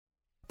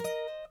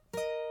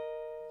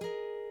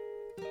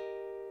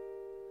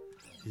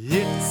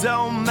It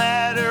don't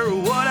matter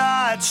what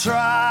I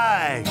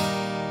try,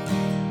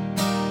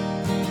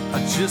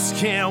 I just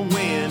can't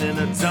win and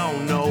I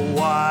don't know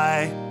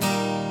why.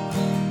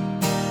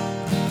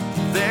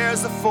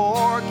 There's a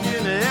fork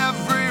in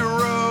every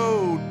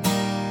road,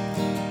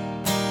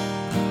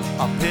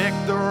 I pick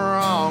the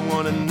wrong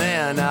one and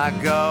then I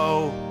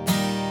go.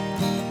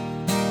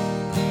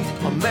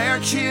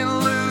 American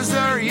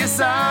loser, yes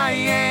I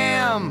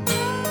am,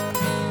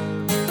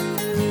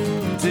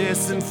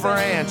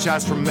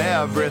 disenfranchised from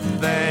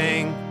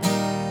everything.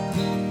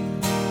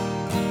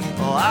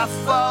 Well, I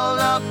fall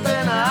up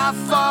and I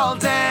fall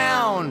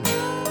down,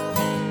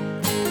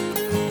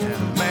 an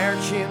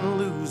American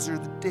loser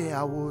the day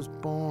I was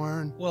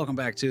born. Welcome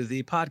back to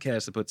the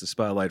podcast that puts the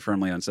spotlight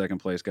firmly on second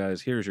place,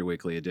 guys. Here's your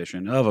weekly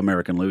edition of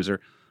American Loser.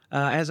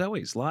 As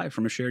always, live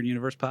from a Shared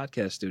Universe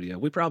podcast studio.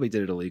 We probably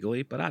did it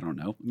illegally, but I don't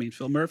know. I mean,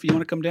 Phil Murphy, you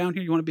want to come down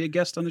here? You want to be a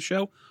guest on the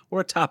show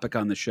or a topic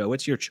on the show?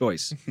 It's your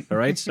choice. All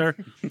right, sir?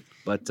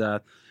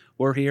 But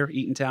we're here,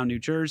 Eatontown, New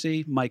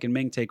Jersey. Mike and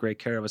Ming take great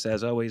care of us,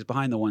 as always.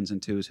 Behind the ones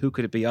and twos, who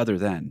could it be other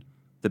than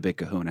the Big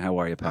Kahuna? How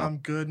are you, pal? I'm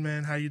good,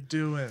 man. How you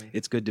doing?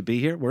 It's good to be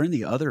here. We're in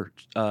the other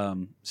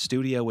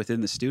studio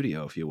within the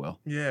studio, if you will.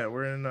 Yeah,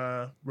 we're in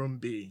room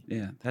B.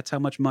 Yeah, that's how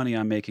much money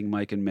I'm making,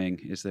 Mike and Ming,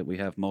 is that we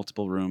have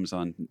multiple rooms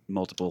on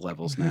multiple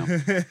levels now.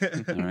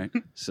 All right,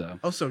 so.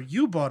 Oh, so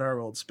you bought our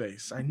old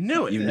space. I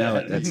knew it. You know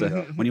it. That's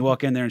when you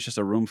walk in there and it's just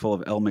a room full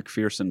of Elle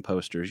Macpherson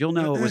posters. You'll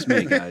know it was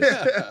me, guys.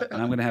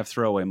 And I'm going to have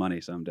throwaway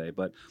money someday.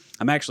 But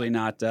I'm actually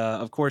not.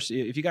 Of course,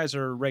 if you guys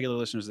are regular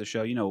listeners of the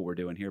show, you know what we're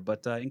doing here.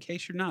 But in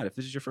case you're not, if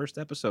this is your first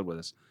episode with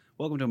us,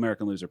 welcome to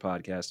American Loser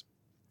Podcast.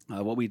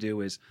 What we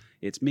do is,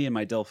 it's me and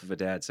my Delph of a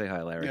dad. Say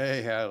hi, Larry.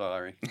 Hey, hi,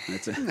 Larry.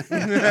 That's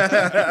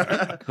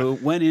it. Who,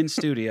 when in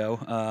studio,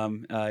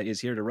 is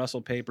here to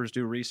rustle papers,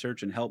 do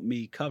research, and help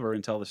me cover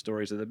and tell the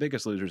stories of the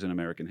biggest losers in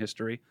American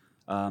history.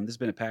 This has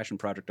been a passion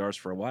project of ours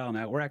for a while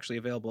now. We're actually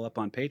available up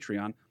on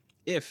Patreon.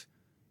 If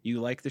you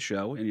like the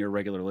show and you're a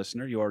regular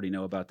listener, you already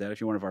know about that.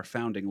 If you're one of our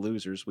founding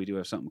losers, we do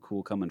have something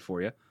cool coming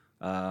for you.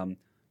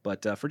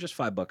 But for just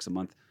 $5 a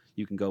month,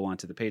 you can go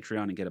onto the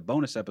Patreon and get a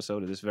bonus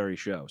episode of this very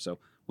show. So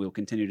we'll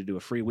continue to do a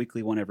free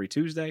weekly one every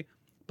Tuesday.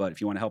 But if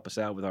you want to help us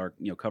out with our,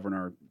 covering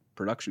our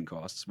production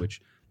costs,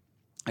 which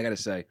I got to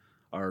say,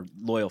 our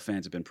loyal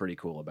fans have been pretty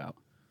cool about.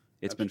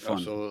 It's been fun.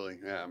 Absolutely,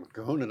 yeah.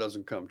 Kahuna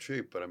doesn't come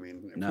cheap, but I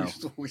mean, No.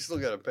 we still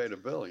got to pay the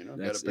bill,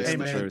 That's- Gotta pay Hey,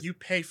 the man, truth. you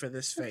pay for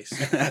this face.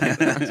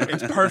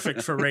 It's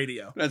perfect for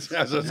radio. That's what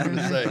I was going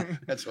to say.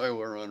 That's why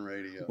we're on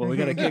radio. Well, we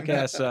got a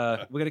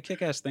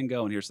kick-ass thing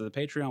going here. So the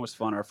Patreon was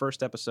fun. Our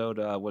first episode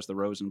was the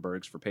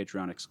Rosenbergs for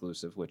Patreon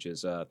exclusive, which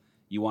is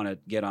you want to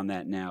get on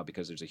that now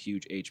because there's a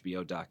huge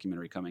HBO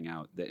documentary coming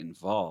out that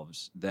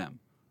involves them.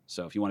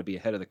 So if you want to be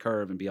ahead of the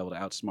curve and be able to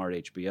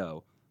outsmart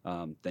HBO,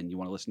 then you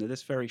want to listen to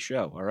this very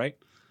show. All right.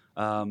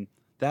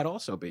 That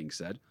also being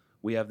said,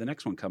 we have the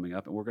next one coming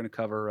up, and we're going to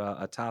cover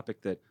a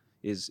topic that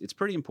it's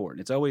pretty important.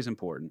 It's always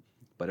important,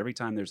 but every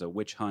time there's a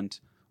witch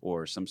hunt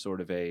or some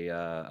sort of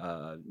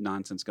a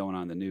nonsense going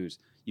on in the news,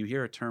 you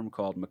hear a term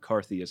called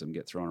McCarthyism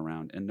get thrown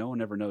around, and no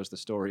one ever knows the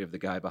story of the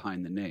guy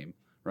behind the name,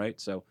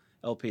 right? So,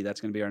 LP, that's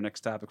going to be our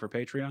next topic for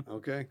Patreon.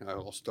 Okay,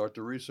 I'll start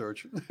the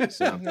research.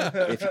 So,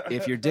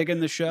 if you're digging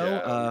the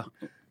show,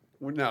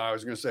 No, I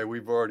was going to say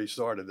we've already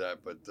started that,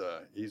 but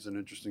he's an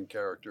interesting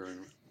character,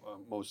 and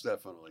most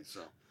definitely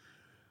so.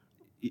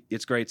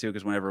 it's great too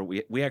because whenever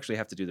we actually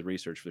have to do the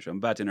research for the show. I'm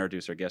about to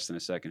introduce our guest in a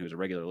second, who's a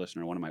regular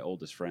listener, one of my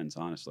oldest friends,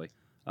 honestly.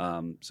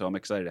 So I'm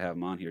excited to have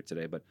him on here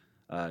today. But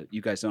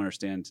you guys don't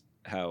understand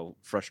how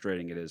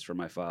frustrating it is for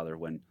my father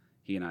when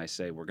he and I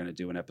say we're going to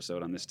do an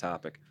episode on this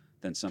topic,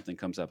 then something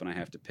comes up and I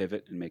have to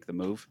pivot and make the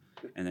move,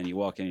 and then you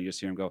walk in and you just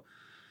hear him go,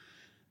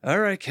 "All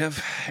right,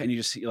 Kev," and you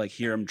just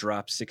hear him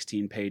drop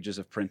 16 pages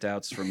of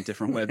printouts from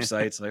different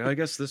websites. Like, I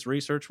guess this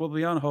research will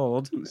be on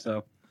hold.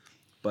 So,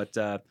 but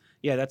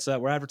yeah, that's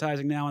we're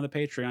advertising now on the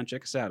Patreon.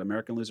 Check us out,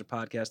 American Loser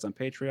Podcast on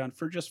Patreon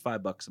for just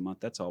 $5 a month.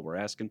 That's all we're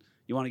asking.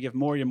 You want to give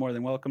more, you're more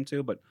than welcome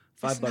to, but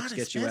 $5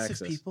 gets you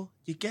access. People,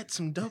 you get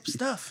some dope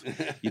stuff.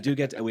 You do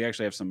get. We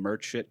actually have some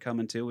merch shit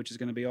coming too, which is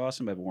going to be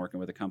awesome. I've been working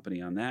with a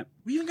company on that.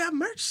 We even got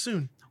merch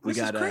soon. We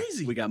This got is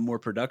crazy. we got more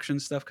production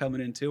stuff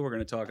coming in too. We're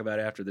going to talk about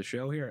after the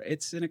show here.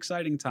 It's an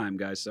exciting time,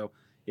 guys. So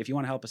if you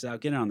want to help us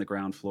out, get in on the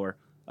ground floor.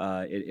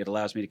 It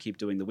allows me to keep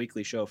doing the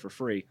weekly show for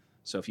free.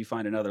 So if you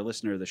find another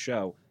listener of the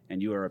show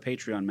and you are a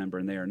Patreon member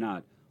and they are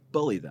not,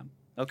 bully them.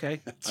 Okay,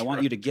 I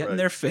want you to get in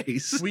their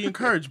face. We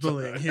encourage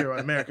bullying here on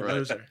American Right.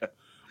 Loser.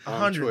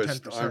 Arm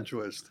 110%.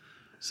 twist.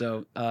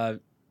 So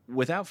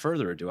without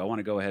further ado, I want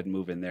to go ahead and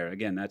move in there.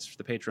 Again, that's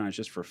the Patreon is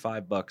just for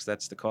 $5.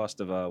 That's the cost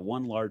of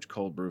one large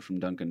cold brew from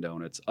Dunkin'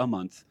 Donuts a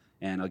month,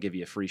 and I'll give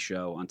you a free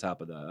show on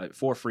top of the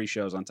 4 free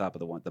shows on top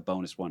of the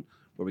bonus one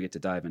where we get to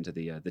dive into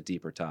the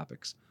deeper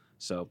topics.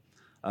 So.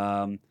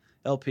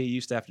 LP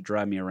used to have to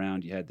drive me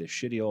around. You had this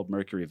shitty old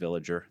Mercury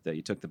Villager that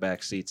you took the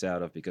back seats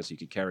out of because you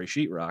could carry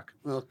sheetrock.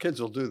 Well, kids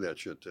will do that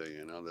shit to you,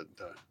 you know.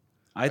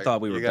 I thought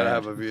we were You got to bad.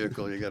 have a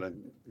vehicle. You got to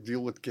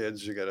deal with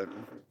kids. You got to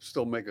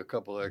still make a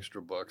couple of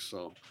extra bucks.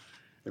 So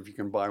if you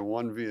can buy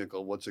one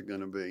vehicle, what's it going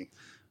to be?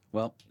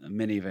 Well, a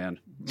minivan.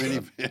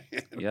 Minivan.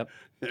 Yep.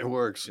 It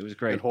works. It was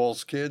great. It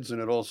holds kids and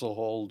it also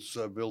holds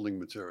building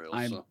materials.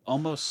 I'm so.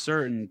 almost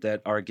certain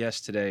that our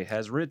guest today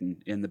has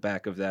ridden in the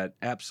back of that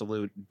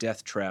absolute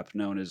death trap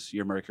known as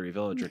your Mercury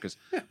Villager. Because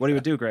what he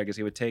would do, Greg, is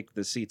he would take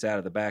the seats out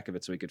of the back of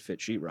it so he could fit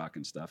sheetrock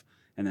and stuff,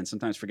 and then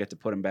sometimes forget to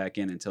put them back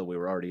in until we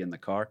were already in the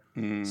car.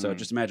 So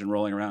just imagine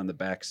rolling around in the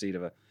back seat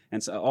of a.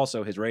 And so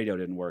also his radio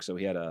didn't work, so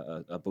he had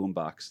a boom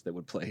box that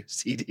would play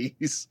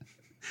CDs.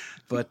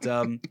 But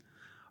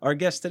our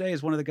guest today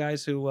is one of the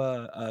guys who,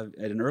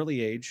 at an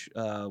early age,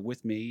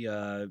 with me,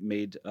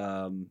 made.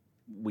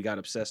 We got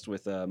obsessed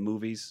with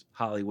movies,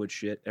 Hollywood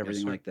shit,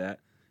 everything like that,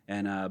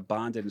 and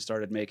bonded and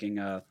started making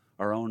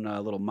our own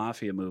little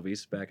mafia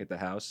movies back at the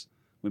house.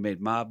 We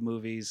made mob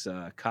movies,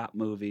 cop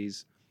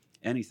movies,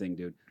 anything,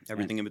 dude.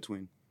 Everything in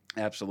between.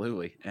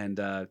 Absolutely.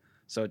 And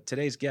so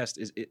today's guest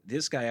is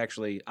this guy.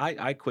 Actually,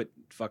 I quit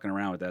fucking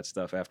around with that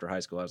stuff after high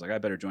school. I was like, I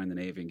better join the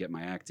Navy and get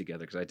my act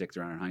together because I dicked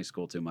around in high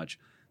school too much.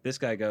 This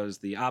guy goes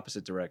the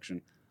opposite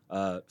direction.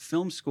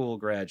 Film school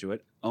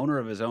graduate, owner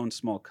of his own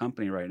small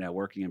company right now,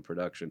 working in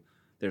production.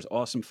 There's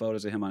awesome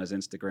photos of him on his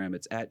Instagram.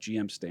 It's at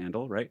GM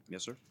Standal, right?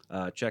 Yes, sir.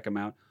 Check him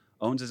out.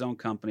 Owns his own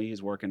company.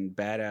 He's working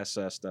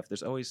badass stuff.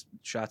 There's always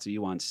shots of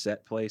you on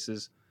set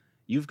places.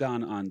 You've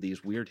gone on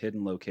these weird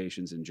hidden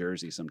locations in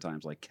Jersey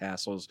sometimes, like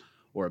castles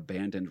or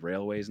abandoned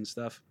railways and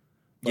stuff.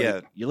 But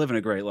Yeah. you're living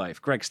a great life.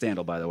 Greg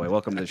Standal, by the way.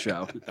 Welcome to the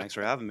show. Thanks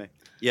for having me.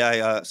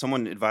 Yeah,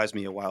 someone advised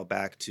me a while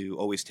back to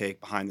always take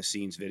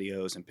behind-the-scenes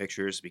videos and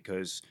pictures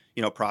because,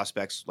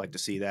 prospects like to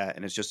see that.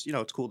 And it's just,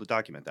 it's cool to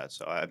document that.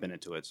 So I've been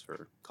into it for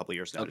a couple of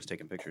years now, just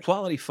taking pictures.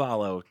 Quality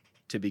follow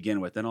to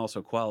begin with, and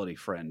also quality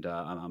friend.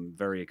 I'm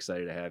very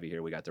excited to have you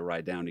here. We got to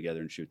ride down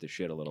together and shoot the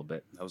shit a little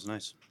bit. That was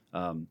nice.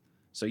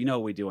 So you know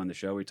what we do on the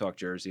show. We talk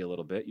Jersey a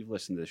little bit. You've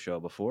listened to the show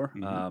before.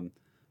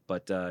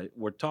 But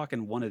we're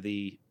talking one of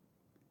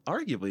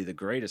arguably the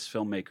greatest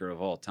filmmaker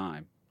of all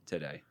time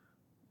today.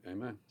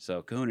 Amen.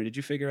 So, Kahuna, did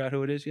you figure out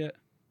who it is yet?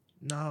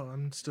 No,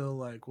 I'm still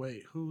like,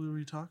 wait, who are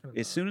we talking about?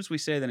 As soon as we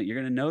say that, you're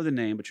going to know the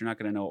name, but you're not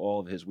going to know all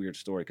of his weird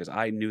story because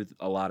I knew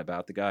a lot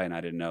about the guy and I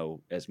didn't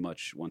know as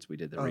much once we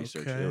did the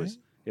research.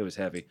 It was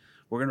heavy.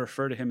 We're going to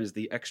refer to him as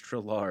the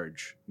extra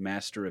large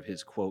master of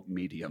his quote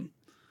medium.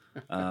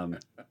 And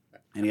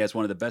he has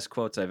one of the best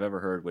quotes I've ever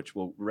heard, which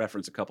we'll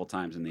reference a couple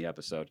times in the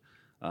episode.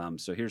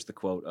 So here's the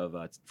quote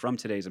from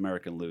today's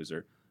American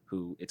Loser,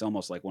 who it's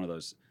almost like one of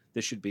those,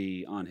 this should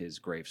be on his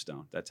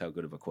gravestone. That's how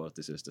good of a quote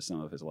this is to some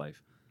of his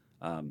life.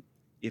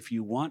 If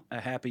you want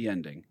a happy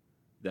ending,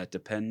 that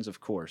depends, of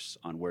course,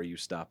 on where you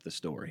stop the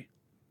story.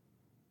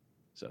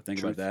 So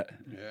think about that.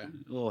 Yeah.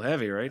 A little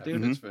heavy, right,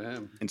 dude? That's for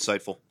him.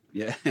 Insightful.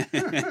 Yeah.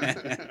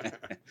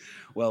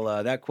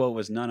 Well, that quote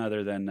was none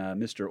other than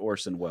Mr.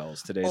 Orson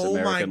Welles, today's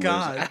American Loser.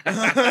 Oh,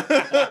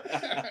 my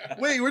God.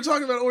 Wait, we're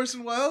talking about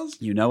Orson Welles?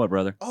 You know it,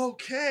 brother.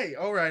 Okay.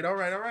 All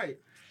right.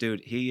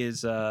 Dude, he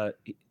is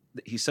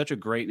he's such a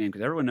great name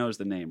because everyone knows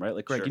the name, right?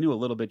 Like, Greg, Sure. you knew a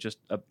little bit just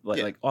Yeah.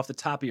 like off the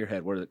top of your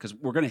head, because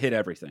we're going to hit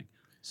everything.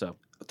 So Off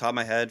the top of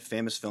my head,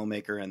 famous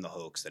filmmaker and the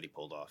hoax that he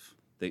pulled off.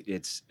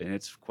 it's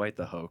quite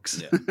the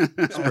hoax. Yeah.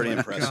 It's pretty Oh my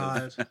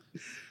impressive. God.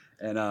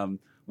 And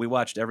we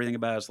watched everything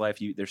about his life.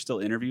 There's still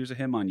interviews of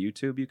him on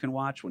YouTube you can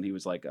watch when he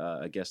was like,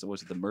 I guess it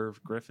was the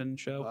Merv Griffin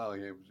show. Wow,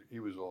 he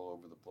was all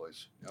over the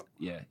place. Yep.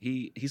 Yeah,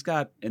 he's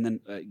got, and then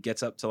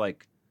gets up to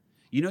like,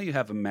 you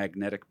have a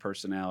magnetic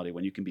personality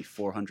when you can be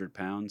 400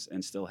 pounds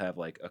and still have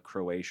like a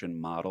Croatian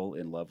model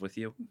in love with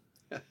you.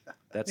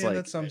 That's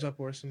That sums up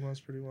Orson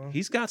Welles pretty well.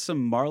 he's got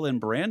some Marlon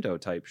Brando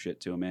type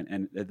shit to him, man.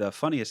 And the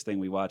funniest thing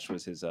we watched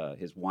was his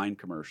wine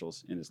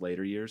commercials in his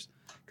later years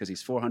because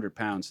he's 400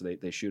 pounds, so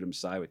they shoot him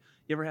sideways.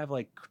 You ever have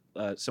like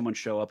someone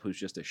show up who's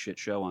just a shit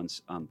show on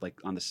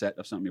the set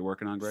of something you're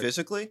working on, Greg?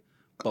 Physically?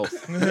 Both.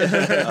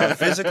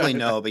 Physically,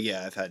 no, but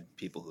yeah, I've had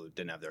people who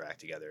didn't have their act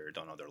together or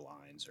don't know their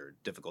lines or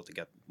difficult to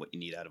get what you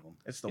need out of them.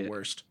 It's the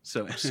worst.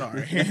 So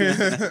Sorry.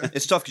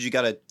 It's tough because you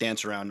got to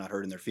dance around not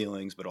hurting their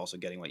feelings, but also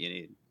getting what you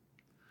need.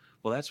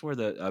 Well, that's where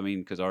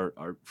because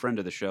our friend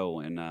of the show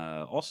and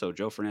also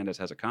Joe Fernandez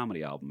has a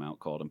comedy album out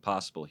called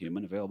Impossible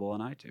Human, available on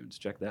iTunes.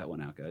 Check that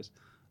one out, guys.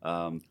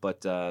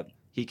 But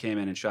he came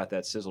in and shot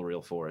that sizzle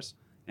reel for us.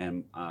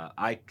 And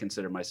I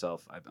consider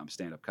myself, I'm a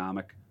stand-up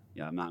comic.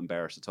 Yeah, I'm not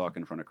embarrassed to talk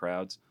in front of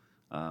crowds.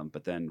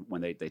 But then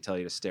when they tell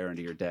you to stare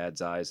into your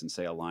dad's eyes and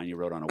say a line you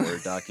wrote on a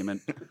Word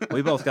document,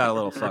 we both got a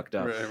little fucked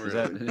up.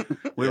 Right.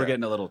 We were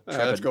getting a little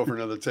Let's trepid. go for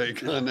another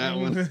take on that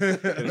one.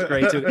 It was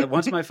great too.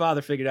 Once my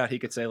father figured out he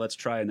could say, "Let's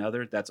try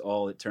another," that's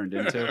all it turned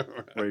into.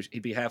 Where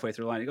he'd be halfway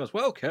through the line, he goes,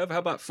 "Well, Kev, how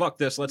about fuck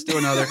this? Let's do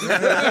another."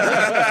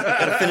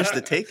 Gotta finish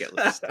the take at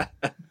least.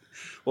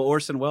 Well,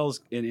 Orson Welles,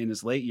 in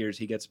his late years,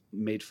 he gets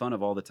made fun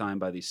of all the time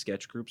by these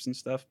sketch groups and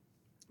stuff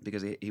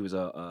because he was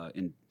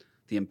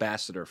the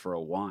ambassador for a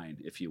wine,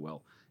 if you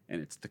will.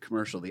 And it's the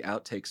commercial. The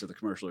outtakes of the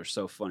commercial are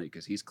so funny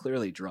because he's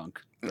clearly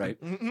drunk, right?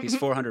 He's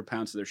 400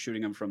 pounds, so they're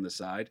shooting him from the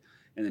side,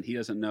 and then he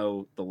doesn't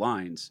know the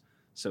lines.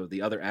 So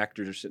the other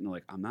actors are sitting there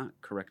like, I'm not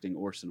correcting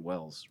Orson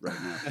Welles right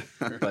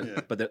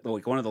now. But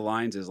like one of the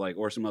lines is like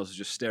Orson Welles is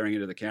just staring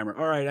into the camera.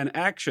 All right, and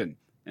action.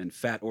 and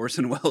fat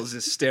Orson Welles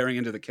is staring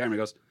into the camera. He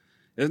goes,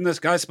 "Isn't this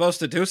guy supposed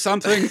to do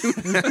something?"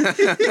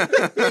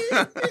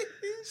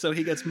 So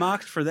he gets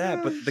mocked for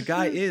that, but the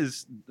guy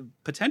is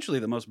potentially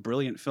the most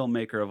brilliant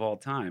filmmaker of all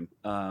time.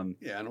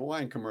 Yeah, and the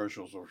wine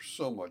commercials are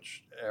so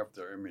much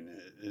after. I mean,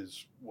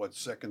 his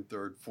second,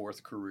 third,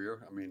 fourth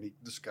career. I mean,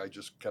 this guy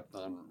just kept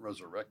on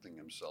resurrecting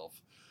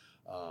himself.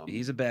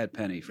 He's a bad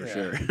penny for yeah.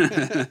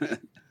 sure.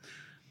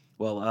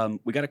 Well,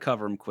 we got to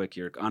cover him quick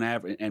here. On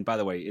average, and by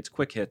the way, it's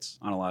quick hits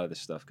on a lot of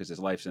this stuff because his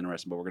life's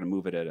interesting. But we're going to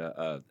move it at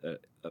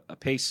a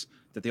pace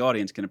that the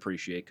audience can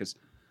appreciate because.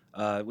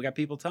 We got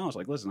people telling us,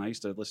 like, listen, I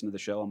used to listen to the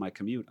show on my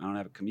commute. I don't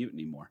have a commute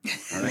anymore.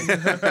 All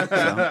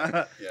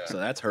right? So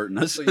that's hurting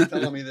us. So you're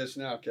telling me this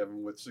now,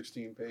 Kevin, with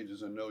 16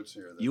 pages of notes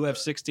here. You have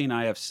 16,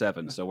 I have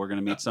 7. So we're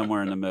going to meet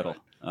somewhere in the middle.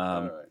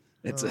 All right.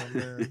 It's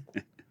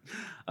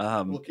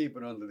We'll keep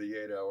it under the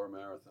 8-hour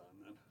marathon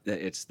then.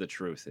 It's the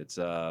truth. It's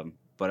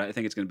but I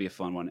think it's going to be a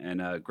fun one.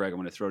 And Greg, I'm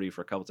going to throw to you for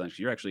a couple times.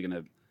 You're actually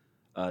going to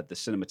the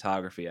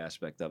cinematography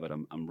aspect of it.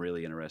 I'm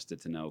really interested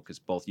to know because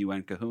both you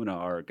and Kahuna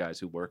are guys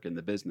who work in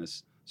the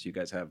business, so you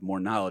guys have more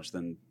knowledge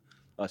than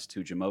us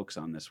two jamokes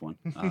on this one.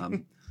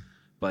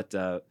 But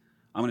I'm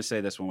going to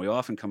say this one: we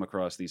often come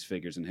across these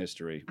figures in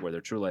history where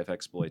their true life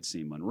exploits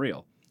seem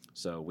unreal.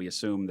 So we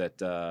assume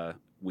that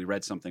we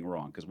read something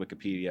wrong because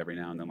Wikipedia every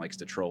now and then likes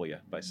to troll you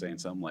by saying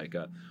something like,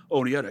 "Oh,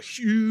 and he had a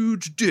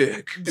huge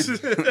dick,"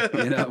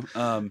 you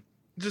know.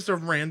 Just a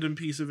random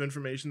piece of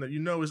information that you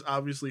know is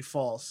obviously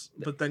false,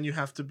 but then you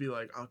have to be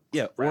like, "Oh,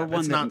 yeah," crap, or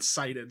one it's that, not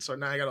cited, so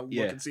now I got to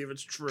look and see if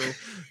it's true.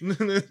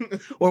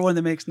 Or one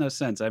that makes no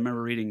sense. I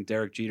remember reading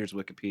Derek Jeter's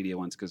Wikipedia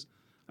once because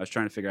I was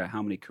trying to figure out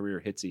how many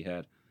career hits he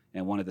had,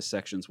 and one of the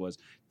sections was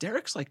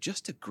Derek's like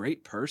just a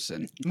great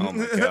person. Oh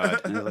my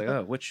God! And I was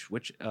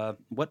like, "Oh,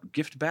 what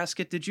gift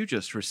basket did you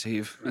just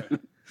receive?" Right.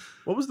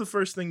 What was the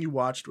first thing you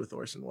watched with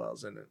Orson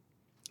Welles in it?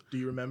 Do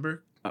you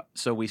remember?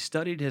 So we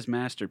studied his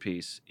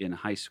masterpiece in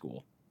high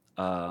school,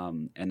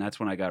 and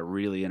that's when I got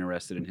really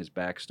interested in his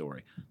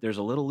backstory. There's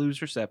a little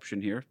loose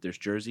reception here. There's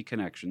Jersey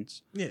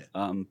connections. Yeah.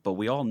 But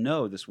we all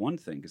know this one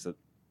thing because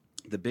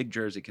the big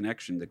Jersey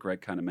connection that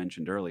Greg kind of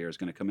mentioned earlier is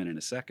going to come in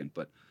a second.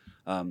 But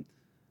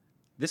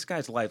this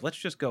guy's life, let's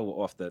just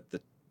go off the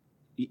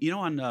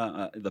on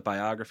the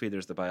biography,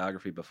 there's the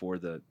biography before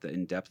the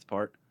in-depth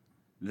part.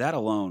 That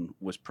alone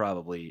was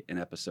probably an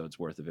episode's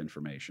worth of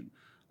information.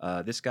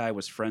 This guy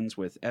was friends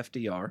with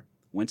FDR,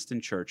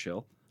 Winston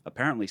Churchill,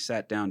 apparently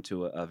sat down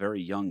to a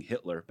very young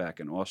Hitler back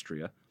in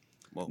Austria,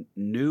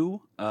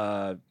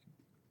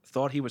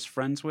 thought he was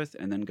friends with,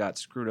 and then got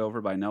screwed over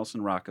by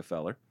Nelson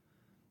Rockefeller,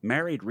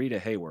 married Rita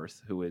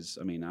Hayworth, who is,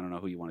 I mean, I don't know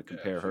who you want to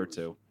compare her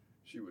to.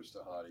 She was the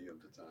hottie of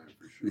the time,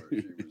 for sure.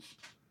 She was,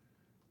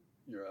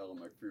 your Ellen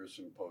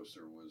McPherson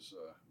poster was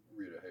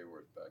Rita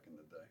Hayworth back in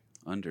the day.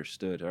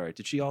 Understood. All right.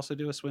 Did she also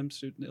do a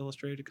swimsuit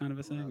illustrated kind of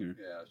a thing? Or?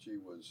 Yeah,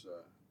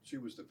 she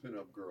was the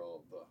pinup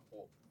girl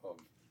of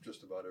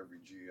just about every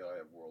GI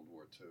of World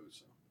War II.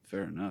 So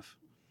Fair enough.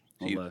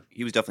 He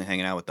was definitely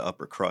hanging out with the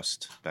upper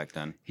crust back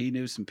then. He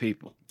knew some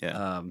people.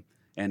 Yeah.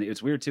 And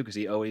it's weird, too, because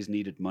he always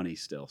needed money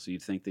still. So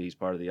you'd think that he's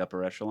part of the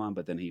upper echelon,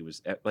 but then he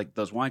was, like,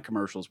 those wine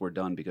commercials were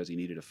done because he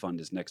needed to fund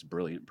his next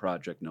brilliant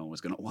project no one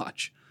was going to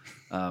watch.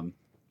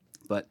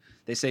 But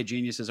they say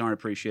geniuses aren't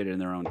appreciated in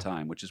their own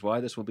time, which is why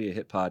this will be a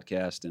hit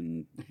podcast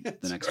in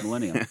the next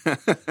millennium.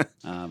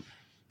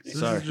 This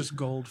Sorry. is just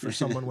gold for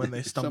someone when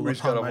they stumble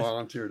somebody's got upon to my...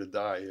 volunteer to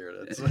die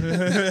here. That's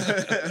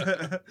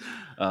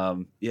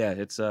Yeah,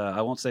 it's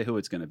I won't say who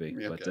it's going to be,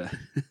 Okay.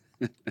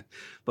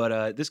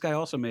 but this guy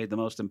also made the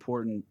most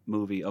important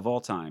movie of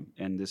all time,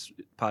 and this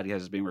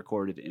podcast is being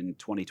recorded in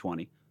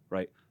 2020,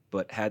 right?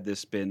 But had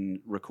this been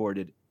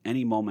recorded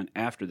any moment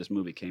after this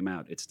movie came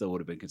out, it still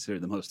would have been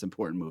considered the most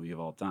important movie of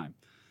all time.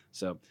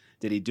 So,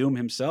 did he doom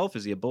himself?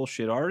 Is he a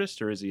bullshit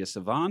artist, or is he a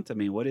savant? I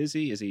mean, what is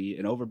he? Is he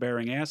an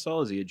overbearing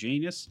asshole? Is he a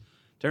genius?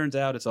 Turns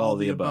out it's all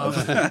the above.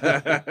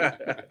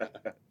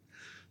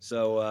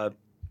 So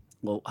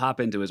we'll hop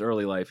into his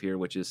early life here,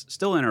 which is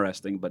still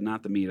interesting, but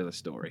not the meat of the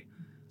story.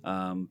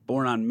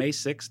 Born on May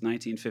 6,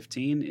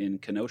 1915 in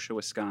Kenosha,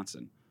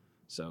 Wisconsin.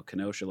 So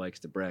Kenosha likes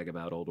to brag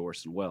about old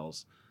Orson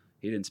Welles.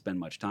 He didn't spend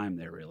much time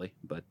there, really.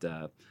 But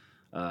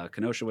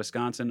Kenosha,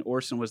 Wisconsin,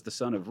 Orson was the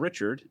son of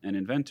Richard, an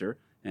inventor,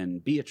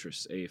 and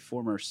Beatrice, a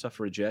former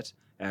suffragette,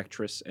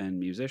 actress, and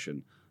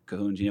musician.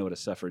 Cahoon, do you know what a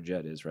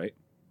suffragette is, right?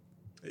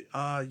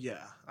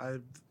 Yeah.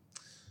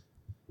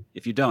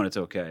 If you don't, it's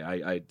okay.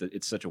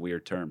 It's such a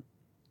weird term.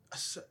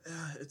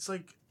 It's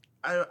like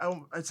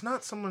it's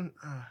not someone.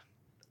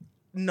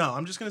 No,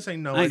 I'm just gonna say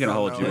no. I ain't gonna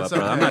hold you up,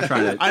 bro. I'm not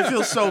trying to. I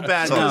feel so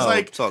bad It's all because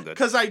good. It's all good.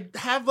 because I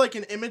have like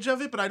an image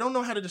of it, but I don't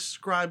know how to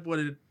describe what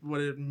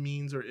it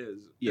means or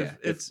is. Yeah,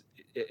 it's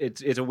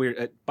a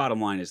weird. Bottom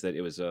line is that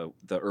it was the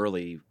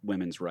early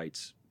women's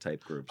rights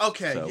type groups.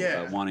 Okay, so,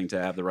 yeah. wanting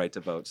to have the right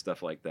to vote,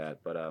 stuff like that.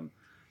 But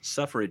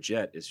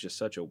suffragette is just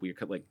such a weird.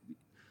 Like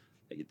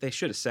they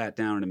should have sat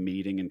down in a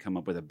meeting and come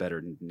up with a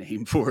better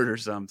name for it or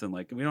something.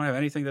 Like we don't have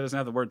anything that doesn't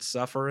have the word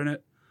 "suffer" in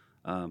it.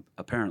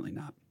 Apparently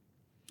not.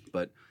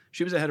 But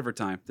she was ahead of her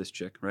time. This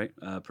chick, right?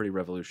 Pretty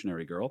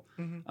revolutionary girl.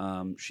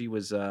 Mhm. She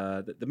was.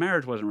 The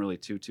marriage wasn't really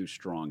too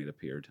strong. It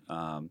appeared.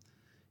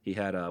 He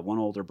had one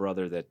older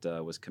brother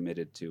that was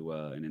committed to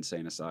an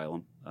insane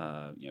asylum.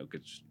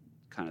 Cause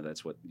kind of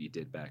that's what you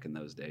did back in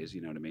those days.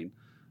 You know what I mean?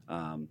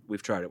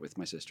 We've tried it with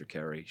my sister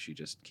Carrie. She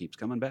just keeps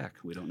coming back.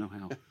 We don't know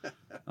how.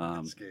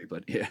 Escape.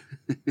 But yeah.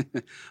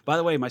 By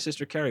the way, my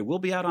sister Carrie will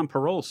be out on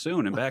parole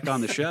soon and back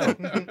on the show.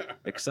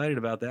 Excited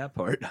about that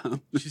part.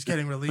 She's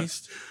getting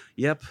released.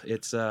 Yep,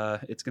 it's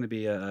going to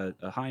be a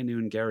high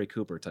noon Gary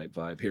Cooper type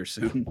vibe here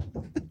soon.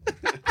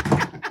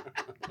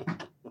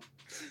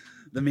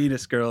 The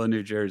meanest girl in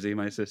New Jersey,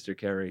 my sister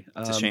Carrie.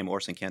 It's a shame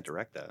Orson can't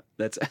direct that.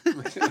 That's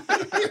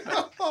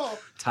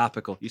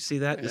topical. You see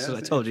that? Yeah,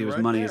 I told you he was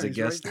right money there, as a he's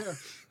right guest. there.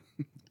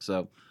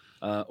 So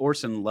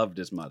Orson loved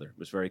his mother,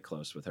 was very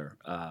close with her.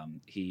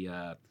 He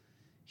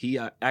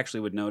actually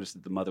would notice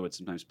that the mother would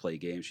sometimes play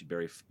games. She'd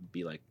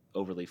be like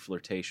overly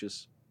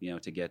flirtatious,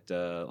 to get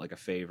like a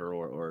favor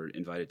or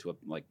invited to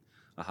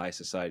a high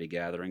society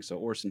gathering. So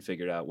Orson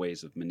figured out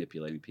ways of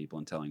manipulating people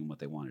and telling them what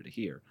they wanted to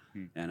hear.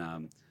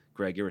 And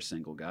Greg, you're a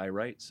single guy,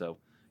 right? So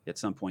at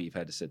some point you've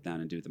had to sit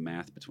down and do the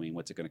math between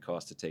what's it going to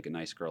cost to take a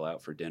nice girl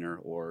out for dinner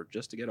or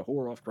just to get a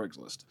whore off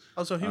Craigslist.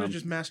 Also, he was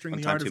just mastering the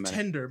one time art too of many.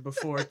 Tinder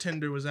before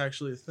Tinder was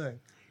actually a thing.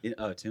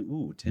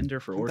 Tinder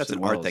for I think Orson that's an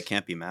Welles. art that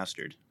can't be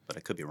mastered, but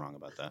I could be wrong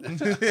about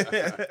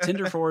that.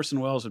 Tinder for Orson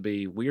Welles would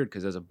be weird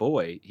because as a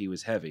boy he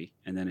was heavy,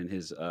 and then in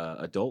his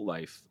adult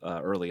life,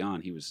 early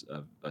on, he was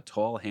a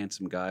tall,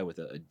 handsome guy with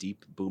a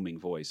deep, booming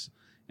voice.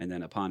 And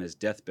then upon his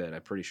deathbed,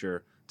 I'm pretty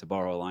sure, to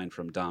borrow a line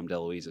from Dom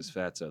DeLuise's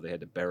Fatso, they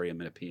had to bury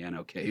him in a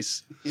piano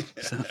case.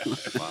 So,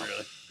 Wow.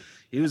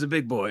 he was a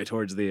big boy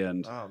towards the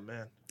end. Oh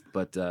man.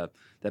 But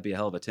that'd be a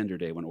hell of a Tinder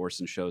day when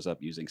Orson shows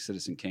up using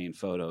Citizen Kane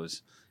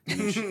photos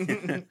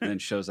and then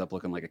shows up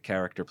looking like a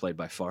character played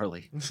by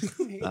Farley.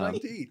 He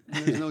liked to eat.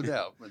 There's no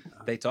doubt. But,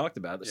 They talked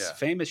about this. Yeah.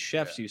 Famous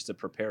chefs used to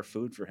prepare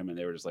food for him, and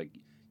they were just like,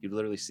 you'd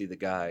literally see the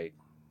guy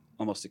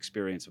almost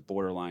experience a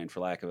borderline,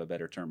 for lack of a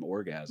better term,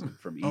 orgasm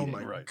from eating. Oh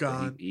my Right.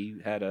 god. He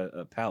had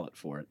a palate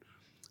for it.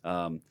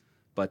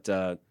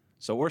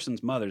 So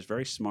Orson's mother's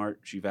very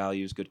smart. She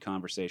values good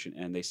conversation.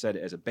 And they said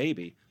as a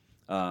baby,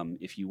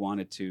 if you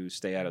wanted to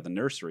stay out of the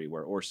nursery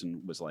where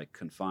Orson was like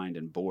confined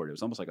and bored, it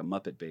was almost like a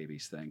Muppet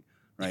Babies thing,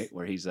 right?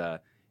 Where he's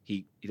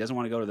he doesn't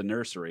want to go to the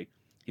nursery.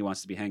 He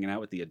wants to be hanging out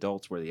with the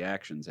adults where the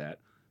action's at.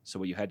 So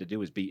what you had to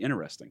do is be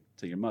interesting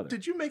to your mother.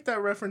 Did you make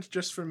that reference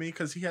just for me?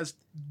 Because he has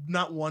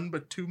not one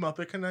but two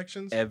Muppet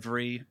connections.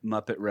 Every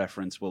Muppet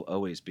reference will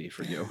always be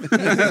for you.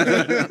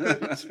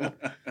 That's why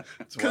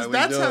we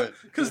do it.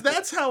 Because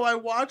that's how I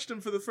watched him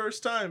for the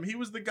first time. He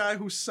was the guy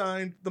who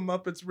signed the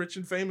Muppets Rich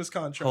and Famous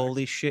contract.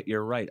 Holy shit,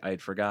 you're right. I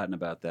had forgotten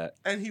about that.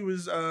 And he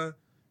was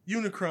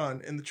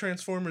Unicron in the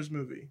Transformers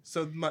movie.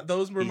 So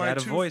those were He my had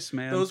a two. voice,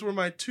 man. Those were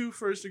my two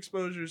first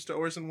exposures to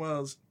Orson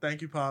Welles.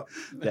 Thank you, Pop.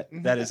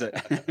 That is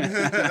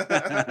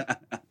a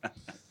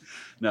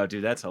no,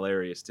 dude. That's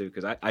hilarious too.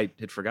 Because I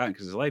had forgotten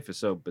because his life is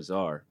so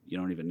bizarre. You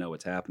don't even know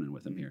what's happening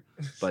with him here.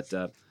 But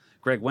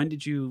Greg, when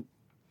did you?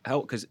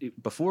 How? Because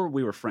before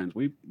we were friends,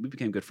 we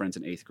became good friends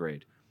in 8th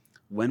grade.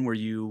 When were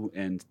you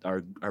and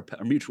our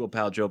mutual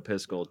pal Joe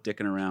Piskel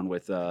dicking around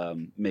with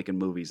making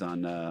movies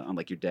on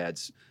like your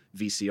dad's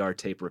VCR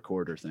tape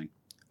recorder thing?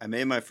 I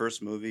made my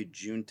first movie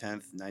June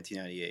 10th,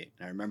 1998,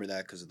 and I remember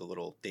that because of the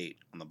little date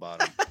on the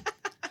bottom.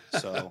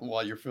 So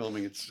While you're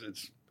filming, it's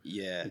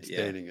yeah,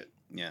 dating it.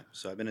 yeah.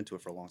 So I've been into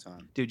it for a long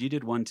time. Dude, you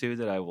did one too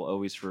that I will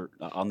always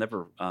I'll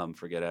never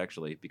forget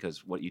actually,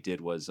 because what you did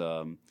was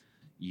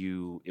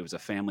it was a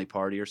family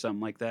party or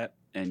something like that,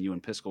 and you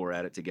and Piskel were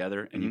at it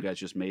together, and you guys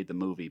just made the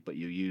movie, but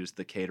you used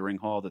the catering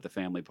hall that the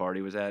family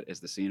party was at as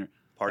the scenery.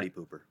 Party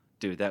pooper.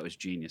 Dude, that was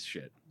genius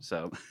shit.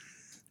 So,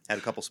 Had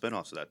a couple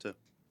spin-offs of that too.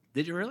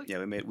 did you really?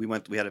 Yeah,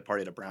 we had a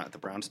party at the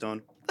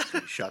Brownstone. So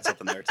we shot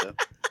something there too.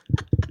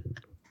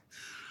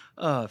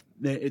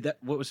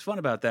 What was fun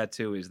about that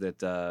too is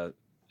that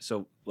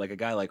so like a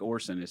guy like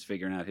Orson is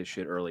figuring out his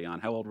shit early on.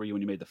 How old were you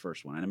when you made the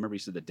first one? I remember you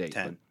said the date.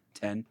 10.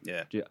 10?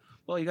 Yeah.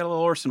 Well, you got a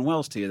little Orson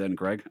Welles to you then,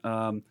 Greg.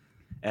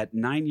 At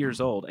 9 years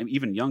old, and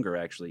even younger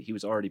actually, he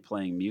was already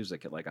playing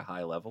music at like a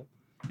high level,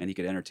 and he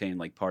could entertain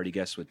like party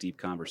guests with deep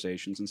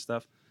conversations and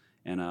stuff.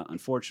 And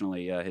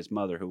unfortunately, his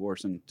mother, who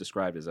Orson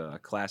described as a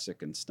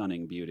classic and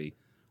stunning beauty,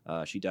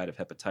 she died of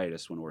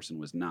hepatitis when Orson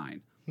was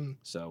 9.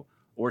 So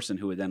Orson,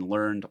 who had then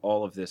learned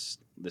all of this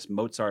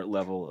Mozart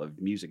level of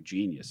music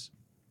genius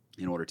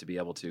in order to be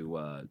able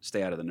to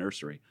stay out of the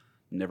nursery,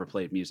 never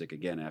played music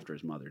again after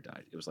his mother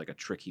died. It was like a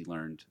trick he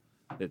learned.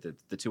 That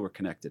the two were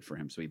connected for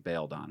him, so he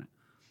bailed on it.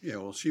 Yeah,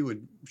 well, she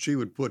would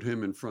put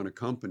him in front of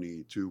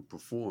company to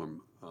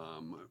perform,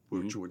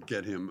 which would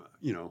get him,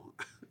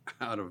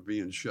 out of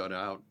being shut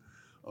out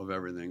of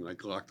everything,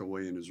 like locked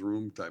away in his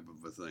room type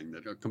of a thing.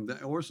 That come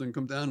down, Orson,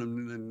 come down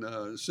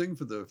and sing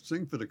for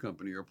the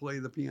company or play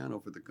the piano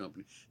for the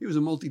company. He was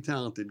a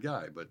multi-talented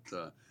guy, but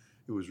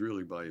it was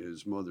really by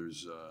his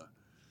mother's,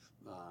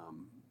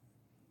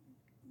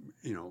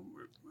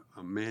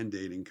 a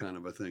mandating kind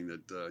of a thing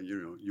that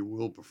you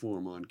will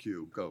perform on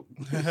cue. Go.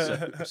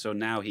 So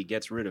now he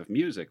gets rid of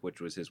music, which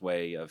was his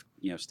way of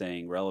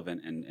staying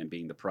relevant and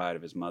being the pride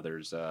of his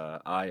mother's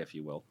eye, if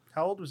you will.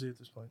 How old was he at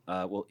this point?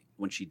 Well,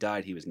 when she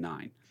died, he was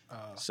 9.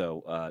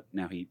 So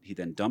now he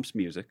then dumps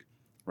music,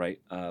 right?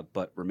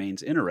 But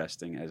remains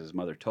interesting as his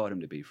mother taught him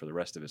to be for the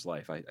rest of his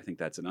life. I think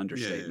that's an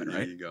understatement, yeah,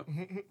 right? There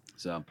you go.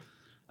 So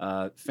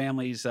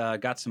families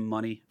got some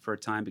money for a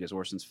time because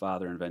Orson's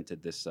father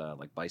invented this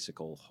like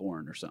bicycle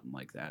horn or something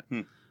like that.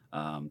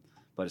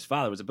 But his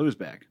father was a booze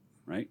bag,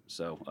 right?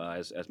 So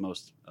as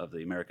most of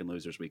the American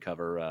losers we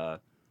cover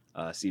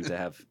seem to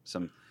have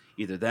some,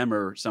 either them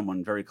or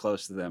someone very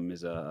close to them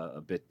is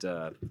a bit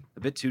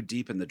too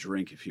deep in the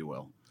drink, if you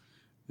will.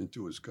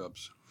 Into his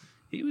cups.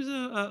 He was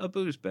a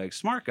booze bag.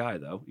 Smart guy,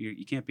 though.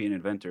 You can't be an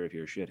inventor if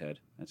you're a shithead.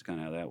 That's kind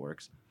of how that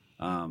works.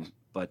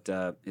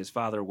 But his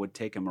father would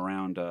take him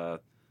around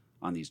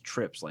on these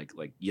trips. Like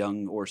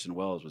young Orson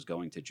Welles was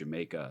going to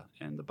Jamaica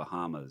and the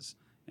Bahamas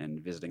and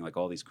visiting like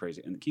all these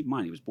crazy. And keep in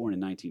mind, he was born in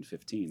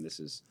 1915. This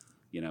is,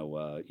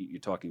 you're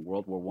talking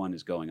World War I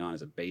is going on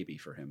as a baby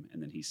for him,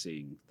 and then he's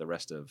seeing the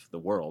rest of the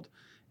world.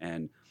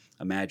 And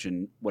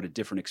imagine what a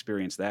different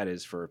experience that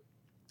is for.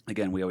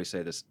 Again, we always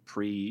say this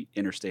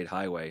pre-interstate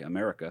highway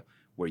America,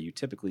 where you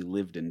typically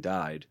lived and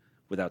died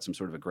without some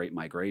sort of a great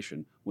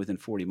migration within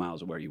 40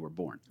 miles of where you were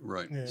born.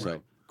 Right. Yeah. So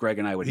Right. Greg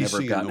and I would He's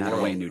never have seeing gotten the out of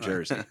world, Wayne, New right.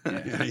 Jersey.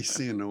 Yeah, he's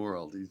seeing the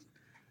world. He's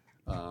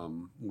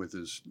with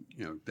his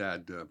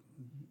dad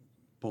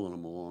pulling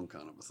him along,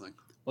 kind of a thing.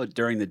 Well,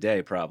 during the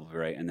day, probably,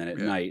 right? And then at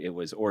Yeah. night, it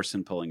was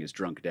Orson pulling his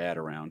drunk dad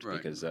around Right.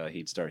 because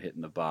he'd start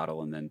hitting the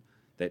bottle. And then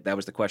that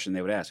was the question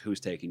they would ask, who's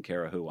taking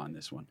care of who on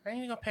this one? I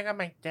need to go pick up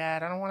my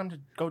dad. I don't want him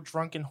to go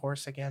drunken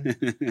horse again.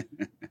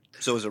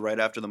 So was it right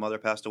after the mother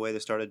passed away they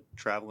started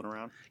traveling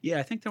around? Yeah,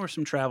 I think there were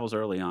some travels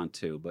early on,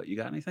 too. But you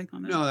got anything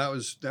on that? No, that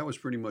was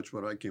pretty much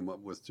what I came up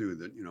with too.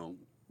 That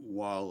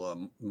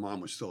while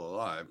mom was still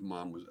alive,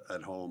 mom was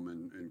at home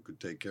and could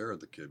take care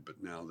of the kid.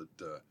 But now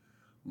that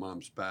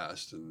mom's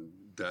passed and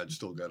dad's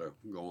still got to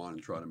go on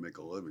and try to make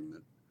a living,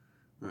 that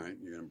all right,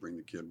 you're going to bring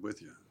the kid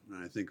with you.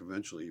 And I think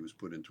eventually he was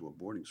put into a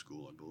boarding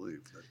school, I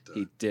believe. That,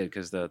 He did,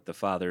 because the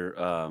father,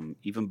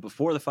 even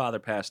before the father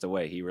passed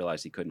away, he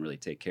realized he couldn't really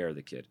take care of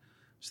the kid.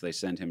 So they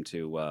sent him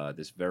to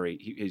this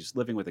he's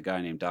living with a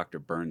guy named Dr.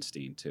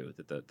 Bernstein, too,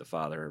 that the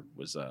father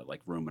was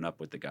like rooming up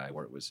with the guy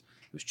where it was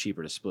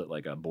cheaper to split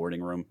like a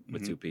boarding room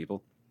with 2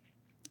 people.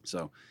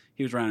 So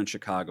he was around in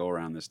Chicago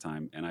around this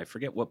time, and I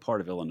forget what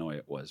part of Illinois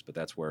it was, but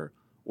that's where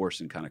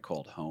Orson kind of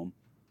called home.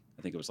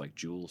 I think it was like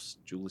Jules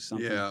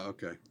something. yeah,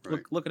 okay,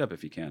 right. Look it up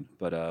if you can.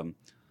 But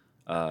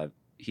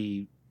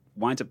he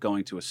winds up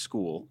going to a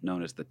school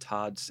known as the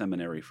Todd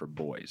Seminary for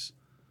Boys.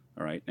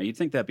 All right. Now, you'd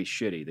think that'd be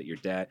shitty that your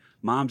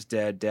mom's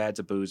dead, dad's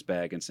a booze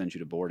bag, and sends you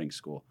to boarding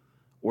school.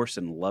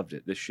 Orson loved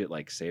it. This shit,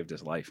 like, saved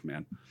his life,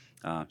 man.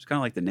 It's kind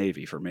of like the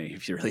Navy for me,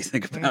 if you really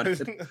think about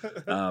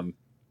it.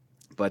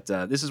 But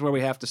this is where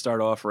we have to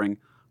start offering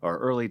our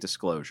early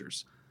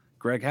disclosures.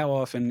 Greg, how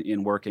often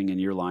in working in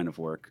your line of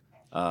work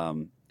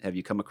have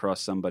you come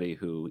across somebody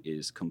who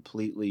is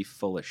completely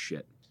full of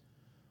shit?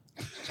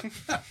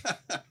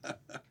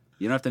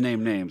 You don't have to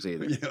name names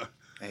either. Yeah.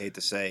 I hate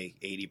to say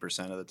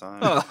 80% of the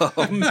time.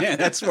 Oh, man,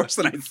 that's worse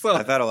than I thought.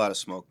 I've had a lot of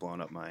smoke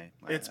blowing up my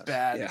It's ass.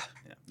 bad. Yeah.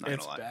 Yeah, not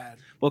It's gonna lie. bad.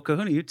 Well,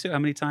 Kahuna, you too. How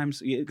many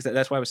times? Because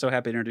that's why I was so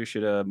happy to introduce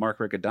you to Mark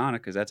Riccadonna,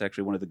 because that's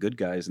actually one of the good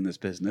guys in this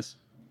business.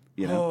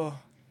 You know,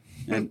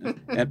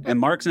 and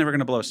Mark's never going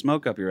to blow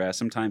smoke up your ass.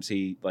 Sometimes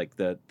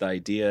the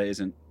idea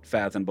isn't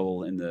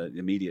fathomable in the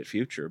immediate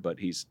future, but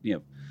he's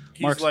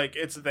Mark's like,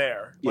 it's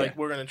there. Yeah. Like,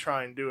 we're going to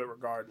try and do it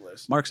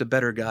regardless. Mark's a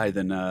better guy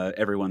than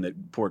everyone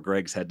that poor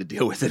Greg's had to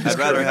deal with in his I'd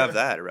rather career. have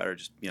that. I'd rather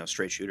just,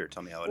 straight shooter.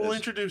 Tell me how it is. We'll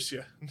introduce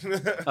you.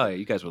 Oh, yeah,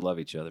 you guys would love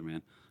each other,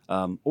 man.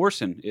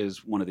 Orson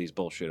is one of these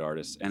bullshit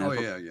artists, and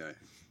Yeah.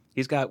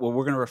 he's got what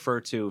we're going to refer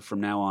to from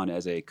now on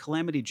as a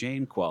Calamity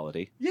Jane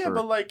quality. Yeah, for-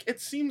 but like it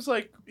seems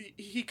like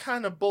he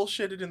kind of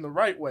bullshitted in the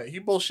right way. He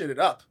bullshitted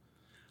up.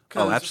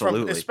 'Cause Oh,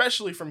 absolutely.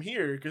 especially from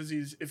here, because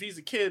if he's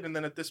a kid, and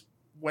then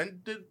when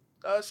did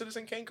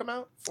Citizen Kane come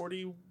out?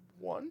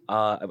 41.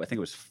 I think it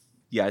was.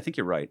 Yeah, I think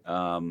you're right.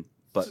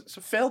 But So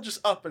fail just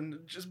up and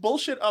just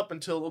bullshit up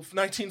until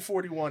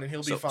 1941, and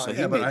he'll be fine. So he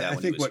Yeah, but made I that when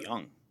he think was what-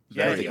 young.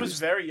 Yeah, Very he young. was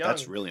very young.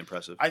 That's really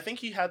impressive. I think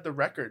he had the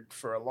record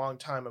for a long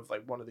time of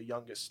like one of the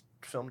youngest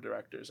film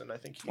directors, and I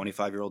think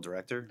 25-year-old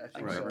director. I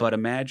think Right. so. But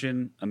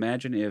imagine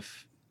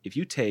if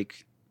you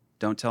take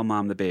 "Don't Tell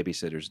Mom the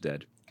Babysitter's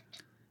Dead"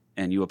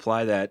 and you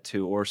apply that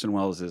to Orson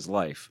Welles'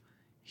 life,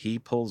 he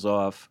pulls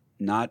off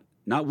not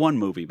one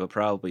movie, but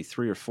probably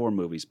 3 or 4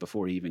 movies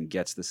before he even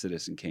gets the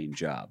Citizen Kane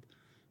job.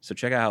 So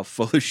check out how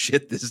full of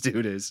shit this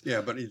dude is.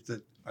 Yeah, but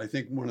I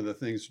think one of the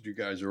things that you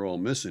guys are all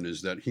missing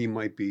is that he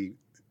might be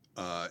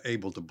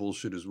able to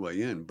bullshit his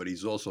way in, but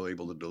he's also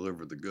able to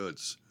deliver the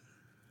goods.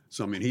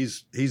 So I mean,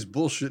 he's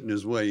bullshitting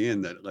his way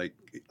in. That like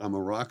I'm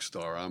a rock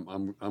star.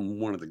 I'm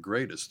one of the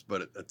greatest.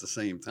 But at the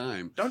same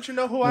time, don't you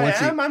know who Once I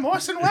he- am? I'm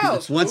Orson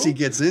Welles. once he fool.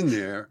 gets in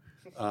there,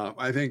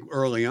 I think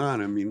early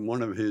on, I mean,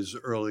 one of his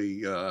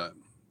early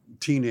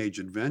teenage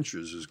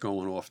adventures is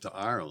going off to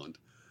Ireland.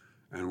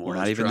 And We're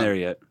not even there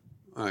yet.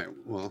 All right,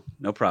 well,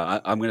 No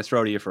problem. I'm going to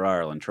throw to you for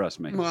Ireland. Trust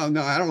me. well,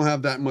 no, I don't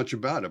have that much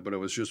about it, but it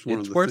was just one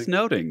It's of the worth things.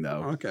 noting,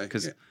 though. Okay,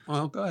 Because yeah.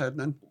 Well, go ahead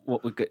then.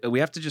 we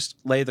have to just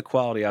lay the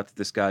quality out that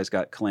this guy's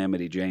got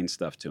Calamity Jane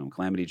stuff to him.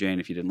 Calamity Jane,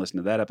 if you didn't listen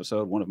to that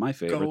episode, one of my Go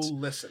favorites.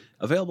 listen.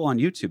 Available on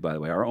YouTube, by the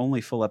way. Our only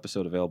full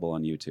episode available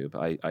on YouTube.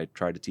 I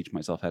tried to teach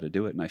myself how to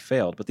do it, and I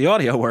failed, but the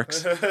audio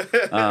works.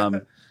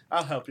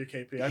 I'll help you,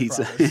 KP. I He's-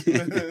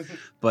 promise.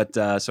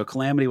 But so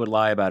Calamity would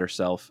lie about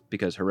herself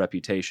because her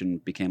reputation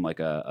became like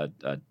a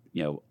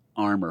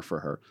armor for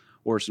her.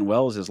 Orson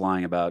Welles is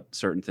lying about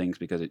certain things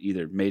because it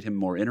either made him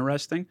more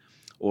interesting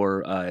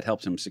or it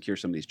helps him secure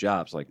some of these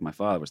jobs, like my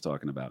father was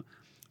talking about.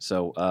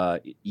 So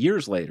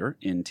years later,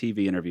 in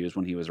TV interviews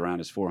when he was around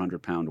his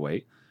 400-pound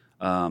weight,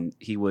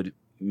 he would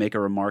make a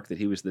remark that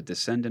he was the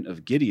descendant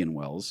of Gideon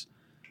Wells,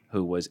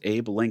 who was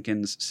Abe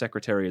Lincoln's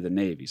Secretary of the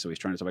Navy. So he's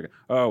trying to say, like,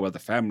 oh, well, the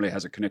family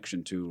has a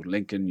connection to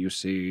Lincoln, you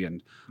see.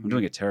 And I'm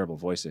doing a terrible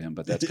voice of him,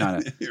 but that's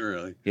kind of...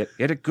 Really. He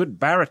had a good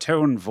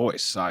baritone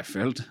voice, I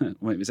felt.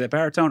 Wait, is that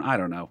baritone? I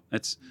don't know.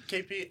 It's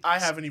KP, I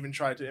haven't even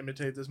tried to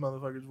imitate this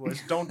motherfucker's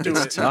voice. Don't do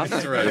It's it. tough.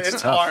 That's right. It's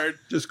It's tough. hard.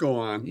 Just go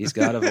on. He's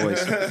got a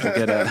voice.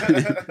 Forget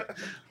it.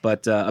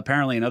 But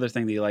apparently another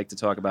thing that he liked to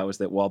talk about was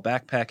that while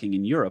backpacking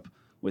in Europe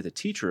with a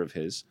teacher of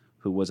his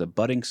who was a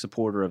budding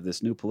supporter of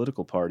this new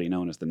political party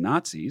known as the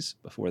Nazis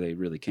before they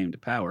really came to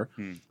power,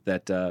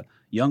 that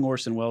young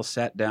Orson Welles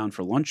sat down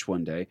for lunch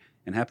one day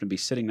and happened to be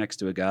sitting next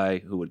to a guy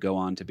who would go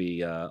on to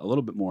be a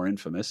little bit more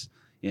infamous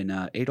in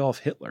Adolf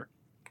Hitler.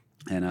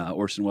 And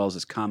Orson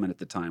Welles' comment at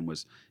the time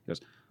was, he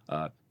goes,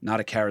 not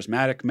a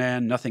charismatic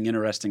man, nothing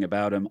interesting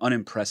about him,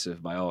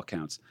 unimpressive by all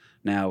accounts.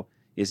 Now,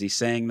 is he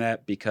saying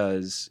that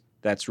because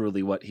that's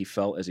really what he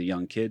felt as a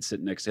young kid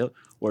sitting next to Hitler?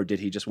 Or did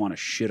he just want to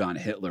shit on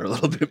Hitler a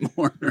little bit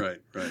more?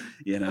 Right.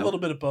 You know? A little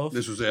bit of both.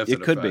 This was after It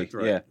the could fact, be,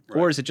 right, yeah. right.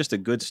 Or is it just a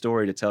good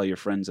story to tell your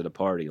friends at a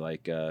party?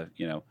 Like,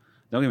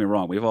 don't get me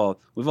wrong, we've all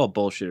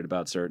bullshitted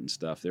about certain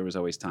stuff. There was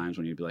always times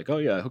when you'd be like, oh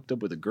yeah, I hooked up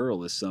with a girl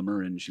this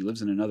summer and she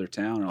lives in another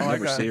town and I'll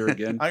never see her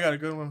again. I got a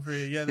good one for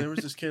you. Yeah, there was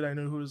this kid I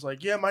knew who was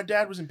like, yeah, my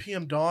dad was in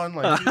PM Dawn.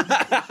 Like, he was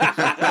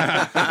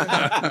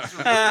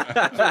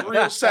a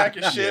real sack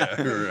of shit.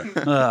 Yeah, right.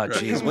 Oh,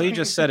 jeez. Well, you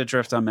just set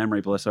adrift on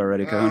memory bliss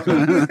already,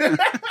 Cohen.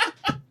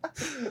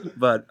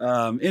 But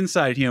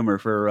inside humor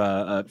for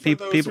those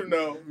people who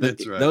know.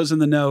 That's right. Those in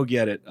the know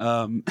get it.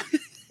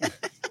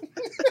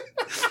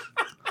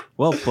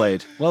 Well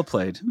played. Well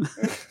played.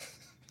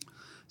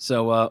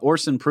 So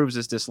Orson proves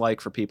his dislike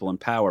for people in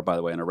power, by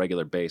the way, on a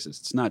regular basis.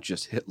 It's not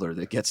just Hitler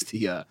that gets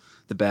the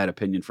bad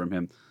opinion from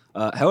him.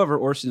 However,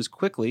 Orson is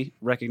quickly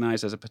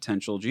recognized as a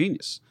potential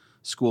genius.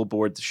 School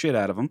bored the shit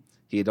out of him.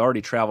 He had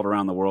already traveled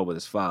around the world with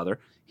his father.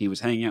 He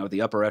was hanging out with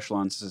the upper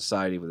echelons of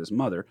society with his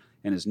mother.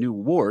 And his new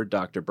ward,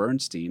 Dr.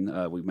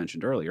 Bernstein, we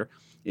mentioned earlier,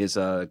 is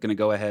going to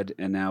go ahead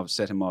and now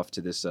set him off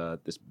to this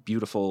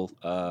beautiful,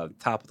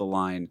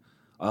 top-of-the-line,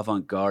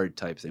 avant-garde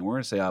type thing. We're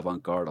going to say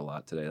avant-garde a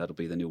lot today. That'll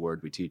be the new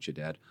word we teach you,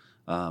 Dad.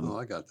 Oh,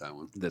 I got that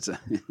one. That's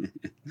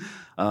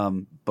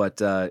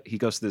but he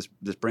goes to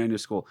this brand new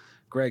school.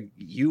 Greg,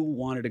 you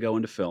wanted to go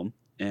into film,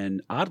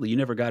 and oddly, you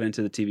never got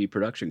into the TV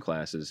production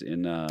classes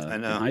in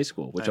high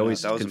school, which I know,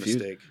 always that was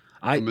confused. a mistake.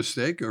 A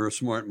mistake or a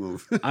smart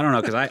move? I don't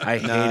know because I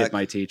Nah, hated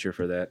my teacher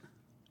for that.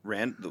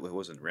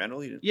 Wasn't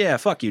Randall? You didn't? Yeah,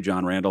 fuck you,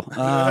 John Randall.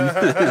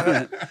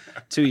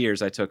 2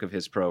 years I took of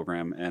his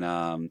program,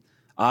 and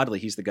oddly,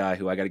 he's the guy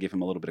who I got to give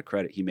him a little bit of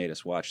credit. He made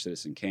us watch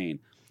Citizen Kane,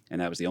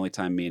 and that was the only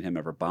time me and him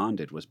ever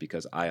bonded was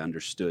because I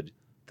understood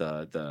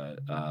the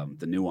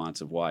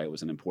nuance of why it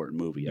was an important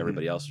movie.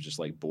 Everybody else was just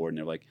like bored, and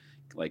they're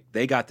like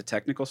they got the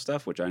technical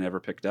stuff, which I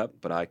never picked up,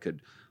 but I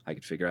could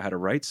figure out how to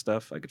write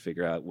stuff. I could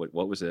figure out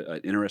what was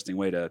an interesting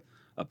way to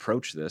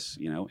approach this,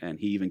 and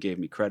he even gave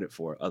me credit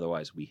for it.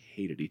 Otherwise, we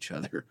hated each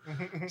other.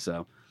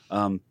 So,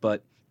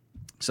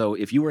 so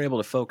if you were able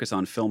to focus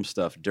on film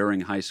stuff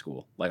during high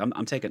school, like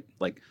I'm taking,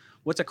 like,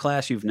 what's a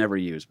class you've never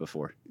used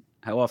before?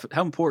 How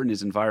important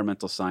is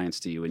environmental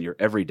science to you in your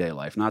everyday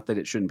life? Not that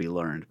it shouldn't be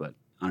learned, but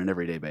on an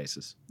everyday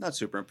basis. Not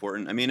super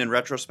important. I mean, in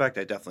retrospect,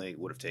 I definitely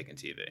would have taken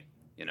TV.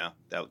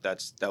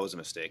 That was a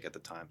mistake at the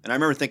time. And I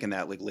remember thinking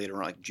that like later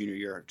on, like junior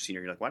year,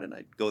 senior year, like, why didn't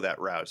I go that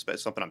route?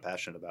 It's something I'm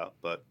passionate about,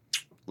 but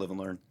live and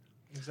learn.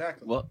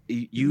 Exactly. Well,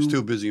 He you was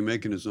too busy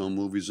making his own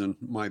movies in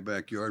my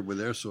backyard with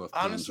airsoft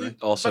guns, Honestly, right?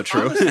 also but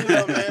true. honestly,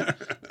 though, man,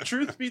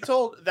 truth be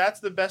told,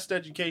 that's the best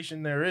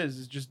education there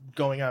is just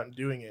going out and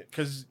doing it.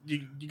 Because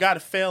you got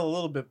to fail a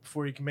little bit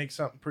before you can make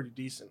something pretty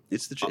decent.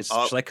 it's just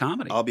like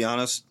comedy. I'll be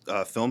honest,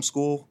 film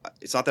school,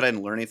 it's not that I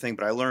didn't learn anything,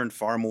 but I learned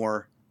far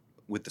more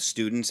with the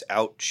students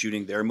out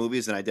shooting their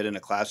movies than I did in a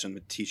classroom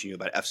teaching you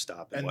about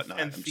f-stop and whatnot.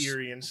 And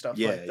theory and stuff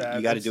Yeah, like that.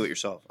 you got to do it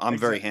yourself. I'm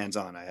very Exactly.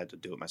 hands-on. I had to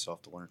do it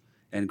myself to learn.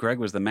 And Greg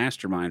was the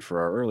mastermind for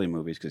our early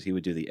movies because he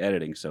would do the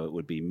editing. So it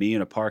would be me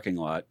in a parking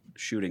lot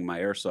shooting my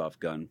airsoft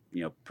gun,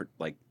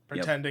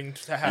 pretending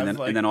to have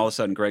and then all of a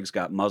sudden Greg's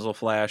got muzzle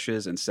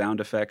flashes and sound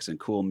effects and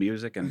cool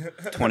music, and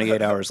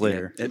 28 hours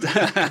later.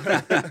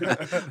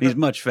 He's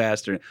much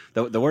faster.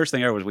 The worst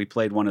thing ever was we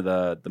played one of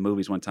the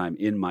movies one time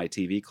in my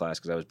TV class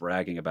because I was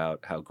bragging about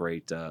how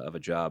great of a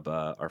job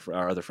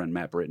our other friend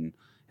Matt Britton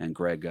and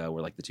Greg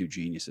were like the two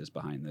geniuses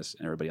behind this,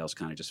 and everybody else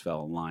kind of just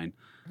fell in line.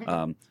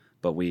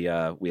 But we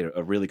had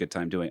a really good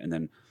time doing it. And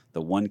then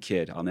the one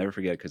kid, I'll never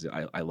forget because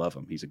I love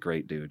him. He's a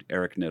great dude.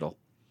 Eric Niddle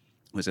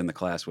was in the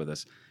class with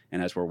us.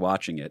 And as we're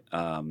watching it,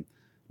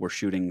 we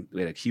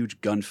had a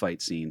huge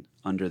gunfight scene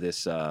under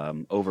this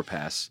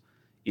overpass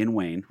in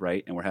Wayne,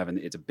 right? And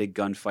it's a big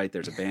gunfight.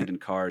 There's abandoned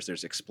cars.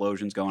 There's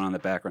explosions going on in the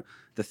background.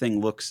 The thing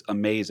looks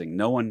amazing.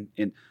 No one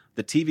in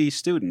the TV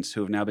students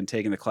who have now been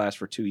taking the class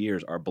for 2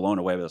 years are blown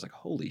away. But I was like,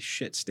 holy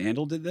shit,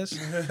 Standel did this?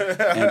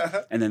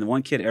 and then the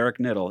one kid, Eric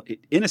Niddle,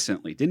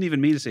 innocently, didn't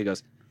even mean to say, he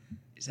goes,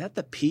 is that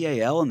the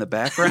PAL in the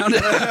background?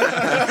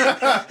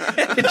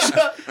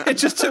 it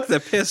just took the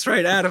piss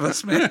right out of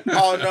us, man.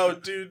 Oh no,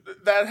 dude,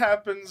 that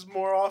happens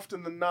more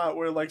often than not,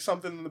 where like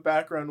something in the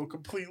background will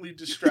completely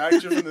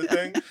distract you from the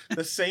thing.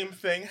 The same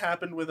thing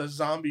happened with a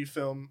zombie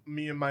film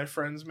me and my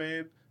friends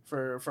made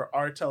for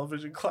our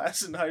television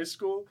class in high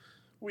school.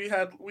 We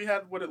had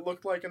what it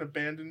looked like an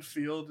abandoned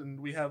field, and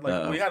we had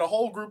a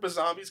whole group of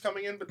zombies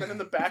coming in, but then in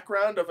the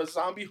background of a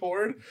zombie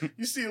horde,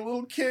 you see a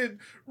little kid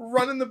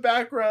run in the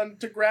background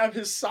to grab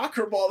his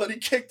soccer ball that he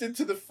kicked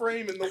into the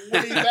frame in the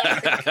way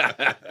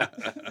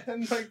back.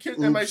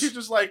 And my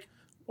teacher's like,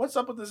 "What's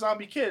up with the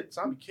zombie kid?"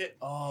 Zombie kid.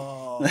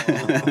 Oh.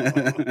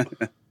 Damn.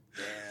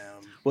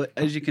 Well,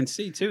 as you can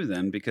see too,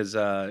 then, because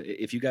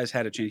if you guys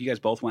had a chance, you guys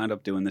both wound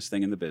up doing this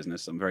thing in the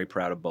business. I'm very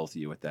proud of both of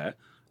you with that.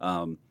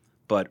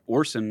 But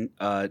Orson,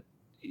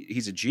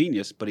 he's a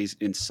genius, but he's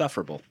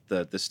insufferable.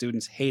 The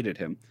students hated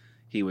him.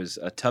 He was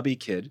a tubby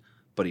kid,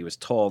 but he was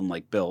tall and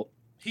like built.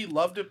 He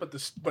loved it, but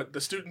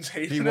the students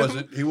hated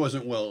him. He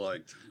wasn't well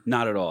liked.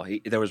 Not at all.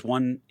 There was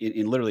one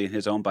literally in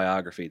his own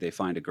biography. They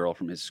find a girl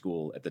from his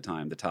school at the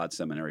time, the Todd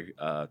Seminary,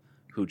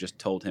 who just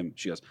told him.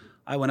 She goes,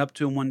 "I went up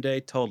to him one day,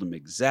 told him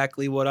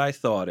exactly what I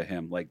thought of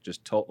him.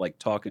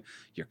 Talking.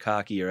 You're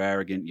cocky. You're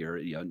arrogant.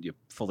 You're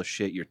full of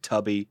shit. You're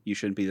tubby. You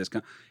shouldn't be this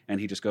guy." And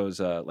he just goes,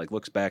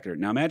 looks back at her.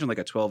 Now imagine like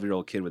a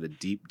 12-year-old kid with a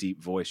deep,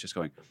 deep voice, just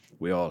going,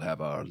 "We all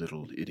have our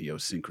little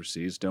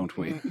idiosyncrasies, don't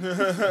we?"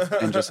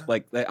 And just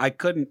like I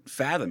couldn't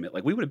fathom it.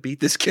 Like we would have beat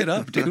this kid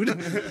up, dude.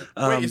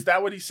 Wait, is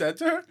that what he said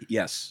to her?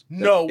 Yes.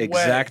 No way.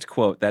 Exact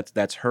quote.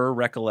 That's her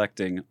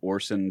recollecting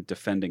Orson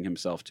defending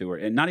himself to her,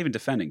 and not even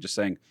defending, just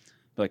saying,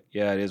 like,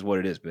 "Yeah, it is what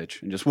it is,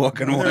 bitch," and just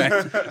walking away.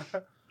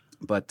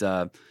 But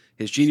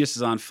his genius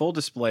is on full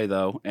display,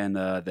 though, and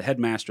the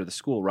headmaster of the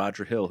school,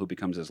 Roger Hill, who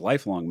becomes his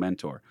lifelong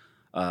mentor,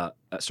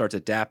 starts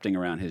adapting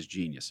around his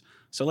genius.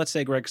 So let's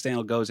say Greg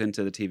Standel goes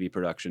into the TV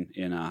production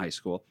in high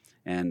school,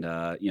 and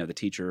the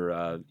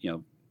teacher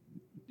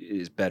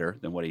is better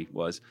than what he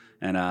was,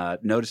 and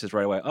notices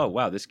right away, oh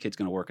wow, this kid's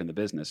going to work in the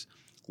business.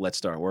 Let's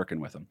start working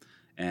with him.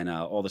 And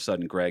all of a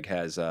sudden, Greg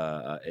has,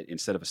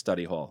 instead of a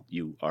study hall,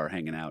 you are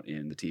hanging out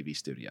in the TV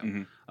studio.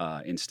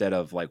 Mm-hmm. Instead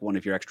of, like, one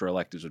of your extra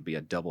electives would be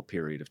a double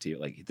period of TV.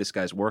 Like, this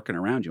guy's working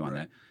around you on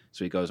that.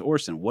 So he goes,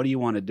 "Orson, what do you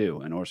want to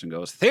do?" And Orson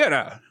goes,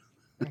 "Theater!"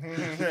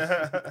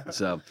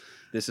 So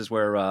this is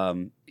where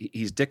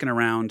he's dicking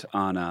around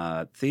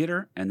on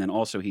theater, and then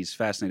also he's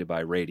fascinated by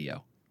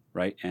radio.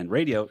 Right? And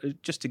radio,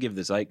 just to give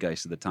the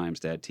zeitgeist of the times,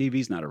 Dad,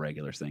 TV's not a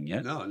regular thing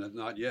yet. No,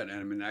 not yet. And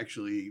I mean,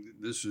 actually,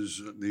 this is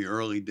the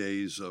early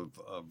days of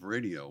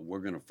radio.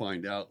 We're going to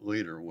find out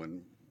later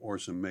when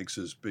Orson makes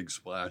his big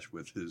splash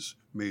with his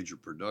major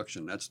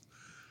production. That's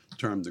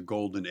termed the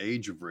golden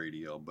age of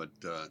radio. But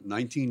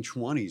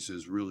 1920s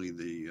is really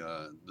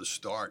the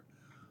start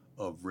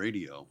of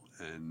radio.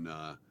 And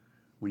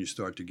when you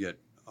start to get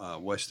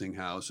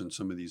Westinghouse and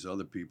some of these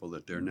other people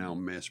that they're now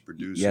mass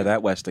producing. Yeah,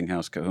 that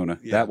Westinghouse kahuna.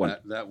 Yeah, that one.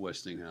 That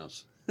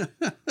Westinghouse.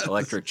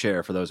 Electric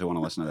chair for those who want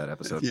to listen to that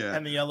episode. Yeah.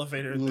 And the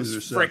elevator in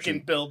this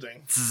freaking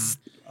building.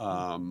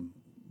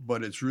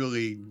 But it's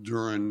really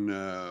during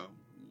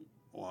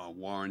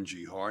Warren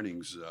G.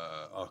 Harding's,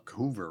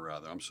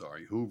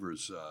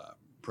 Hoover's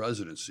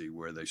presidency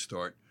where they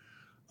start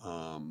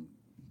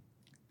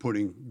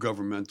putting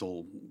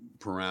governmental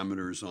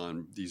parameters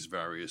on these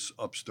various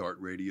upstart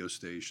radio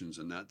stations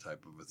and that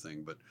type of a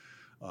thing. But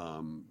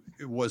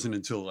it wasn't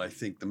until, I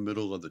think, the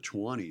middle of the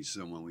 20s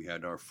when we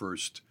had our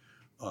first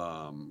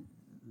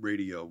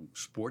radio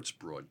sports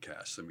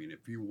broadcasts. I mean,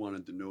 if you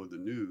wanted to know the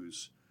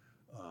news,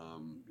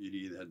 you'd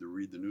either had to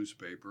read the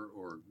newspaper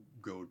or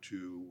go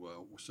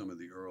to some of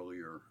the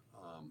earlier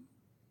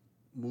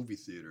movie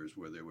theaters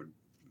where they would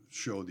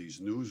show these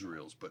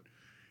newsreels. But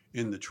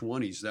in the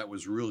 20s, that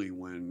was really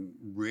when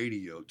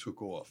radio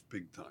took off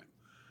big time.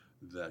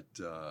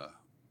 That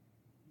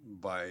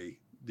by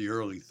the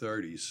early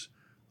 30s,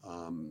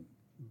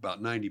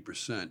 about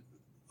 90%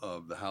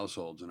 of the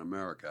households in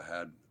America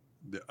had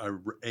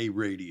a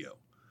radio.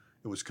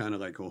 it was kind of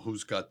like, well,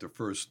 who's got the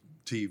first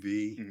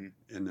TV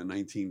Mm-hmm. in the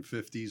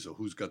 1950s, or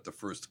who's got the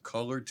first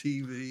color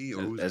TV,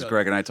 or who's As got,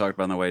 Greg and I talked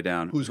about on the way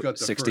down. who's got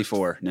the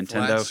 64 first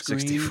Nintendo flat screen,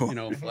 64. you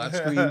know, flat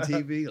screen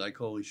TV. Like,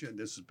 holy shit,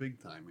 this is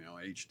big time, you know,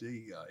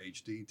 HD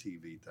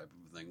TV type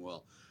of thing.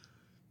 Well,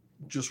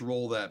 just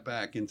roll that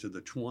back into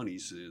the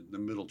 20s, the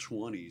middle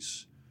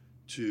 20s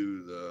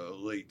to the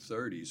late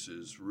 30s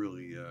is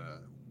really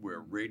where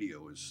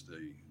radio is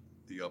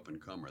the up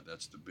and comer.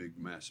 That's the big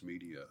mass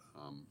media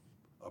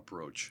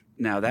approach.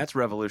 Now that's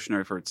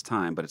revolutionary for its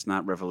time, but it's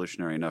not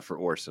revolutionary enough for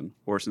Orson.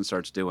 Orson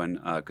starts doing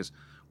because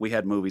we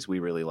had movies we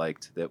really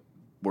liked that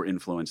were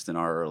influenced in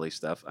our early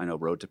stuff. I know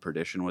Road to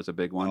Perdition was a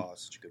big one, Oh,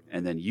 such a good one.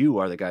 and then you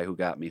are the guy who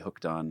got me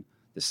hooked on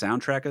the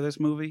soundtrack of this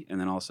movie, and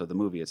then also the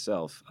movie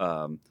itself.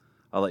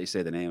 I'll let you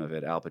say the name of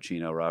it: Al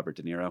Pacino, Robert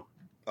De Niro.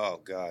 Oh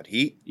God,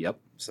 Heat. Yep,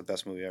 It's the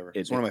best movie ever. It-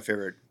 It's one of my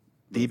favorite.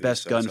 the movies,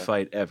 best so-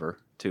 gunfight ever,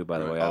 too. By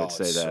the way, I would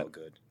say it's that. so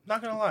good.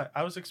 Not gonna lie,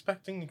 I was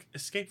expecting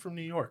Escape from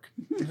New York.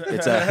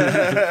 It's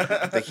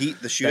a-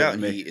 The shootout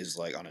in me. Heat is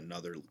like on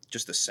another.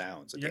 Just the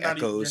sounds, like You're the not,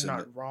 echoes, you're and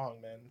not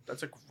wrong, man.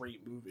 That's a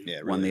great movie. yeah,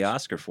 it Won really the is.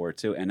 Oscar for it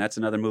too, and that's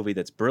another movie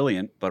that's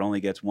brilliant, but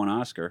only gets one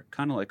Oscar.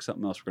 Kind of like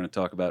something else we're going to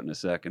talk about in a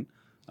second.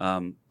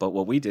 But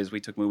what we did is we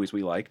took movies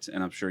we liked,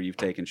 and I'm sure you've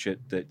taken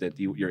shit that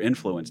you're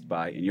influenced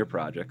by in your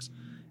projects.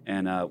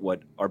 And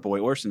what our boy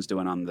Orson's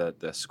doing on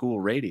the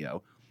school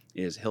radio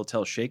is he'll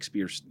tell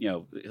Shakespeare's,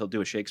 he'll do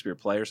a Shakespeare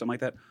play or something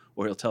like that,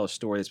 or he'll tell a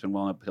story that's been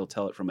well up. He'll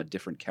tell it from a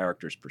different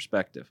character's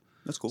perspective.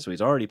 That's cool. So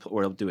he's already,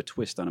 or he'll do a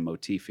twist on a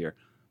motif here.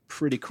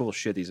 Pretty cool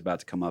shit he's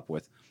about to come up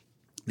with.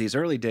 These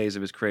early days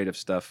of his creative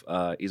stuff,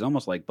 he's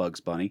almost like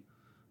Bugs Bunny,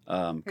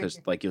 because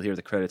like you'll hear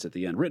the credits at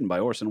the end, written by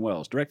Orson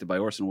Welles, directed by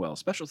Orson Welles.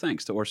 Special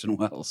thanks to Orson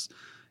Welles.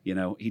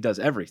 He does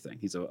everything.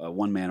 He's a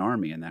one-man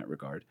army in that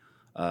regard.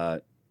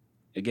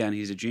 Again,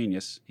 he's a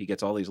genius. He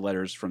gets all these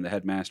letters from the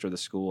headmaster of the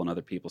school and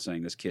other people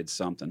saying this kid's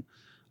something.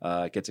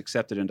 Gets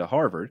accepted into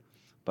Harvard,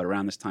 but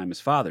around this time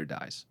his father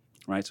dies,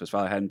 right? So his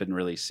father hadn't been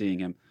really seeing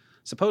him.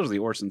 Supposedly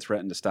Orson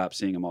threatened to stop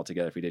seeing him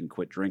altogether if he didn't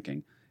quit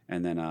drinking,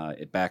 and then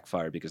it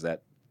backfired because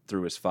that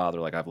threw his father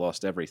like, I've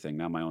lost everything.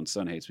 Now my own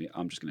son hates me.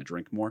 I'm just going to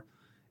drink more.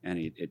 And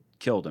it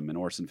killed him, and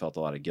Orson felt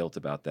a lot of guilt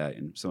about that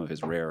in some of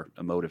his rare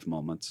emotive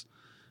moments.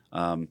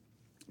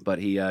 But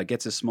he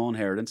gets his small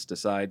inheritance,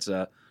 decides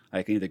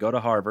I can either go to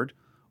Harvard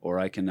or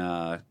I can,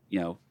 I've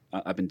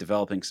been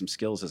developing some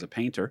skills as a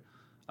painter.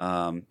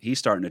 He's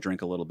starting to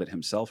drink a little bit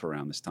himself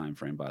around this time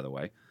frame, by the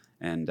way.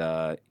 And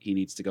he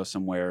needs to go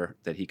somewhere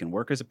that he can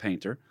work as a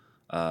painter,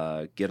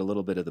 get a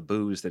little bit of the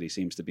booze that he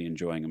seems to be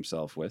enjoying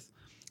himself with,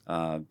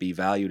 be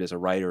valued as a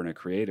writer and a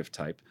creative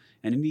type.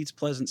 And he needs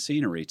pleasant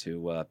scenery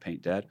to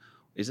paint, Dad.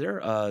 Is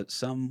there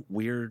some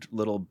weird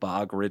little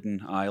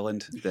bog-ridden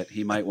island that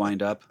he might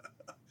wind up?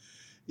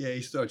 Yeah,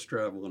 he starts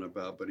traveling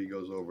about, but he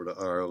goes over to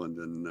Ireland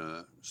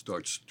and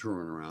starts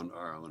touring around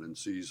Ireland and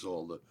sees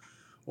all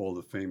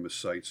the famous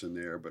sites in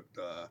there. But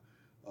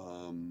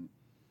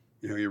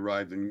he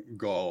arrived in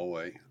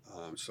Galway,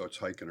 starts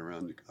hiking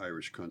around the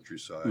Irish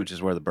countryside, Which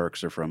is where the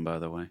Burks are from, by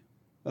the way.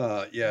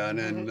 Yeah, and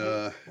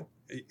then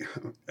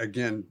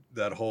again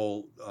that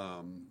whole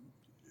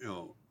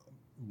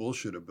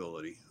bullshit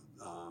ability.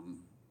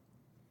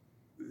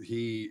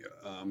 He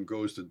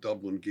goes to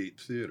Dublin Gate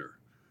Theatre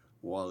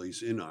while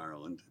he's in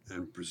Ireland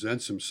and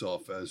presents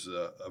himself as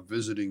a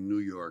visiting New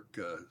York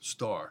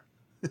star,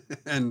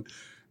 and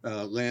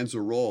lands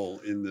a role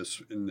in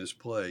this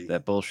play.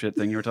 That bullshit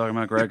thing you were talking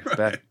about,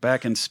 Greg?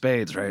 back in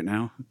spades right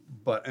now.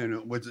 But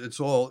it's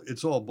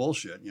all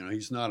bullshit.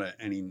 He's not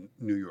any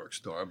New York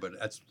star, but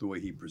that's the way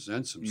he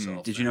presents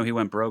himself. Did you know he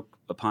went broke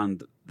upon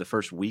the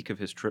first week of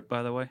his trip,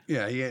 by the way?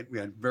 Yeah, he had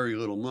very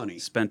little money.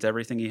 Spent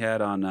everything he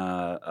had on,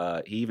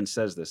 he even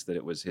says this, that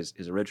it was his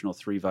original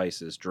three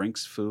vices: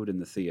 drinks, food,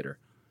 and the theater.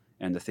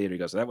 And the theater, he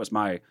goes, that was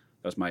my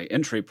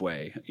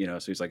entryway, so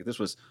he's like,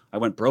 I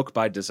went broke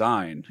by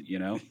design, and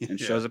Yeah.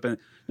 shows up in.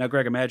 Now,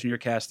 Greg, imagine you're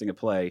casting a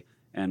play,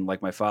 and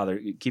like my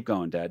father, keep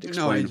going, Dad,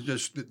 explain. No,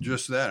 it's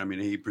just that. I mean,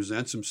 he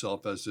presents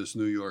himself as this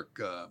New York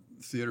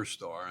theater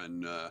star,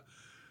 and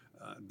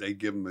they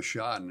give him a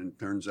shot, and it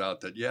turns out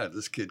that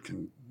this kid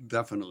can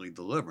definitely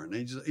deliver. And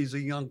he's a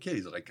young kid.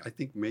 He's like, I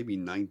think maybe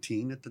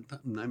 19 at the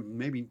time,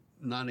 maybe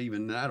not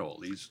even that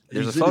old. There's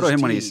he's a photo of in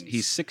him his when teens.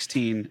 he's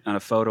 16, and a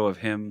photo of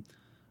him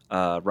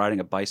riding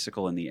a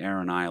bicycle in the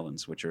Aran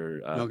Islands, which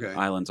are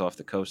islands off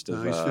the coast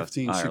of he's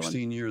 15, Ireland.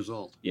 16 years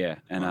old. Yeah,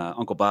 and Wow.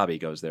 Uncle Bobby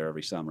goes there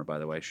every summer, by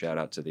the way. Shout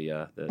out to the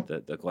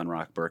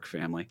Glenrock Burke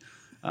family.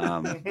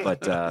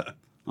 But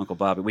Uncle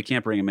Bobby, we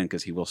can't bring him in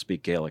because he will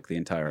speak Gaelic the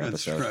entire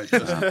That's episode.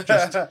 right.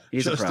 Just,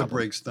 He's a just to problem.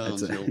 break stones,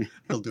 That's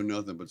he'll do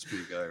nothing but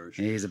speak Irish.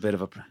 He's a bit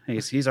of a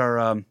he's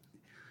our.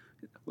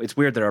 It's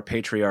weird that our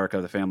patriarch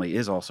of the family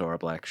is also our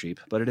black sheep,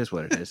 but it is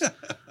what it is.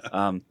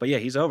 But yeah,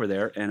 he's over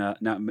there, and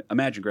now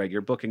imagine, Greg,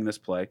 you're booking this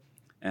play,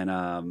 and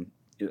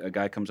a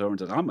guy comes over and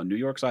says, "I'm a New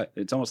York side."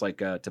 It's almost like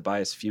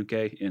Tobias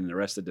Funke in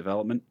Arrested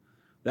Development.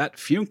 That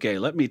Funke,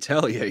 let me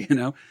tell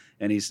you,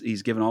 and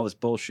he's given all this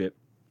bullshit,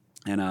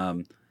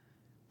 and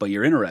but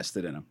you're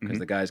interested in him because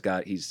the guy's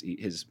got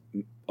his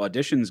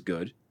audition's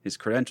good. his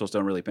credentials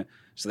don't really.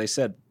 So they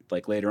said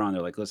like later on,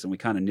 they're like, listen, we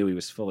kind of knew he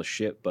was full of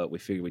shit, but we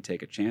figured we'd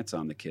take a chance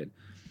on the kid,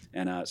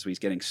 and so he's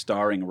getting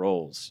starring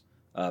roles.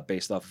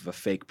 Based off of a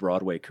fake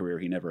Broadway career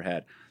he never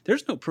had.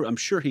 There's no proof. I'm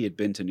sure he had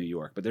been to New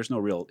York, but there's no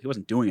real. He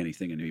wasn't doing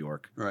anything in New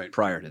York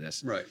prior to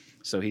this. Right.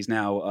 So he's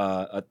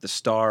now at the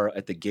star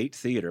at the Gate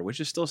Theatre, which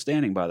is still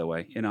standing, by the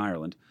way, in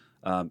Ireland,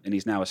 and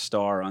he's now a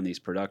star on these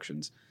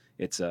productions.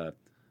 It's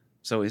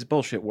so his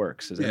bullshit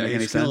works. Does that make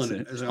any sense?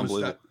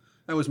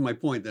 That was my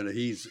point. That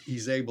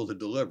he's able to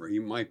deliver. He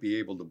might be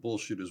able to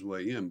bullshit his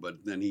way in,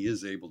 but then he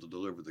is able to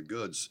deliver the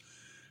goods.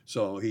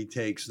 So he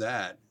takes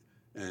that.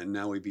 And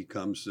now he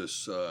becomes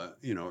this,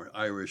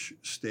 Irish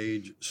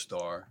stage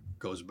star.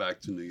 Goes back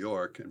to New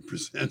York and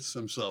presents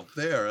himself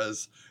there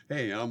as,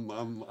 "Hey,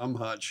 I'm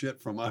hot shit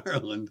from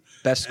Ireland."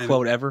 Best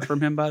quote ever from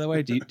him, by the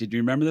way. Did you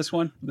remember this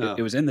one? No.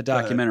 It was in the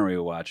documentary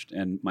we watched.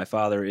 And my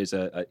father is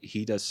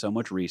he does so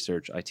much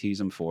research. I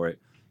tease him for it.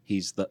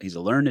 He's a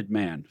learned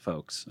man,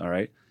 folks. All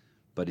right.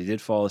 But he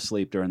did fall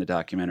asleep during the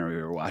documentary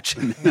we were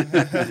watching.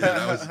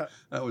 That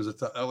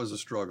was a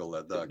struggle.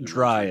 That documentary.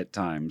 Dry at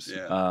times.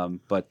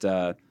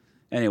 Yeah.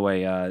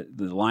 Anyway,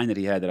 the line that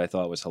he had that I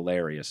thought was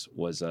hilarious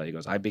was he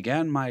goes, "I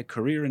began my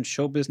career in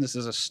show business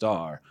as a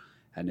star,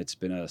 and it's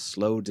been a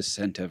slow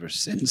descent ever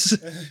since."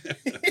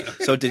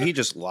 So did he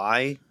just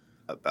lie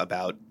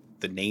about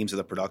the names of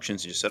the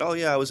productions? He just said, "Oh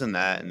yeah, I was in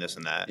that and this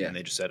and that," and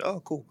they just said,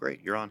 "Oh cool,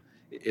 great, you're on."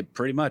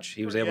 Pretty much,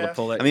 he was able to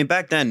pull that. I mean,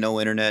 back then, no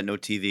internet, no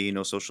TV,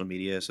 no social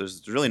media, so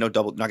there's really not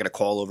going to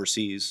call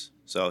overseas.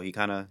 So he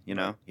kind of,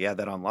 he had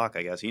that on lock,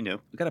 I guess. He knew.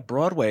 We got a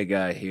Broadway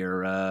guy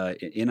here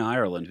in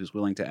Ireland who's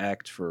willing to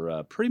act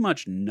for pretty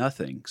much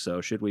nothing.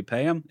 So should we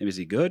pay him? Is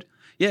he good?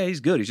 Yeah, he's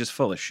good. He's just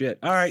full of shit.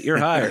 All right, you're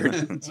hired.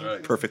 That's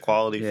right. Perfect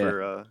quality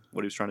for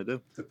what he was trying to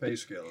do. The pay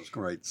scale is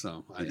great,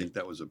 so I think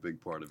that was a big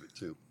part of it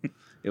too.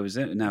 It was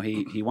now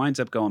he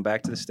winds up going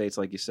back to the States,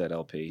 like you said,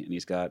 LP, and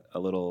he's got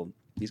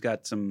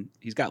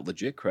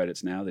legit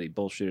credits now that he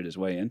bullshitted his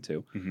way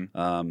into.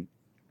 Mm-hmm.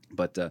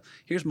 But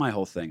here's my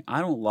whole thing.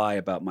 I don't lie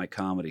about my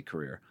comedy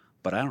career,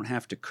 but I don't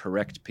have to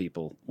correct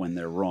people when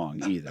they're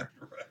wrong either.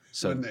 Right.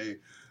 So when they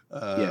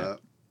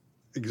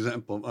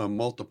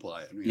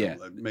multiply it,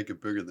 make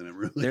it bigger than it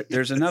really is.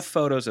 There's enough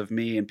photos of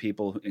me and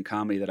people in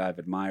comedy that I've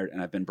admired,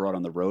 and I've been brought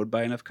on the road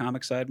by enough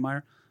comics I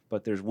admire.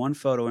 But there's one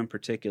photo in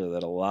particular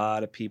that a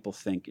lot of people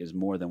think is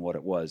more than what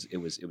it was. It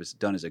was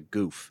done as a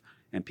goof,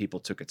 and people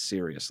took it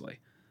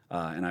seriously.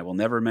 And I will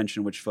never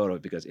mention which photo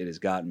because it has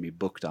gotten me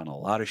booked on a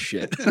lot of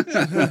shit.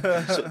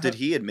 So did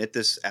he admit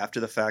this after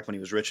the fact when he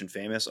was rich and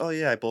famous? "Oh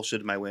yeah, I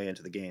bullshitted my way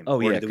into the game."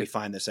 Oh, or yeah. did we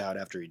find this out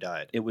after he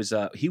died? It was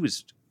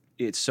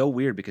it's so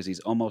weird because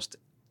he's almost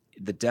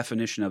the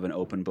definition of an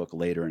open book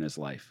later in his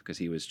life because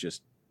he was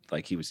just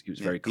like he was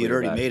very clear. He had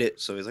already about made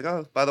it, so he's like,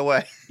 "Oh, by the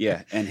way."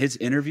 Yeah, and his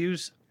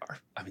interviews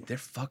they're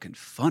fucking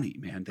funny,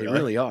 man. They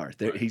really are.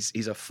 Right.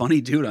 He's a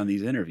funny dude on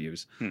these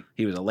interviews.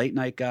 He was a late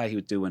night guy. He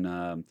was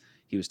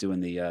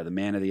doing the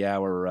Man of the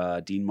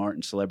Hour Dean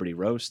Martin celebrity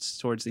roasts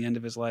towards the end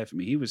of his life. I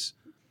mean,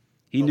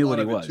 he knew what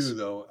he was. Too,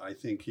 though, I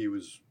think he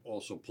was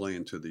also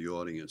playing to the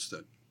audience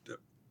that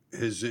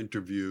his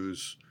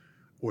interviews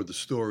or the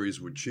stories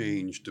would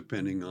change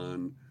depending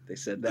on they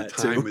said that the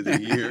time too. of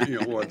the year,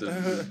 or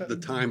the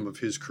time of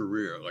his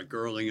career. Like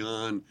early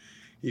on,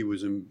 he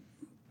was in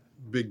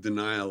big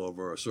denial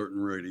over a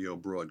certain radio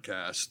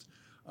broadcast.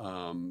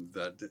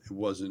 That it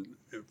wasn't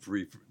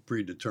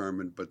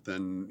predetermined, but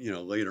then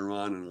later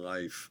on in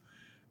life,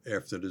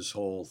 after this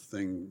whole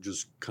thing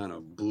just kind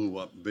of blew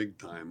up big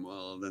time,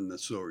 well, then the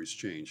stories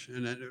changed,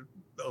 and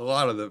a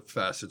lot of the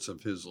facets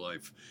of his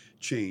life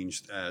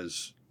changed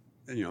as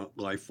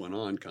life went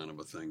on, kind of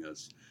a thing.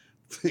 As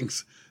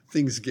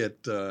things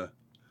get a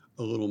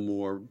little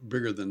more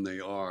bigger than they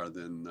are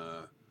than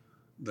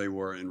they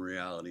were in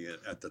reality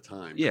at the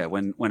time. Yeah,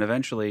 when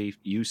eventually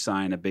you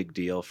sign a big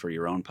deal for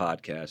your own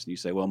podcast and you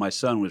say, "Well, my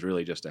son was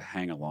really just a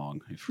hang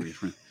along."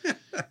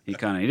 He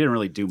didn't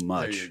really do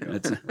much.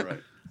 Right.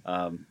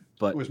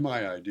 But it was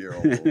my idea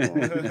all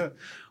along.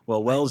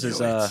 Well,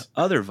 Wells'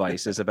 other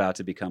vice is about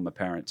to become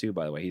apparent too.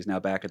 By the way, he's now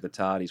back at the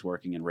Todd. He's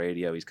working in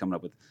radio. He's coming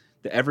up with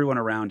everyone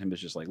around him is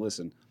just like,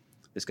 "Listen,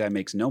 this guy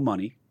makes no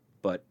money,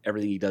 but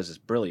everything he does is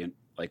brilliant.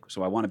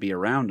 So I want to be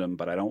around him,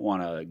 but I don't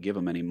want to give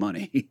him any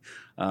money."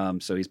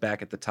 So he's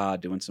back at the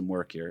Todd doing some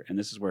work here. And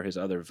this is where his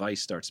other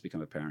vice starts to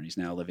become apparent. He's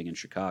now living in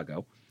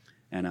Chicago.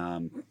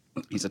 And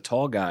he's a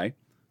tall guy,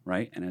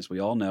 right? And as we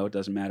all know, it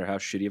doesn't matter how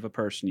shitty of a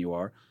person you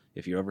are.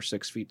 If you're over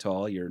 6 feet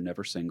tall, you're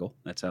never single.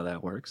 That's how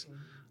that works.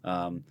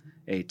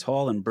 A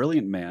tall and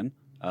brilliant man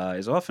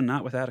is often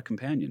not without a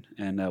companion.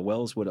 And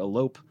Wells would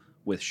elope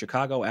with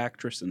Chicago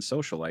actress and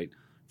socialite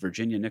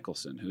Virginia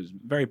Nicholson, who's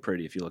very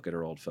pretty if you look at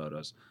her old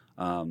photos.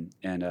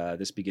 And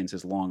this begins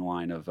his long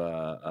line of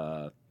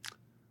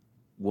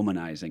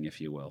womanizing,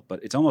 if you will.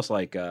 But it's almost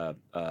like, how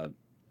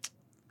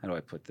do I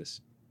put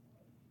this?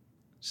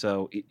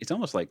 So it's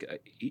almost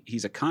like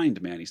he's a kind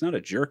man. He's not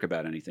a jerk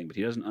about anything, but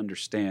he doesn't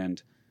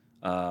understand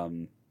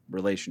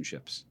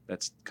relationships.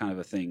 That's kind of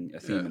a theme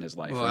in his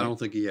life. Well, right? I don't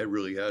think he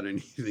really had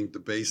anything to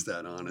base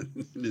that on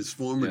in his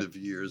formative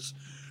years.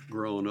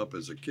 growing up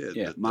as a kid.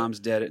 Yeah, that,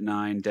 mom's dead at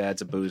 9,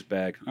 dad's a booze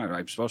bag. All right,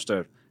 I'm supposed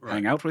to Right.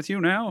 hang out with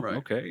you now? Right.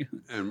 Okay.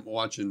 and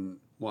watching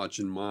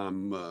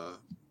mom,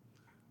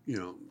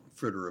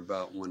 fritter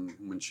about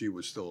when she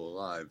was still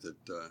alive,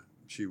 that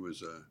she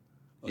was a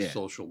Yeah.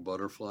 social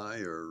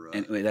butterfly, or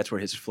Anyway, that's where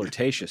his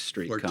flirtatious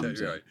streak comes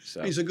in. right.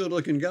 So. He's a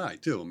good-looking guy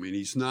too. I mean,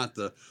 he's not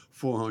the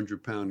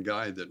 400-pound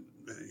guy that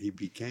he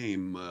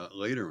became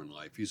later in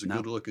life. He's a No.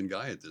 good-looking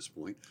guy at this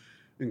point.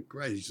 And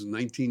great, he's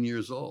 19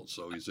 years old,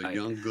 so he's a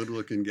young,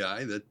 good-looking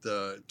guy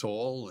that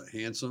tall,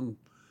 handsome,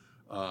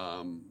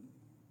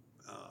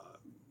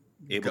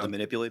 Able to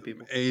manipulate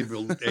people.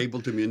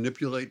 able to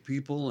manipulate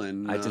people,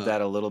 and I did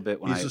that a little bit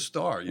when he's a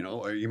star.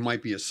 Or he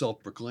might be a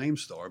self-proclaimed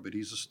star, but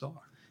he's a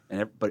star.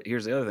 But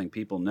here's the other thing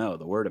people know: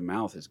 the word of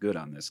mouth is good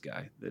on this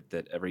guy.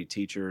 That every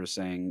teacher is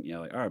saying,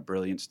 like, all right,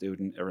 brilliant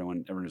student.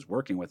 Everyone who's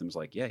working with him is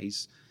like, yeah,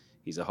 he's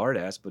a hard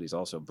ass, but he's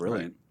also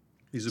brilliant.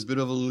 He's a bit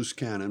of a loose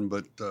cannon,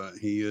 but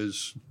he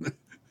is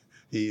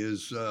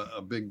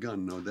a big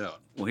gun, no doubt.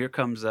 Well, here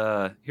comes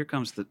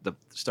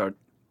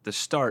the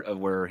start of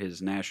where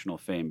his national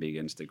fame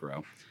begins to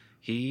grow.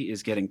 He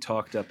is getting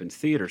talked up in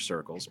theater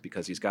circles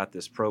because he's got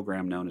this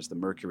program known as the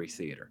Mercury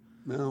Theater.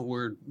 No,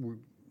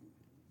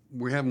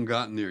 we haven't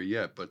gotten there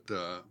yet, but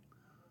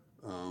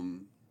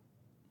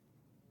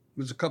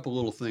there's a couple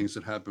little things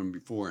that happened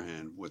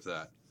beforehand with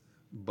that.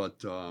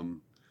 But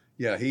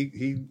yeah,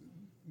 he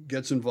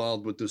gets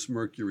involved with this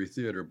Mercury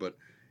Theater, but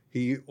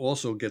he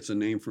also gets a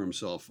name for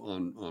himself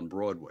on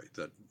Broadway,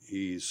 that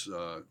he's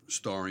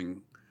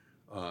starring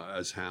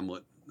as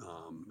Hamlet.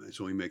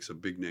 So he makes a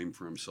big name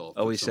for himself.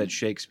 Always said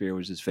Shakespeare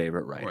was his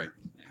favorite writer. Right.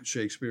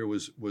 Shakespeare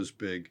was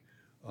big.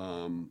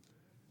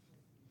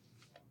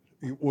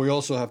 We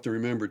also have to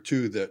remember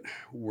too that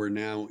we're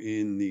now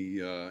in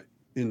the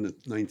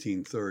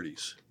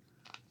 1930s.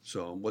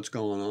 So what's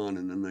going on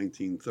in the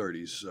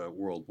 1930s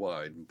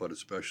worldwide, but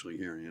especially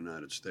here in the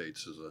United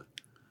States, is a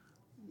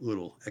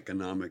little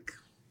economic.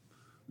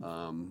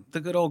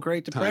 The good old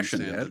Great Depression,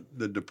 timestamp, Dad.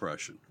 the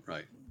Depression,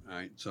 right?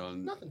 So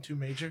Nothing too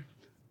major.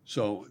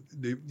 So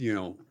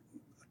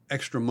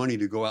extra money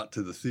to go out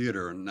to the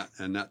theater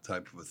and that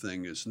type of a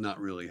thing is not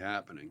really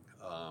happening.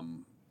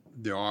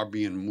 There are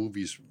being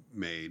movies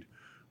made,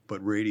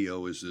 but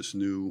radio is this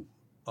new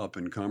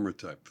up-and-comer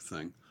type of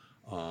thing.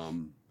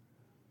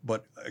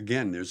 But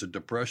again, there's a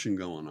depression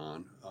going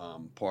on.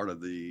 Part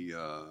of the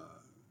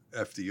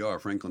FDR,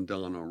 Franklin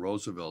Delano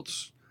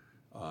Roosevelt's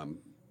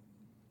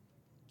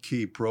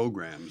key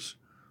programs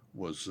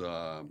was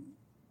the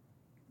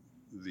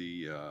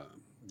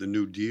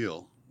New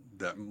Deal.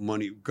 That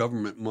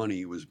government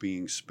money was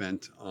being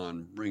spent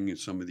on bringing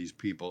some of these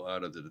people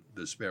out of the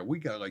despair. We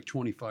got like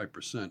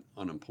 25%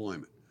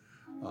 unemployment.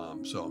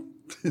 So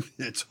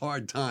it's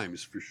hard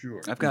times for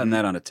sure. I've gotten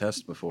that on a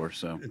test before,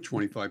 so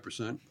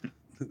 25%.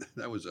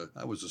 That was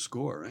a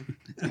score, right?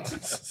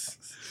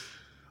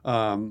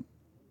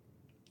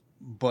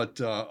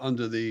 But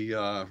under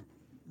the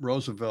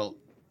Roosevelt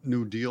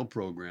New Deal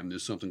program,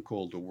 there's something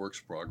called the Works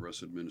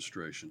Progress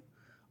Administration.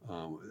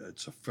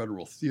 It's a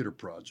federal theater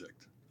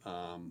project.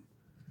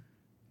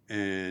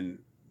 And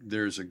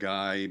there's a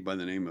guy by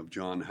the name of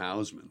John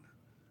Houseman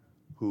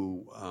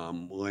who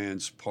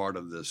lands part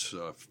of this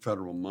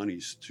federal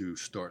monies to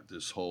start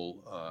this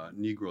whole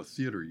Negro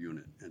theater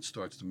unit and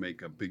starts to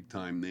make a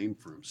big-time name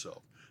for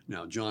himself.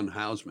 Now, John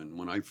Houseman,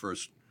 when I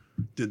first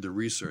did the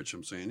research,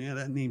 I'm saying, yeah,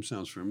 that name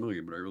sounds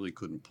familiar, but I really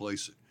couldn't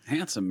place it.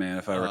 handsome man,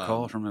 if I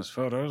recall from his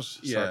photos.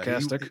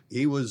 Sarcastic.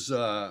 He was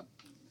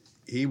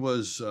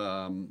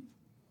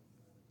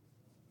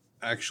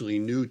actually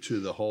new to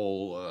the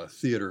whole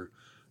theater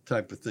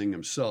type of thing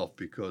himself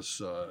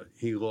because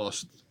he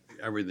lost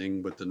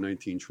everything but the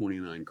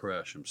 1929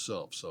 crash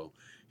himself. So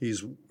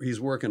he's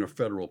working a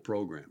federal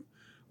program.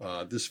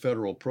 This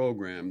federal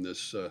program,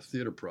 this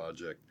theater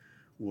project,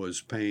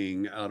 was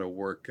paying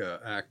out-of-work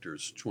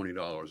actors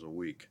 $20 a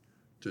week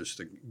just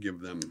to give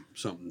them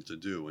something to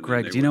do. And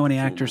Greg, do you know any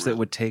actors that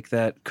would take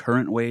that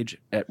current wage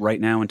at right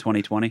now in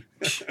 2020?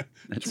 That's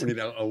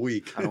 $20 a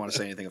week. I don't want to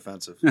say anything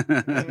offensive.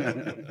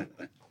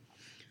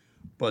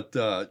 But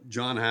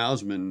John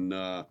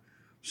Houseman,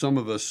 some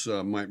of us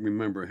might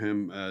remember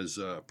him as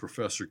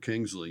Professor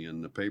Kingsley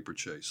in The Paper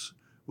Chase,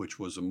 which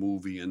was a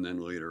movie and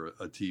then later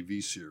a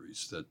TV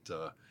series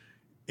that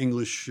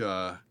English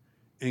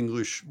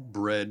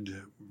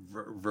bred,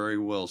 very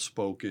well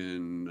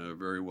spoken,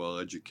 very well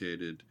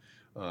educated.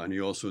 And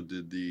he also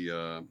did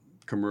the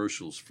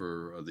commercials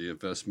for the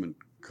investment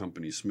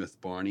company Smith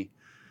Barney,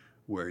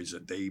 where he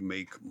said they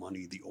make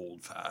money the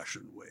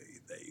old-fashioned way,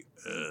 they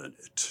earn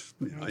it.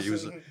 You know,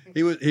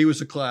 he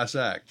was a class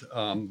act,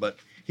 but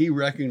he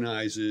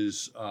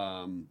recognizes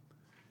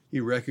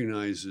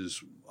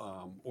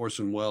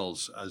Orson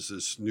Welles as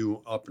this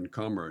new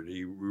up-and-comer, and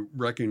he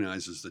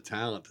recognizes the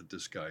talent that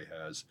this guy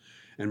has,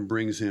 and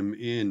brings him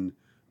in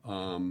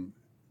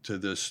to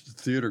this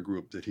theater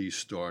group that he's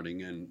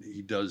starting, and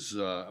he does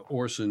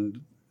Orson's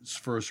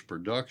first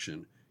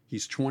production.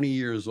 He's 20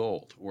 years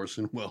old.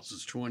 Orson Welles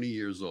is 20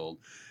 years old,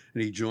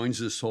 and he joins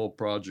this whole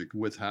project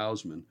with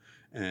Houseman,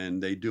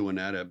 and they do an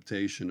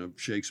adaptation of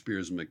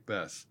Shakespeare's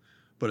Macbeth,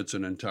 but it's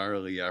an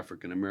entirely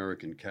African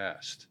American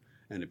cast,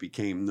 and it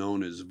became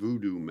known as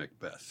Voodoo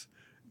Macbeth.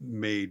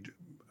 Made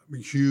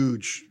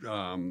huge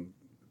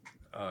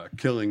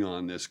killing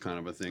on this kind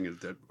of a thing.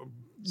 That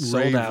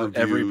Sold rave out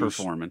every reviews.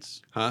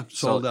 performance. Huh? Sold-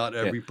 Sold out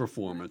every yeah.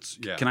 performance.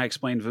 Yeah. Can I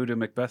explain Voodoo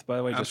Macbeth, by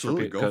the way?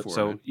 Absolutely, Just go for it,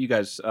 So man. you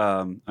guys,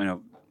 I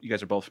know you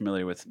guys are both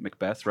familiar with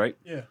Macbeth, right?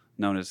 Yeah.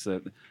 Known as I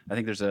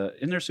think there's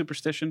in there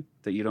superstition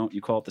that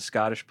you call it the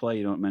Scottish play.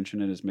 You don't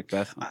mention it as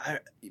Macbeth.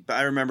 But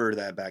I remember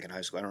that back in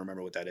high school. I don't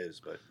remember what that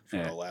is, but if you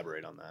want Yeah. to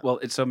elaborate on that. Well,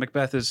 so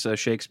Macbeth is a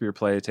Shakespeare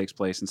play. It takes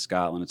place in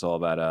Scotland. It's all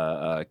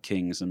about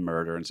kings and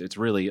murder, and it's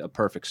really a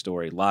perfect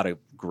story. A lot of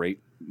great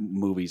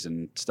movies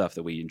and stuff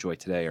that we enjoy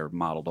today are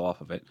modeled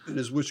off of it. And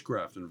there's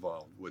witchcraft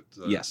involved with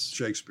Yes.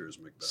 Shakespeare's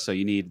Macbeth. So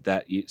you need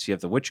that. So you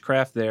have the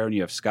witchcraft there, and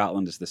you have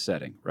Scotland as the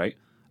setting, right?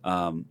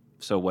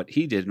 So what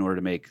he did in order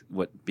to make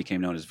what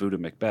became known as Voodoo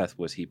Macbeth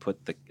was he put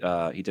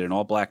he did an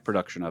all black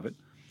production of it,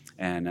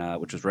 and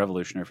which was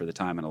revolutionary for the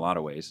time in a lot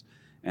of ways.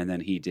 And then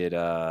he did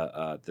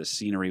the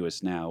scenery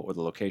was now, or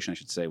the location I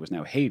should say, was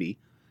now Haiti,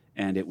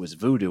 and it was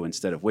voodoo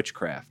instead of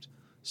witchcraft.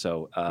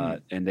 So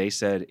and they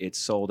said it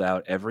sold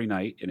out every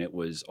night, and it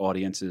was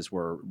audiences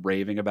were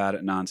raving about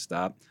it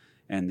nonstop.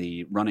 And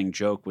the running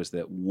joke was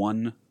that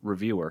one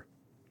reviewer,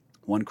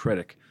 one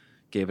critic,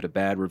 gave it a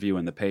bad review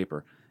in the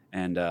paper.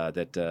 And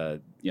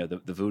the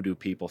voodoo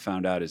people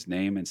found out his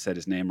name and said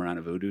his name around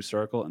a voodoo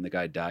circle, and the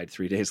guy died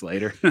 3 days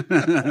later.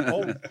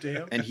 Oh,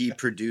 damn. And he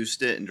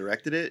produced it and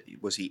directed it.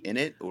 Was he in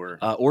it, or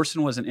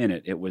Orson wasn't in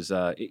it. It was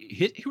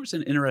here's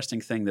an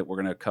interesting thing that we're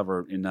going to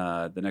cover in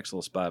the next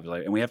little spot,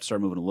 and we have to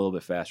start moving a little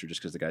bit faster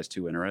just because the guy's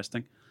too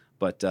interesting.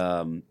 But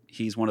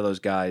he's one of those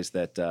guys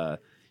that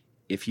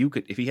if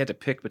he had to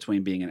pick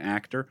between being an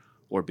actor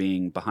or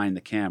being behind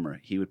the camera,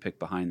 he would pick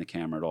behind the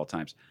camera at all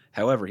times.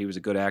 However, he was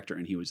a good actor,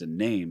 and he was a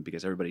name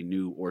because everybody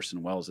knew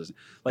Orson Welles.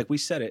 Like we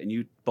said it,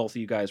 and both of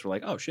you guys were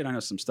like, "Oh shit, I know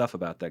some stuff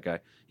about that guy."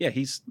 Yeah,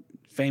 he's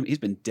famous. He's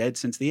been dead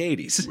since the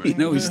 '80s.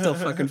 Right. He's still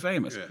fucking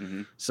famous. Yeah.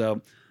 Mhm.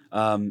 So,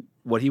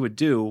 what he would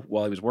do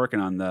while he was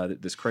working on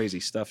this crazy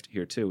stuff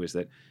here too is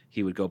that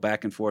he would go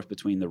back and forth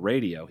between the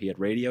radio. He had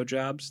radio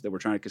jobs that were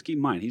trying to. Because keep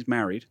in mind, he's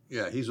married.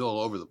 Yeah, he's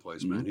all over the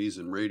place, man. Mhm. He's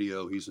in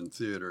radio, he's in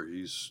theater,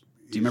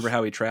 Do you remember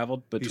how he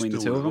traveled between the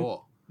two of them?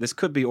 All. This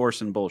could be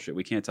Orson bullshit.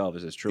 We can't tell if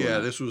this is true. or Yeah,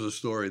 not. this was a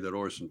story that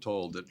Orson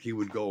told, that he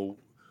would go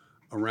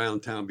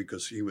around town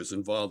because he was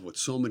involved with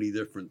so many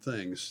different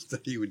things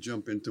that he would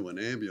jump into an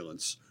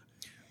ambulance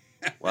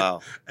wow?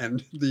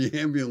 and the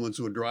ambulance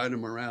would ride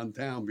him around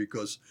town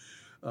because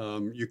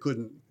you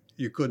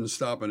couldn't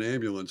stop an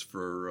ambulance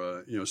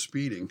for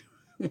speeding,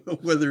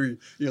 whether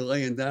you're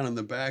laying down in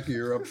the back or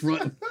you're up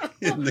front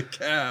in the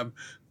cab.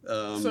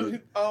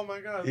 Oh my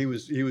god. He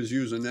was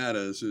using that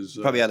as his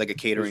Probably had like a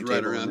his catering right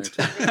table in around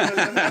there.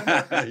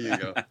 town. There you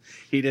go.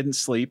 He didn't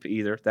sleep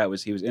either.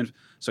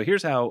 So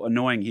here's how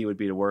annoying he would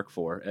be to work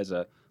for.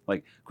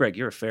 Greg,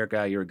 you're a fair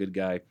guy. You're a good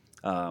guy.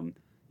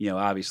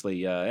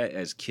 Obviously,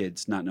 as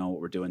kids, not knowing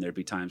what we're doing, there'd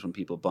be times when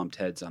people bumped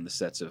heads on the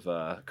sets of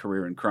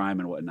Career in Crime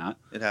and whatnot.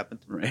 It happened.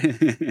 Right.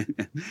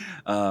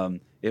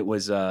 It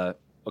was a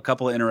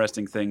couple of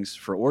interesting things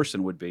for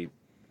Orson would be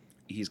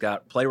he's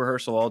got play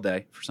rehearsal all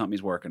day for something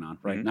he's working on,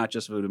 right? Mhm. Not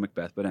just Voodoo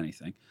Macbeth, but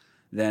anything.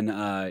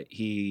 Then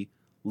he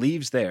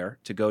leaves there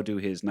to go do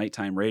his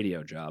nighttime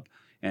radio job.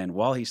 And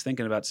while he's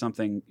thinking about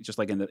something, just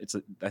like I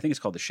think it's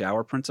called the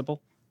shower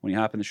principle. When you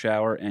hop in the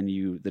shower and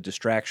the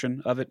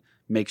distraction of it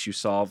makes you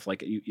solve,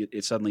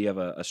 suddenly you have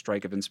a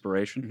strike of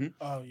inspiration.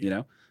 Oh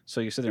yeah. So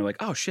you sit there like,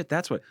 oh shit,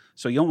 that's what.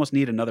 So you almost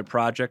need another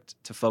project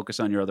to focus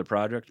on your other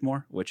project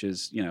more, which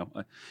is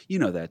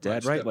that,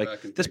 Dad, right? Step Like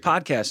back and this take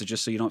podcast is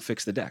just so you don't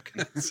fix the deck.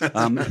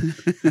 I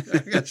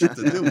got shit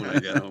to do when I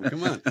get home.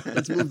 Come on,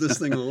 let's move this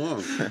thing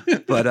along.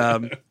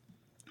 But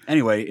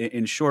anyway,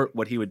 in short,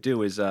 what he would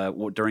do is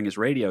during his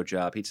radio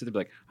job, he'd sit there and be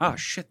like, oh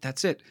shit,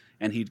 that's it,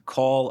 and he'd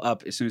call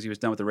up as soon as he was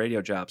done with the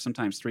radio job.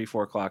 Sometimes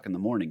 3-4 o'clock in the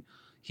morning,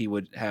 he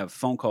would have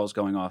phone calls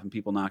going off and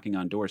people knocking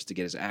on doors to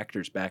get his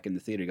actors back in the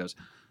theater. He goes,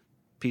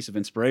 piece of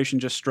inspiration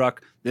just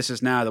struck. This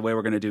is now the way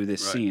we're going to do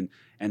this Right. scene.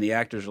 And the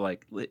actors are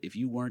like, if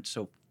you weren't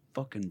so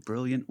fucking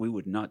brilliant, we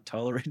would not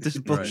tolerate this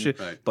bullshit.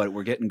 right. But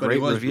we're getting But he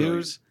great was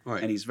reviews. brilliant.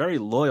 Right. And he's very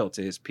loyal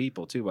to his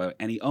people, too.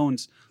 And he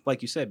owns,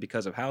 like you said,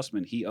 because of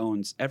Houseman, he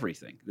owns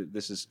everything.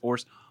 This is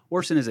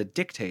Orson is a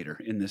dictator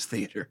in this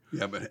theater.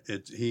 Yeah, but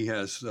he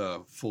has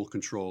full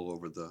control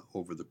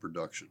over the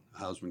production.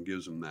 Houseman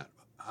gives him that.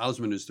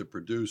 Houseman is the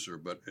producer,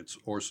 but it's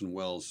Orson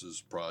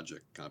Welles'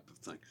 project type of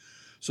thing.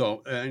 So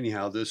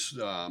anyhow, this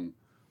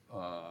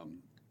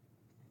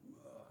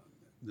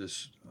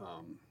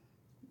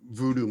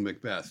Voodoo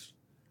Macbeth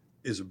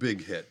is a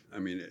big hit. I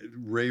mean,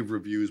 rave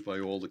reviews by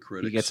all the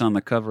critics. He gets on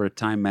the cover of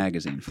Time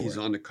magazine for He's it.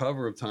 on the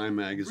cover of Time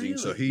magazine,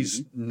 so Really?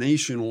 he's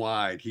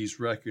nationwide. He's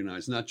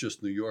recognized, not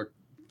just New York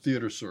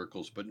theater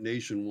circles, but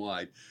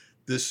nationwide.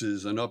 This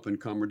is an up and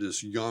comer,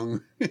 this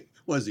young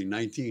was he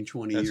 19,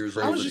 20 That's years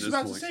crazy. I old was at just this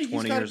about point? to say, he's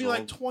 20 got to years be like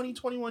old. 20,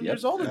 21 Yep.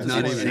 years old at That's this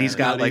Not point. even, and he's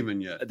got not like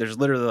even yet. there's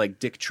literally like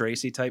Dick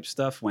Tracy type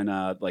stuff when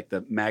like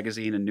the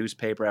magazine and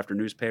newspaper after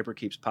newspaper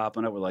keeps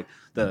popping up with like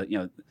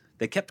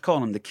they kept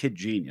calling him the kid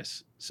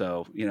genius.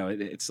 So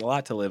it's a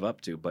lot to live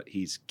up to, but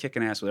he's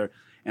kicking ass with her.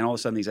 And all of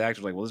a sudden these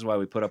actors are like, well, this is why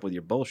we put up with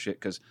your bullshit,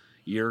 because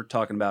you're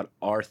talking about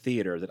our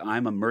theater, that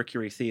I'm a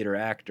Mercury Theater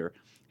actor,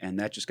 and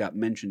that just got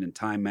mentioned in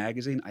Time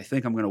magazine. I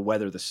think I'm going to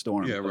weather the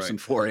storm Yeah, of right. some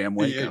 4 a.m.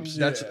 wake Yeah, ups.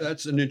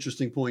 that's an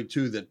interesting point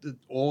too. That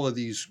all of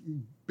these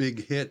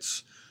big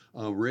hits,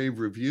 rave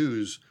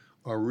reviews,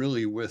 are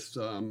really with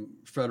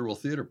federal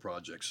theater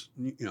projects.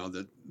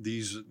 That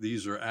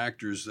these are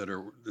actors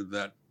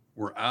that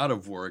were out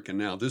of work, and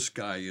now this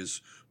guy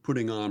is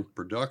putting on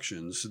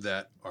productions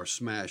that are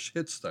smash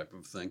hits type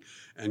of thing,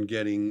 and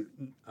getting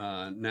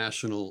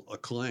national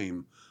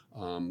acclaim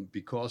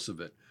because of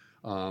it.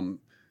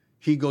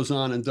 He goes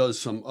on and does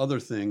some other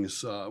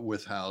things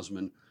with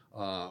Houseman.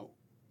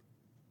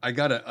 I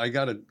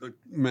gotta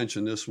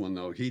mention this one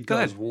though. He Go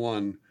does ahead.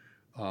 one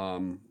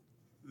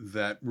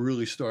that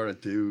really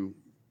started to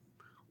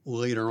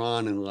later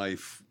on in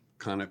life.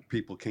 Kind of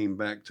people came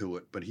back to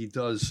it, but he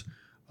does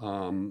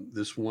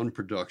this one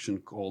production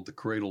called "The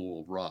Cradle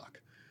Will Rock."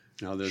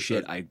 Now there's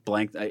Shit, I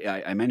blanked.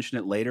 I mentioned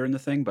it later in the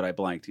thing, but I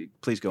blanked.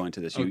 Please go into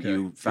this. Okay.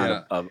 You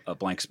found a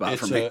blank spot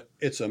for me.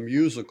 It's a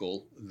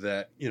musical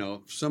that,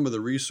 some of the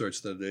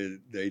research that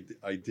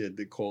I did,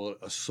 they call it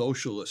a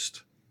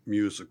socialist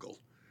musical.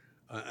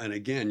 And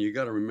again, you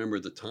got to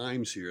remember the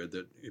times here,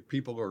 that if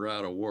people are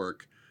out of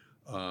work,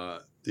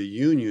 the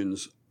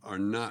unions are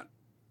not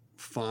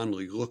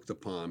fondly looked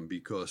upon,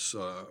 because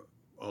a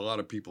lot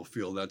of people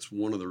feel that's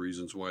one of the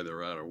reasons why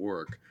they're out of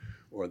work,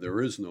 or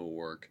there is no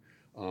work.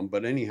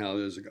 But anyhow,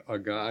 there's a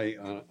guy,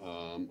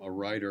 a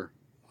writer,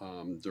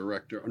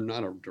 director, or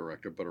not a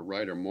director, but a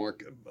writer,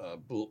 Mark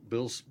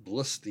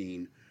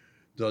Blistein,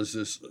 does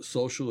this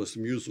socialist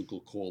musical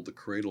called The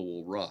Cradle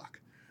Will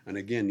Rock. And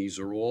again, these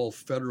are all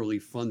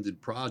federally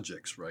funded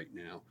projects right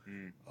now.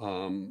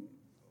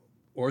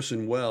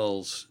 Orson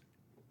Welles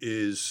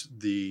is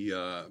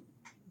the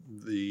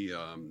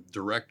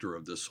director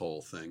of this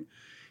whole thing.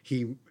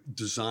 He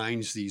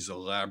designs these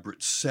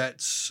elaborate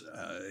sets.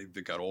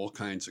 They've got all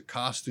kinds of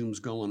costumes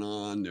going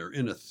on. They're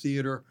in a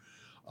theater.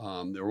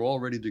 They're all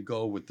ready to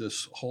go with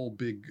this whole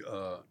big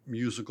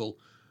musical.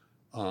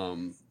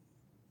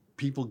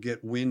 People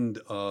get wind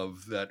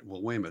of that,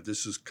 well, wait a minute,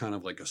 this is kind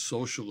of like a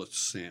socialist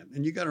stand.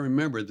 And you got to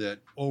remember that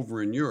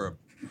over in Europe,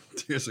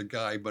 there's a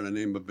guy by the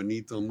name of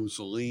Benito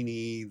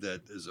Mussolini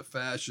that is a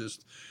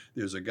fascist.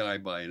 There's a guy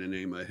by the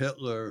name of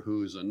Hitler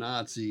who's a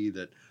Nazi.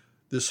 That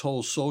this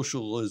whole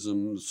socialist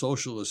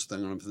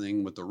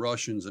thing with the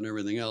Russians and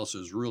everything else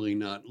is really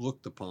not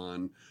looked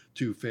upon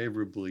too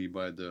favorably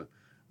by the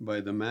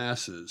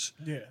masses.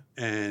 Yeah.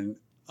 And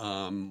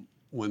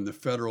when the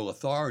federal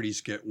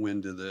authorities get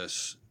wind of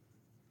this,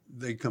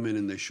 they come in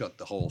and they shut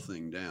the whole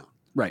thing down.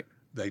 Right.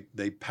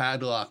 They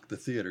padlocked the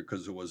theater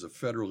because it was a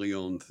federally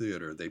owned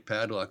theater. They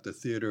padlocked the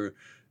theater.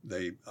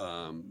 They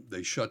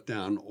shut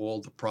down all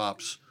the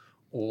props,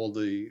 all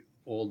the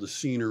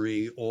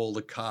scenery, all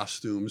the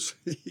costumes,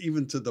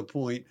 even to the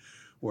point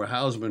where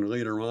Houseman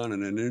later on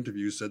in an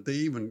interview said they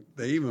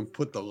even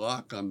put the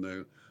lock on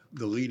the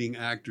leading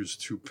actor's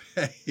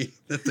toupee,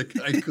 that the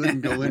guy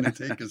couldn't go in and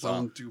take his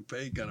own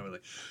toupee kind of a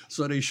thing.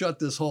 So they shut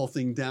this whole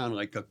thing down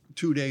like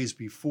 2 days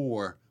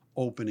before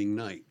opening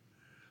night.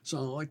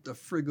 So what the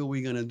frig are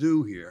we going to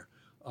do here?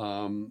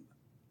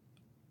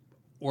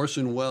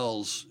 Orson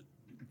Welles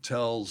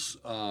tells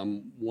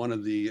one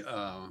of the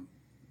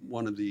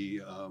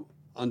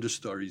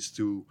understudies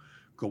to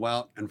go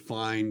out and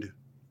find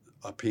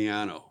a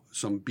piano,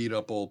 some beat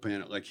up old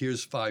piano. Like,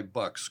 here's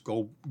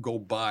 $5. Go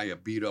buy a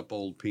beat up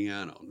old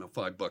piano. Now,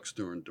 $5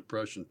 during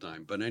Depression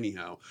time. But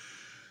anyhow,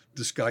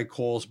 this guy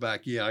calls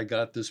back, yeah, I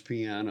got this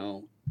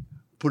piano.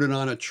 Put it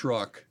on a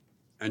truck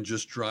and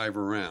just drive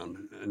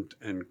around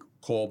and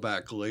call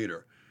back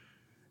later.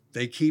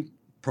 They keep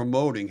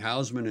promoting,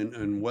 Houseman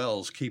and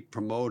Wells keep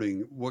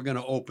promoting, we're going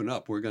to open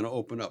up. We're going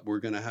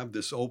to have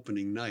this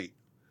opening night.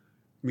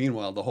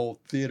 Meanwhile, the whole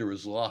theater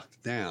is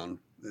locked down.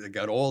 They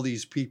got all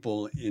these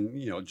people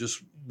in,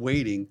 just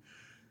waiting.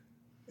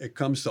 It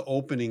comes to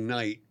opening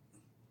night.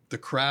 The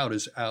crowd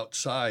is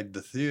outside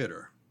the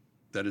theater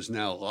that is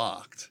now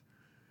locked.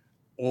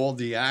 All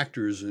the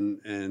actors and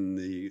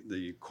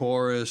the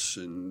chorus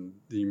and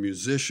the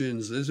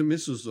musicians, this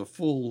is a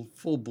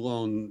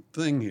full-blown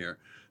thing here.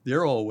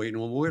 They're all waiting.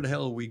 Well, where the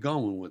hell are we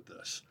going with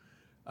this?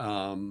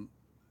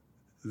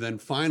 Then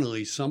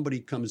finally, somebody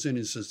comes in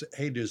and says,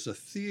 hey, there's a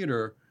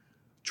theater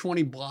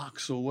 20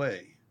 blocks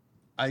away.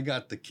 I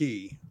got the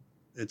key.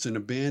 It's an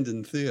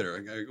abandoned theater.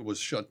 It was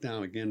shut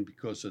down again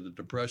because of the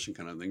Depression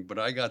kind of thing, but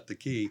I got the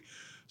key.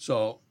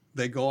 So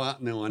they go out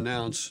and they'll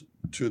announce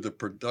to the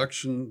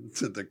production,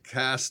 to the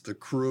cast, the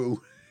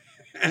crew,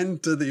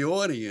 and to the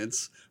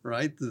audience,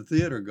 right, the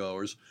theater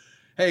goers,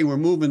 hey, we're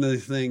moving the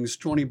things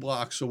 20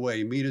 blocks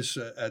away. Meet us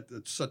at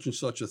such and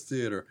such a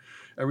theater.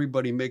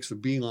 everybody makes a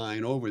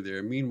beeline over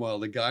there. Meanwhile,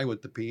 the guy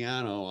with the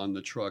piano on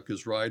the truck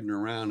is riding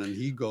around, and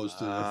he goes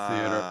to the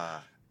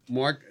theater.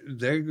 Mark,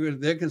 they're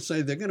going to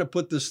say they're going to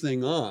put this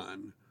thing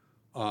on,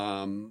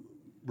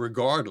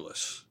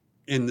 regardless,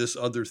 in this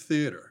other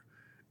theater,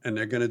 and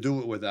they're going to do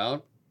it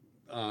without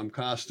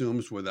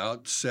costumes,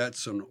 without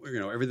sets, and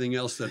everything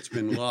else that's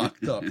been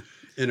locked up.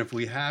 And if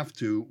we have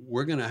to,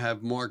 we're going to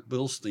have Mark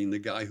Bilstein, the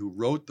guy who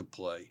wrote the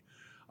play.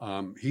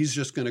 He's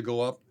just going to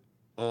go up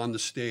on the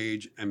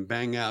stage and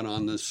bang out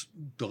on this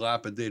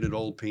dilapidated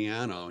old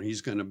piano. And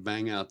he's going to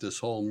bang out this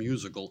whole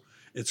musical.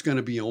 It's going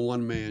to be a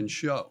one-man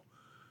show.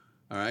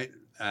 All right.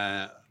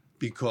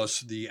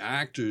 Because the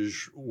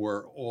actors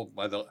were all,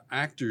 by the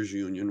Actors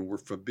Union, were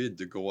forbid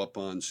to go up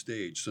on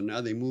stage. So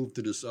now they moved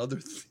to this other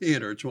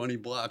theater 20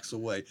 blocks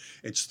away.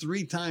 It's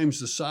 3 times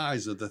the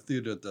size of the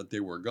theater that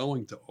they were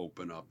going to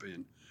open up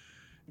in.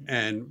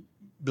 And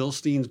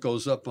Bilstein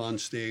goes up on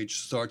stage,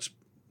 starts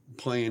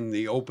playing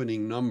the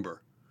opening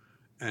number.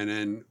 And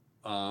then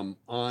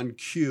on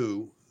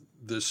cue,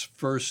 this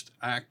first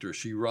actor,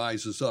 she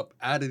rises up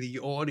out of the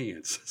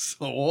audience.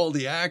 So all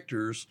the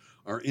actors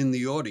are in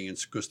the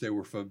audience because they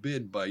were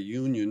forbid by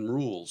union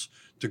rules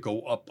to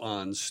go up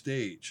on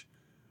stage.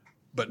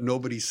 But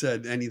nobody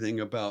said anything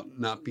about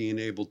not being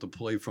able to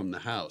play from the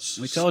house.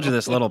 We told you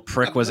this little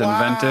prick was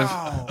inventive.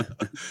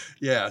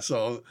 Yeah,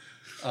 so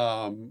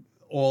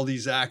all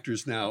these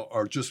actors now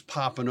are just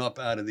popping up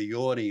out of the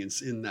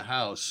audience in the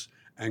house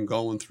and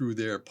going through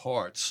their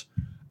parts.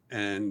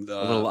 And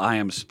A little I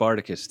Am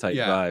Spartacus type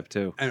vibe,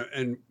 too.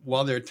 And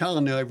while they're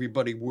telling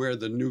everybody where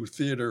the new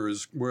theater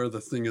is, where the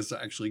thing is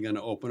actually going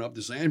to open up,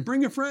 they're saying,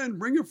 bring a friend,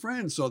 bring a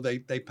friend. So they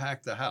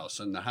pack the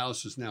house, and the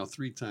house is now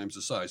 3 times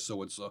the size.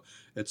 So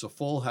it's a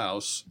full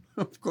house.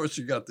 Of course,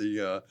 you got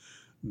the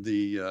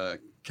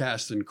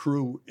cast and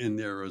crew in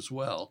there as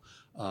well.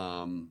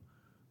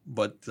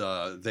 But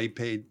they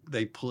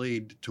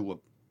played to a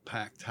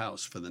packed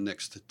house for the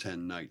next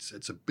 10 nights.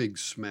 It's a big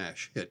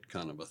smash hit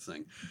kind of a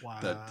thing.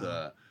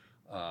 Wow.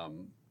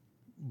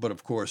 But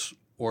of course,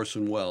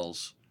 Orson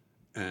Welles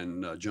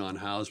and John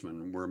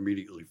Houseman were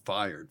immediately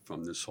fired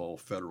from this whole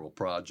federal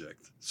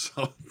project.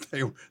 So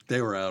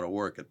they were out of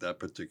work at that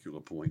particular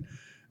point.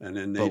 And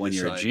then But when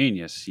you're a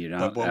genius, you're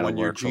not but out when of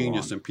you're a work for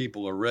genius long. and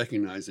people are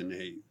recognizing,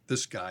 hey,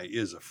 this guy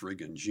is a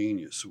friggin'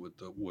 genius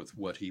with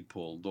what he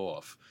pulled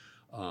off,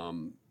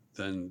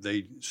 then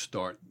they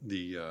start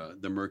the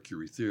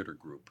Mercury Theater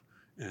Group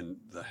and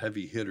the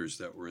heavy hitters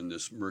that were in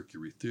this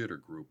Mercury Theater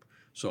Group.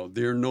 So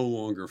they're no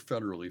longer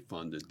federally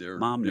funded. They're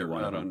Mom knew they're one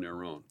of out them. on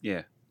their own.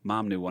 Yeah.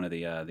 Mom knew one of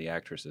the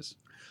actresses.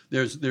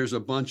 There's a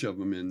bunch of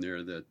them in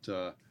there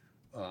that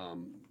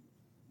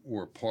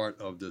were part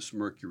of this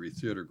Mercury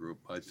Theater Group.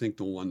 I think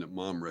the one that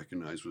Mom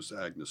recognized was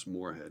Agnes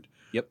Moorehead.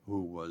 Yep.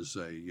 Who was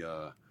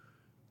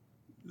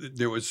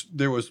there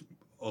was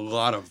a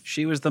lot of.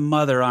 She was the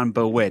mother on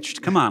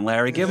Bewitched. Come on,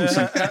 Larry, give him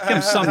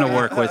something to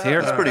work with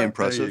here. That's pretty There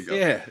impressive. you go.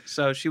 Yeah.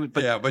 So she would.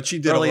 But she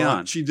did early a lot.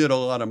 on. She did a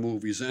lot of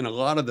movies, and a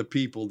lot of the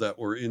people that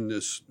were in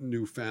this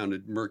new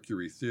founded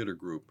Mercury Theater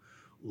Group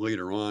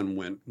later on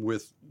went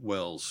with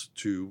Wells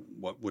to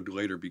what would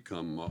later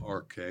become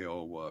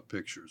RKO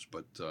Pictures.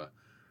 But I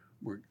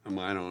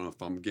don't know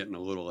if I'm getting a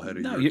little ahead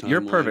of No, your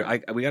you're timeline.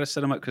 perfect. We got to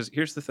set them up because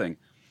here's the thing.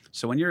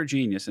 So when you're a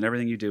genius and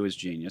everything you do is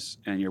genius,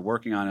 and you're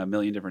working on a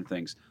million different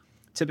things,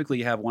 typically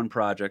you have one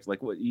project.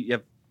 Like what you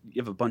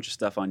have a bunch of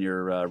stuff on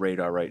your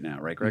radar right now,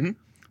 right, Greg? Mhm.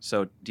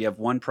 So do you have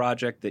one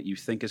project that you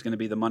think is going to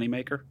be the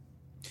moneymaker?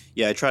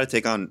 Yeah, I try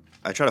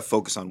to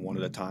focus on one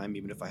at a time,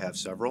 even if I have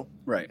several.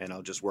 Right. And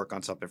I'll just work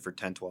on something for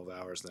 10, 12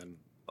 hours, then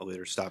I'll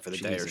either stop for the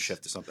day or Jesus.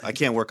 shift to something. I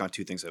can't work on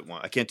 2 things at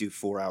once. I can't do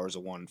 4 hours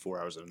of one,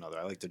 4 hours of another.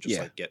 I like to just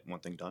Yeah. like get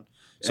one thing done.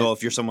 So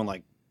if you're someone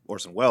like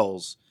Orson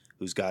Welles,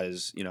 who's got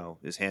his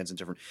hands in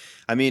different,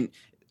 I mean,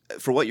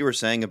 for what you were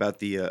saying about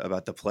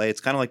the play,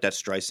 it's kind of like that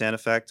Streisand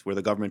effect where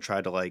the government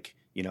tried to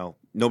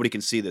nobody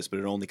can see this, but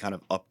it only kind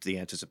of upped the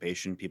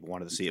anticipation. People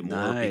wanted to see it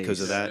more because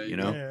of Nice. that,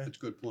 Yeah. That's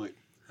a good point.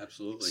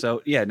 Absolutely.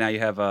 So yeah, now you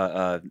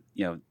have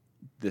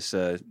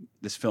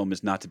this film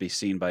is not to be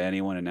seen by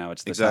anyone, and now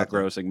it's the Exactly.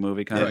 top-grossing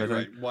movie kind right, of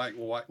a thing. right.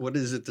 Why? What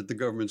is it that the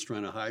government's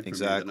trying to hide from me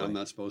Exactly. that I'm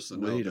not supposed to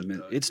know? Wait a that,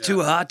 minute, yeah. it's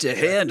too hot to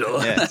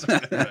handle. Yeah.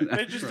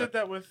 They just did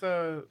that with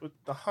The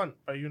Hunt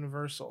by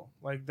Universal.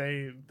 Like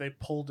they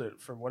pulled it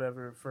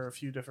for a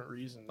few different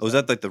reasons. Oh, was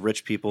that like the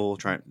rich people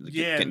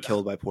Yeah. getting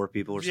killed by poor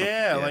people or something?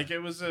 Yeah, like it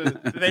was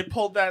they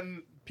pulled that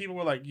and people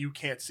were like, "You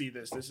can't see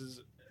this. This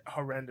is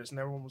horrendous," and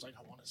everyone was like,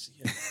 "I want to see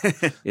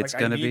it." It's Like, I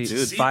going to need be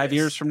to see 5 this.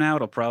 years from now.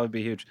 It'll probably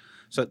be huge.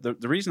 So the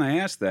reason I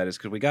asked that is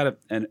because we got to.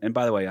 And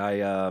by the way,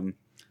 I'm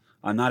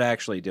not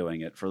actually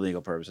doing it for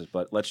legal purposes,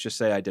 but let's just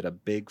say I did a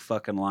big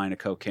fucking line of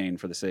cocaine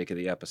for the sake of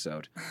the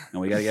episode,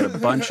 and we got to get a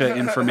bunch of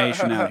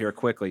information out here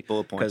quickly.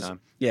 Bullet point 'cause, time.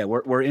 Yeah,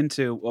 we're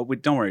into. Well,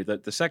 don't worry.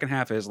 The second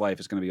half of his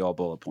life is going to be all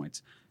bullet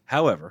points.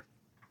 However,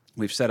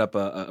 we've set up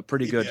a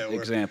pretty good Yeah, we're-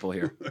 example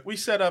here. We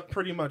set up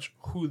pretty much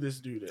who this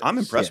dude is. I'm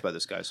impressed Yeah. by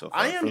this guy so far.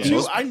 I am For the too.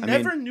 most- I mean,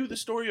 never knew the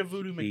story of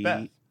Voodoo He-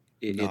 Macbeth.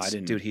 No, I It's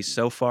didn't. dude, he's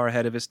so far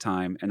ahead of his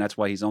time, and that's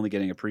why he's only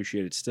getting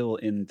appreciated still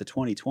in the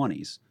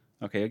 2020s.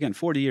 Okay, again,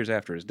 40 years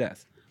after his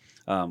death.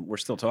 We're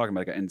still talking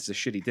about it, and the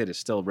shit he did is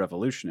still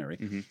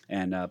revolutionary.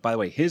 And by the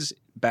way,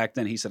 back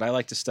then he said, I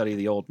like to study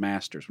the old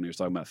masters when he was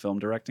talking about film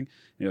directing.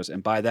 And he goes,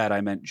 and by that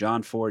I meant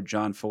John Ford,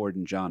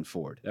 and John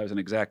Ford. That was an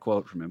exact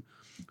quote from him,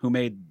 who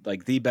made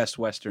like the best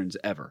westerns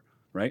ever,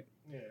 right?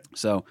 Yeah.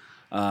 So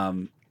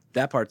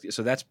that part,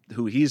 so that's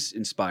who he's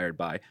inspired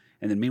by.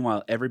 And then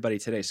meanwhile, everybody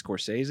today,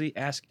 Scorsese,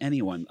 ask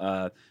anyone,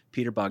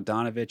 Peter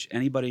Bogdanovich,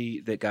 anybody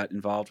that got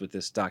involved with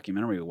this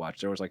documentary we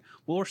watched, there was like,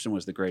 well, Orson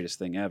was the greatest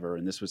thing ever.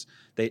 And this was,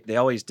 they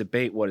always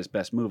debate what his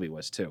best movie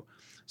was too.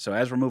 So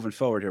as we're moving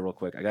forward here real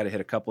quick, I got to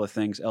hit a couple of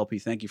things. LP,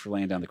 thank you for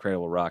laying down The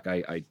Cradle Will Rock.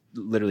 I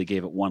literally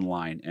gave it one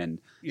line, and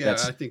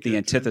that's I think the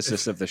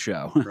antithesis of the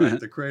show. Right,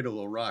 The Cradle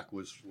Will Rock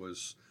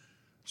was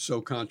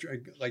so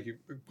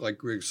like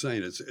Greg's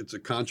saying, it's a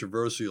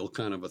controversial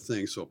kind of a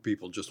thing, so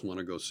people just want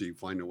to go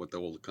find out what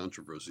all the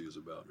controversy is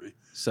about, right?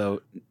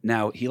 So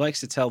now he likes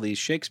to tell these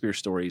Shakespeare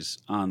stories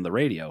on the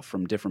radio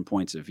from different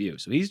points of view.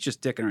 So he's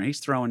just dicking around. He's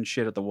throwing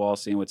shit at the wall,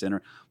 seeing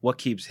what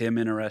keeps him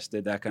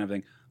interested, that kind of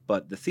thing.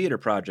 But the theater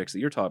projects that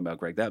you're talking about,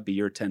 Greg, that'd be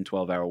your 10,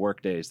 12-hour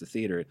work days, the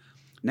theater.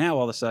 Now,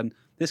 all of a sudden,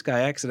 this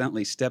guy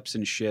accidentally steps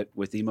in shit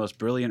with the most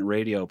brilliant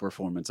radio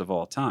performance of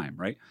all time,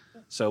 right?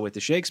 So with the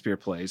Shakespeare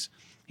plays,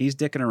 he's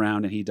dicking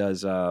around, and he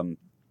does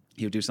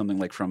he would do something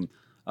like from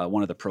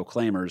one of the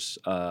Proclaimers'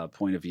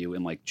 point of view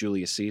in like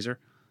Julius Caesar.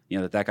 You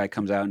know, that guy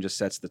comes out and just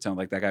sets the tone.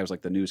 Like that guy was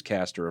like the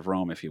newscaster of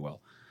Rome, if you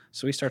will.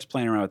 So he starts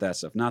playing around with that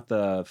stuff. Not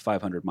the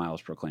 500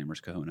 miles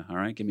Proclaimers kahuna. All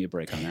right, give me a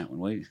break on that one,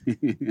 will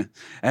you?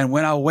 And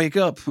when I'll wake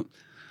up.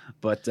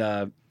 But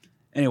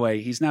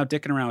anyway, he's now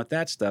dicking around with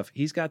that stuff.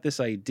 He's got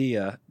this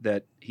idea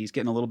that he's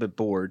getting a little bit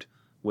bored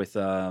with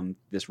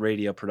this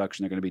radio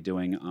production they're going to be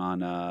doing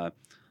on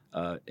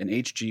an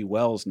H.G.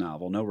 Wells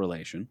novel, no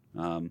relation,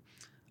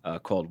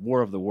 called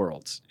War of the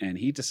Worlds. And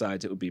he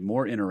decides it would be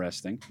more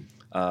interesting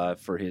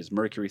for his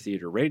Mercury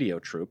Theater radio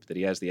troupe that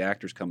he has the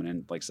actors coming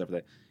in, like stuff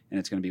like that, and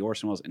it's going to be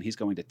Orson Welles, and he's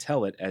going to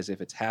tell it as if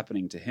it's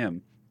happening to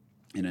him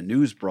in a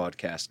news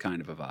broadcast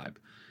kind of a vibe.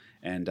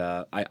 And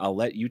I'll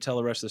let you tell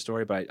the rest of the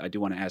story, but I do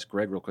want to ask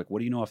Greg real quick. What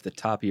do you know off the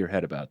top of your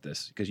head about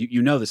this? Because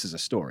you know this is a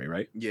story,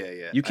 right?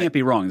 Yeah. You can't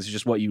be wrong. This is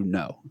just what you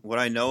know. What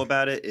I know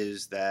about it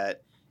is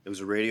that it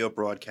was a radio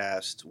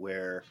broadcast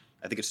where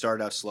I think it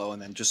started out slow,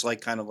 and then just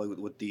like kind of like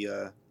with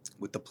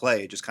the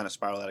play, it just kind of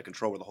spiraled out of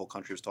control where the whole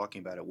country was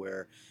talking about it,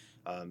 where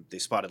they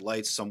spotted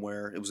lights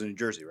somewhere. It was in New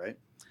Jersey, right?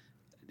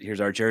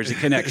 Here's our Jersey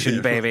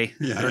connection, baby.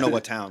 Yeah. I don't know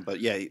what town,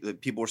 but yeah, the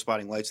people were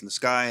spotting lights in the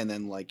sky, and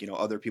then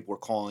other people were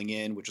calling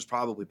in, which was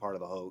probably part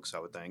of the hoax, I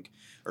would think,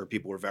 or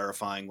people were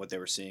verifying what they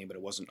were seeing, but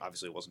it wasn't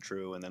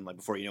true. And then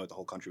before you know it, the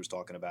whole country was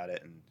talking about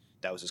it, and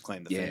that was his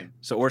claim to fame.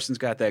 So Orson's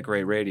got that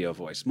great radio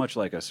voice, much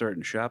like a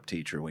certain shop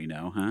teacher we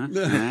know, huh?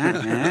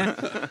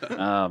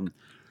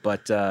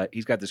 But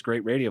he's got this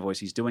great radio voice.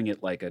 He's doing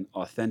it like an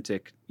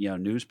authentic,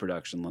 news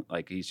production.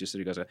 Like he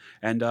goes,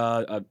 and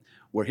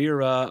we're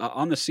here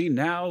on the scene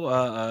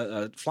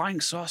now. Flying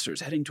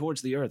saucers heading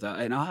towards the Earth.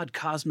 An odd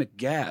cosmic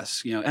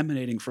gas,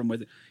 emanating from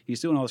within.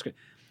 He's doing all this.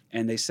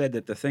 And they said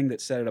that the thing that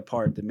set it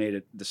apart, that made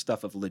it the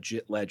stuff of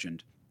legit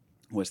legend,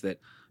 was that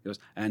it goes,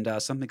 and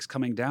something's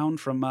coming down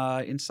from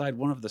inside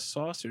one of the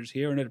saucers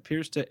here, and it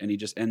appears to. And he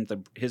just ends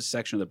his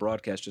section of the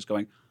broadcast just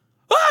going,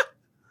 ah!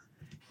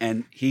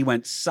 And he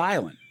went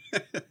silent.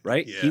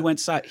 Right? Yeah. He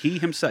went silent. He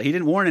himself. He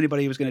didn't warn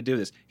anybody he was going to do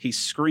this. He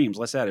screams,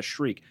 lets out a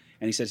shriek,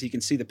 and he says he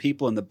can see the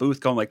people in the booth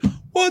going like,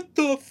 "What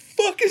the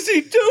fuck is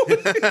he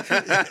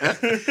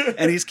doing?"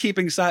 And he's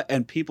keeping silent,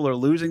 and people are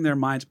losing their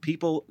minds.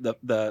 People,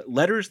 the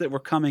letters that were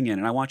coming in,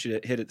 and I want you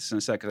to hit it in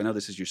a second because I know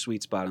this is your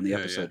sweet spot on the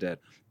episode, Dad.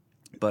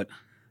 But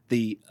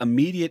the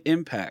immediate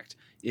impact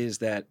is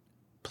that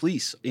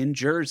police in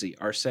Jersey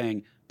are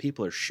saying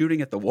people are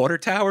shooting at the water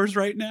towers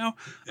right now.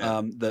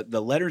 Yeah.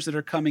 The letters that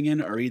are coming in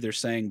are either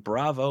saying,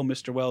 "Bravo,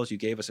 Mr. Wells, you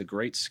gave us a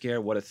great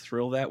scare. What a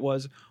thrill that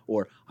was,"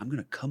 or "I'm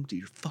going to come to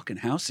your fucking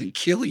house and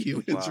kill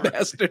you, you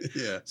bastard."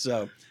 Yeah.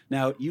 So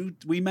now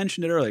we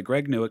mentioned it earlier.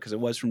 Greg knew it because it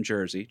was from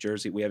Jersey.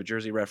 We have a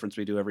Jersey reference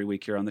we do every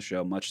week here on the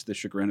show, much to the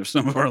chagrin of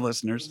some of our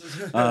listeners.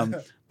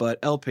 But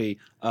LP,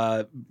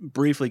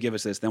 briefly give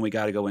us this. Then we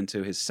got to go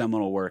into his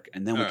seminal work,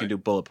 and then we can do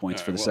bullet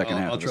points for the second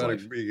half. I'll of his try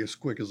life. to be as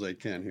quick as I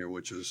can here,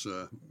 which is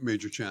a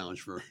major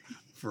challenge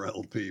for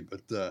LP.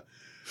 But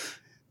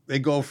they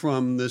go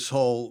from this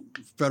whole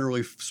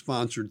federally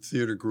sponsored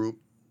theater group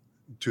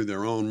to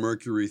their own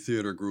Mercury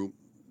Theater group.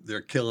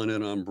 They're killing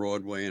it on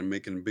Broadway and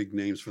making big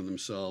names for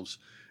themselves.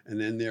 And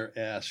then they're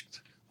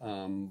asked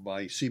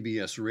by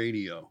CBS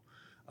Radio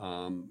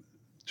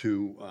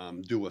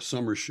to do a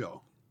summer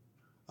show.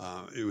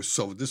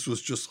 This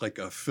was just like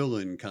a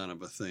fill-in kind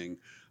of a thing,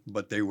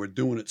 but they were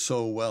doing it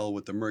so well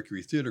with the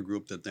Mercury Theater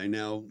Group that they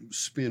now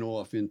spin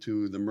off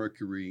into the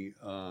Mercury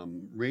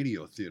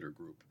Radio Theater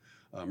Group,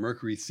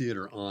 Mercury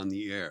Theater on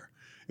the Air.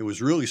 It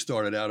was really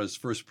started out as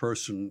first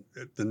person.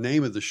 The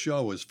name of the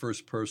show was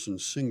First Person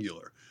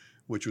Singular,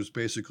 which was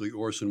basically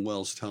Orson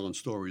Welles telling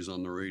stories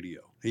on the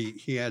radio.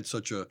 He had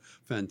such a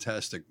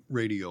fantastic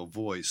radio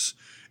voice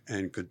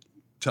and could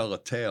tell a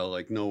tale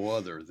like no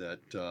other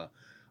that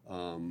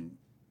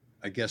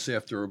I guess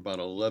after about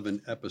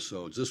 11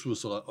 episodes, this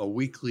was a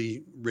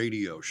weekly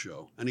radio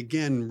show. And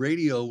again,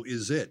 radio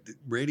is it.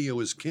 Radio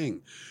is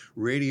king.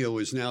 Radio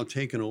is now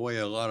taking away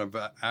a lot of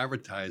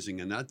advertising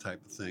and that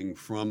type of thing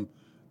from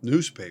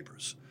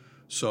newspapers.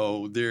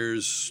 So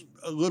there's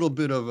a little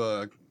bit of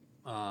a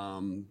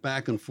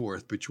back and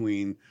forth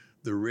between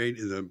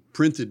the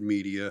printed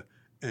media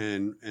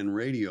and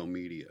radio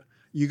media.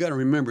 You got to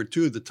remember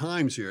too, the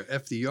Times here,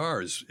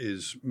 FDR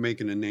is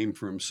making a name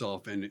for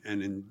himself and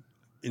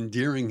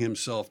endearing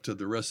himself to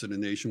the rest of the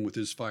nation with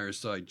his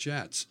fireside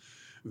chats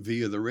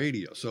via the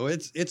radio. So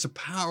it's a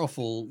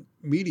powerful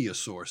media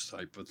source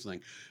type of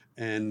thing.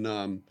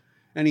 And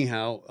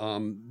anyhow,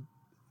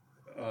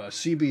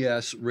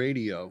 CBS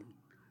Radio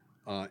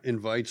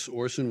invites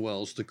Orson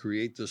Welles to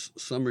create this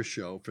summer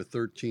show for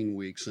 13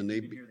 weeks, and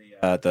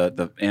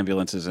the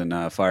ambulances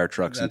and fire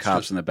trucks and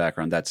cops in the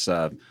background. That's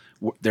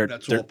they're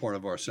all part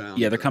of our sound.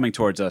 Yeah, they're coming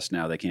towards us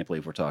now. They can't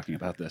believe we're talking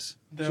about this.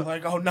 They're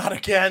like, oh, not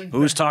again.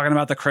 Who's talking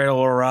about the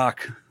Cradle of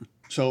Rock?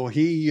 So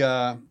he's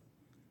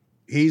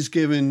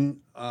given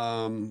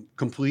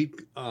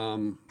complete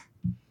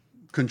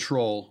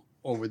control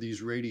over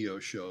these radio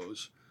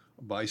shows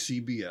by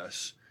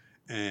CBS,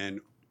 and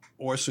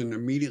Orson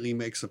immediately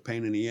makes a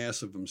pain in the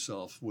ass of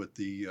himself with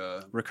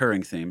the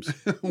recurring themes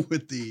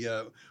with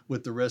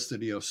the rest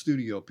of the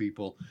studio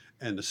people,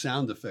 and the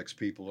sound effects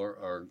people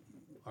are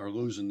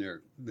losing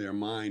their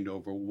mind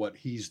over what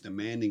he's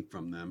demanding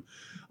from them.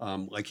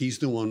 Like he's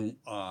doing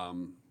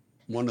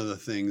one of the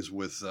things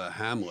with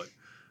Hamlet.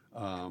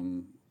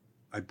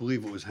 I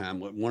believe it was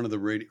Hamlet. One of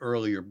the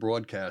earlier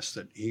broadcasts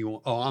that it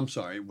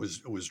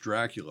was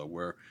Dracula,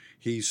 where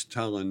he's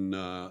telling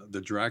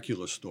the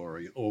Dracula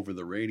story over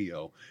the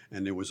radio,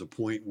 and there was a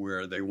point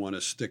where they want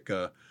to stick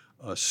a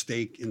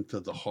stake into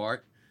the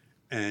heart,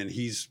 and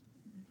he's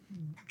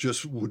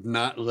just would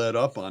not let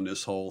up on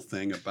this whole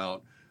thing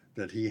about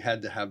that he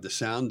had to have the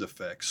sound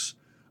effects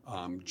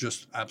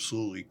just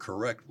absolutely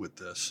correct with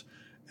this.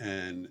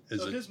 And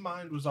so his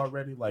mind was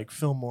already like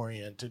film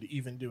oriented,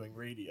 even doing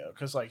radio,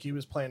 because like he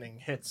was planning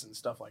hits and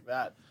stuff like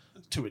that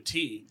to a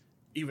T,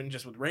 even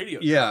just with radio.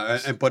 Yeah,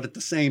 but at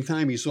the same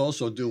time, he's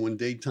also doing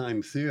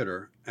daytime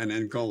theater and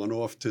then going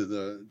off to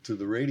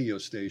the radio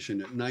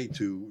station at night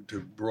to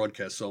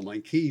broadcast. So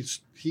like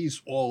he's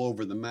all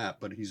over the map,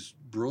 but he's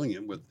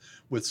brilliant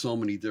with so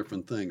many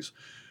different things.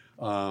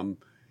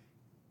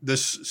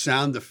 This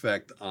sound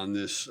effect on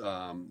this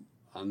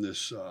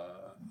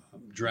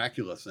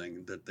Dracula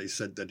thing that they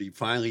said that he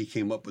finally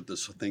came up with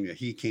this thing that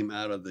he came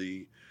out of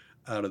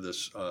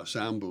this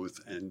sound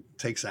booth and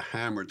takes a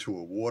hammer to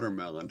a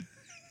watermelon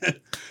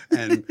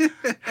and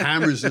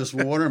hammers this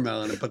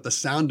watermelon, but the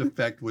sound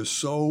effect was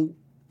so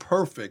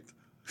perfect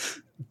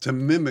to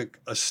mimic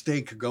a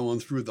stake going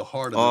through the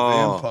heart of the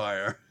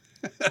vampire.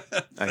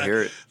 I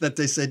hear it. That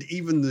they said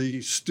even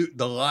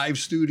the live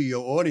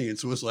studio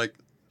audience was like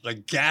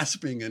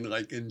gasping and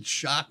like in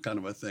shock kind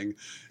of a thing.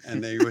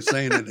 And they were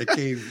saying that it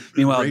gave...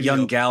 Meanwhile,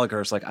 young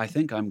Gallagher's like, I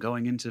think I'm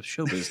going into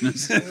show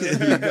business.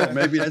 There you go.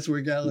 Maybe that's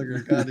where Gallagher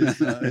got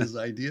his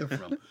idea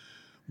from.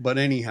 But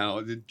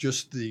anyhow,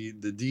 just the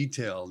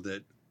detail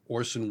that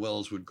Orson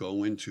Welles would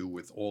go into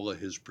with all of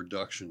his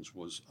productions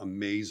was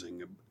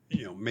amazing.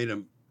 You know, made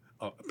him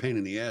a pain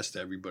in the ass to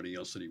everybody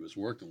else that he was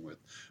working with.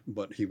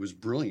 But he was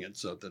brilliant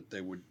so that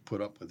they would put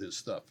up with his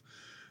stuff.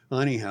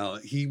 Anyhow,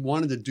 he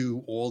wanted to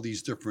do all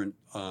these different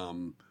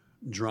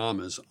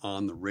dramas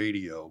on the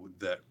radio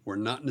that were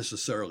not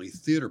necessarily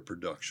theater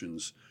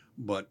productions,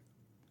 but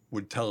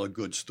would tell a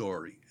good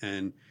story.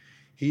 And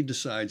he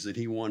decides that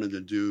he wanted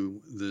to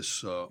do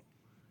this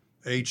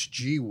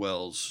H.G.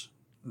 Wells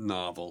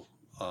novel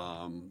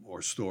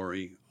or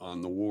story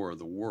on the War of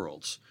the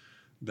Worlds,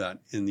 that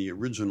in the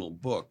original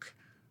book,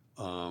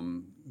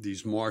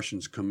 these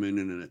Martians come in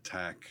and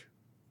attack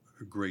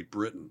Great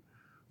Britain.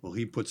 Well,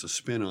 he puts a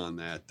spin on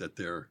that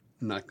they're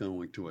not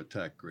going to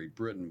attack Great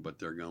Britain, but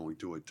they're going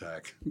to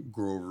attack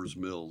Grover's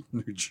Mill,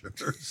 New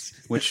Jersey.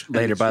 Which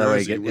later, by the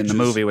way, in the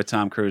movie with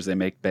Tom Cruise, they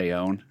make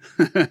Bayonne.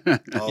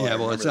 Yeah,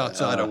 well, it's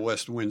outside of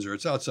West Windsor.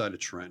 It's outside of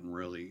Trenton,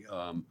 really,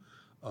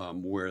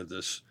 where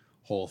this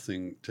whole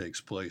thing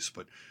takes place.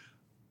 But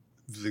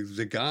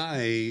the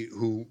guy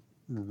who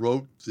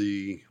wrote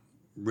the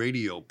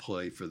radio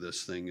play for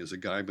this thing is a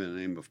guy by the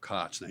name of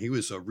Kotz. Now, he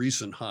was a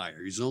recent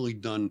hire. He's only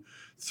done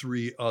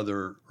 3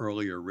 other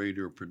earlier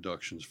radio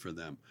productions for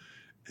them.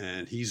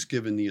 And he's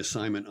given the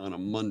assignment on a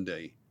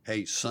Monday,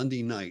 hey,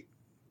 Sunday night,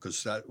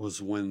 because that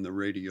was when the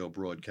radio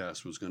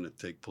broadcast was going to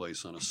take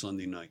place, on a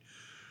Sunday night.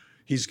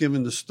 He's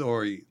given the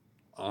story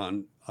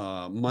on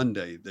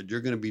Monday that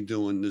you're going to be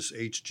doing this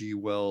H.G.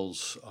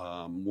 Wells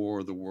War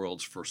of the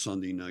Worlds for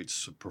Sunday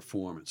night's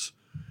performance.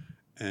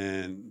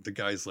 And the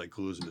guy's like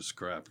losing his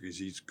crap because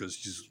he's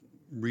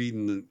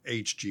reading the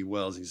H.G.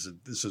 Wells. He said,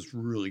 this is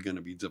really going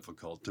to be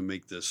difficult to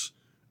make this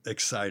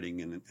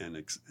exciting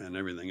and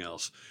everything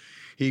else.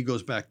 He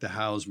goes back to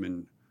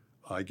Hausman,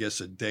 I guess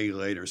a day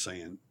later,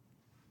 saying,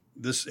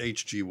 this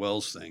H.G.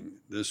 Wells thing,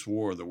 this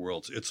War of the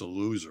Worlds, it's a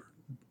loser.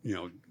 You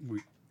know,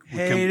 we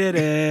hated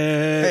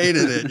it.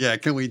 Hated it. Yeah.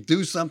 Can we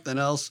do something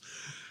else?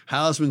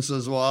 Hausman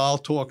says, well, I'll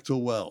talk to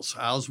Wells.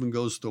 Hausman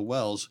goes to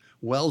Wells.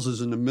 Wells is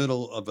in the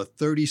middle of a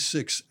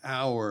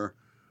 36-hour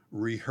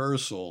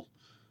rehearsal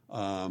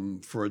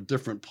for a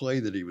different play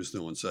that he was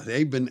doing. So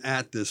they've been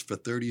at this for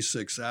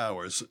 36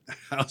 hours.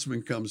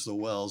 Hausman comes to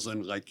Wells,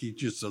 and like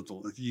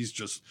he's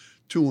just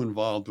too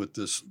involved with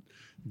this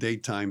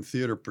daytime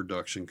theater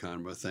production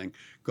kind of a thing.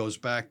 Goes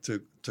back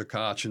to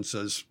Koch and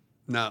says,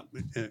 "No,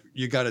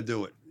 you got to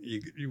do it.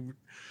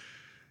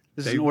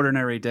 This is an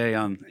ordinary day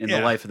in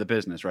the life of the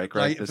business, right,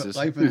 Greg? This is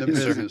life in the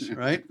business,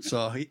 right?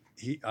 So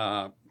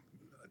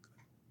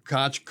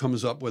Koch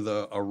comes up with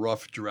a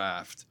rough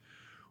draft.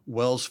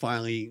 Wells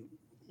finally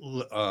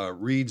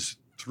reads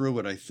through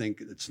it. I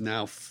think it's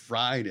now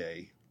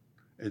Friday.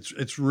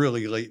 It's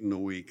really late in the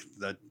week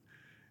that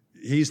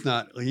he's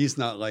not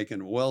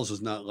liking. Wells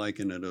is not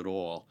liking it at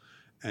all,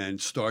 and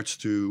starts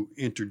to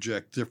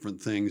interject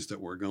different things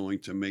that were going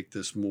to make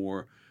this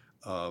more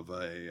of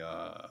a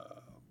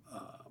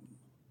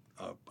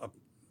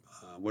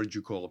what did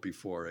you call it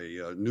before?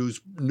 A news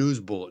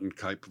bulletin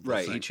type of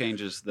right. thing. He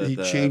changes the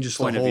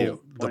point of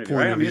view. The point of view.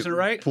 I'm using it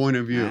right? Point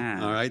of view.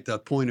 Ah. All right.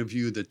 That point of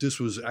view that this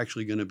was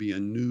actually going to be a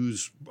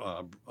news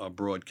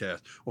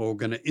broadcast, or we're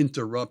going to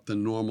interrupt the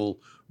normal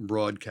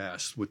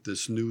broadcast with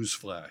this news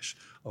flash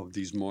of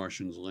these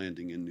Martians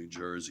landing in New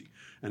Jersey.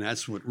 And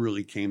that's what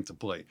really came to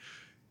play.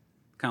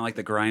 Kind of like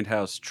the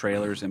Grindhouse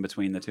trailers in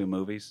between the two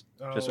movies.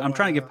 Oh, I'm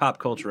trying to give pop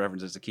culture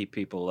references to keep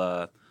people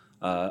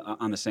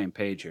on the same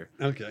page here.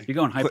 Okay. You're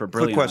going hyper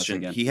brilliant. Quick question: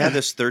 again. he had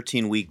this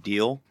 13-week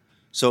deal,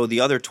 so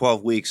the other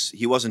 12 weeks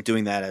he wasn't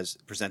doing that as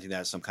presenting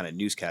that as some kind of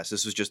newscast.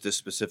 This was just this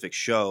specific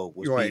show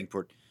was Right. being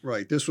put.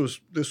 Right. This was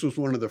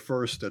one of the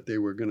first that they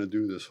were going to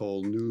do this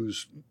whole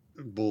news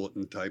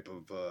bulletin type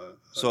of.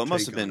 So it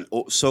must have take been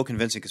on so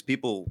convincing because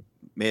people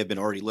may have been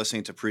already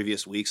listening to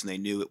previous weeks and they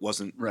knew it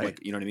wasn't Right. like,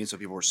 you know what I mean. So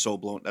people were so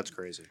blown. That's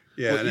crazy. it.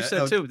 Yeah. Well, and you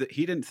said too that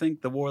he didn't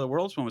think the War of the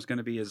Worlds one was going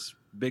to be as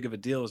big of a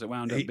deal as it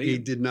wound up being. He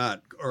did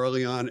not.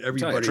 Early on, Tell you,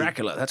 everybody.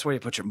 Dracula. That's where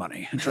you put your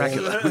money.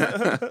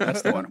 Dracula.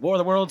 That's the one. War of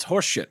the Worlds,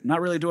 horse shit. Not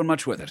really doing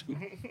much with it.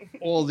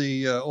 all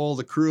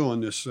the crew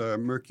on this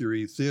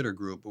Mercury Theater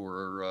group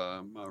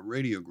or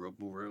radio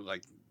group were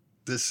like,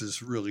 this is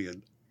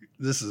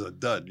a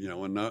dud, you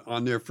know. And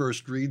on their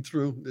first read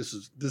through, this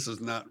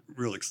is not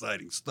real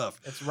exciting stuff.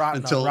 It's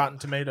rotten Until- on Rotten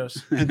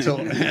Tomatoes. Until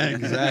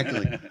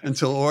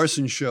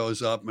Orson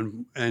shows up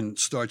and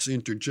starts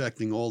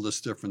interjecting all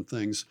this different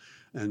things.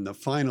 And the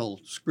final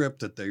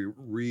script that they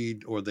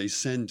read or they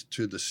send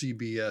to the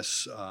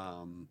CBS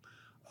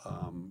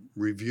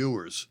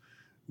reviewers,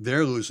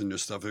 they're losing their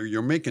stuff.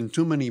 You're making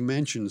too many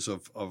mentions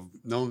of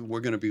no, we're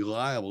going to be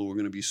liable, we're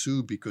going to be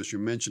sued because you're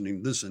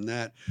mentioning this and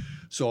that.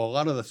 So a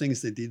lot of the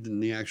things they did in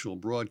the actual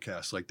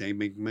broadcast, like they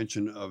make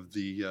mention of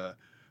the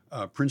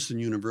Princeton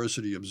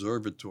University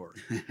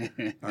Observatory.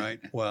 All right.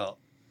 Well,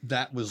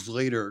 that was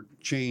later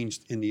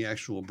changed in the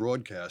actual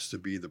broadcast to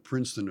be the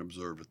Princeton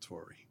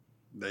Observatory.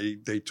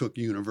 They took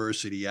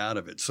university out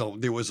of it. So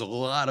there was a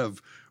lot of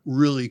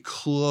really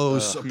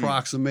close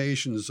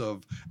approximations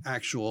of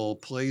actual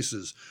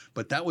places.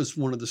 But that was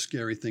one of the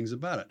scary things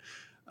about it.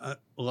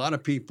 A lot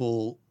of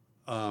people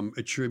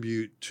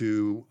attribute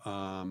to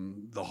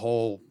the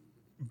whole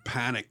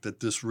panic that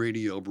this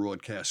radio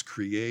broadcast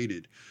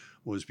created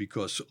was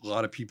because a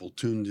lot of people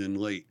tuned in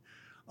late.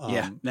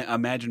 Yeah. Now,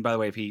 imagine, by the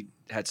way, if he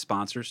had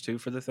sponsors too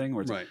for the thing,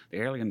 where it's Right.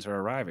 the aliens are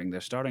arriving.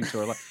 They're starting to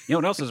arrive. You know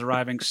what else is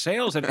arriving?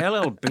 Sales at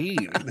LL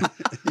Bean.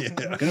 Yeah.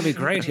 Going to be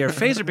great here.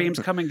 Phaser beams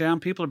coming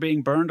down. People are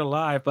being burned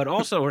alive, but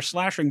also we're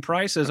slashing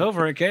prices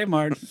over at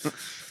Kmart.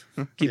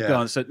 Keep Yeah.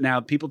 going. So now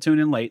people tune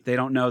in late. They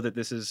don't know that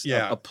this is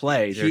a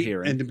play they're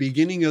hearing. In the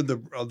beginning of the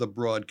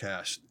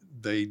broadcast,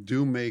 they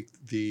do make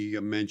the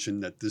mention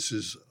that this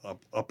is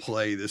a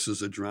play, this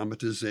is a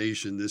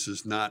dramatization, this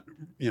is not,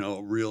 you know,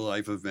 a real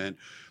life event.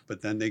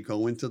 But then they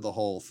go into the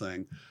whole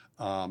thing.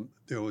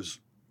 There was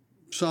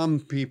some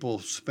people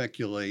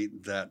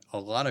speculate that a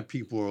lot of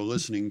people are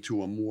listening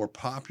to a more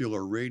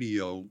popular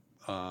radio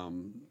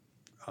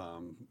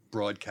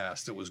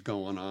broadcast that was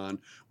going on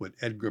with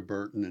Edgar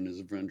Burton and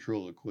his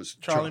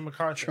ventriloquist Charlie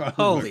McCarthy. Charlie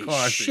Holy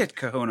McCarthy. shit,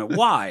 Kahuna.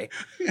 Why?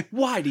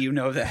 Why do you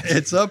know that?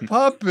 It's a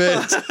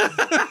puppet.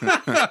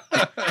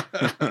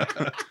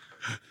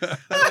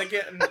 And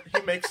again,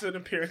 he makes an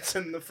appearance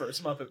in the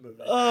first Muppet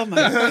movie. Oh my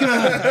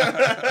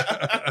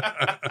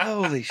god.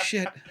 Holy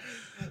shit.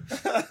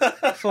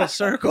 Full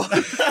circle.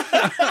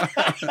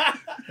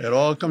 It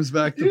all comes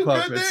back to You good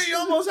puppets. there? You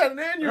almost had an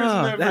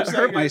aneurysm there that for a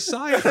hurt my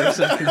second. side for a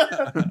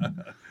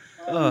second.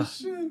 Oh,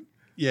 shit.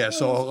 Yeah,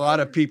 so a lot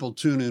of people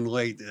tune in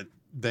late that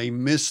they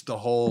missed the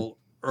whole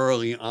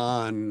early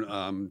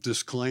on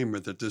disclaimer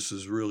that this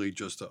is really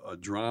just a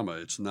drama.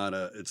 It's not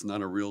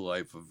a real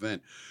life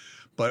event.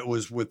 But it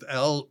was with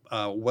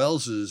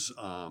Wells's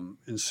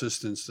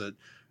insistence that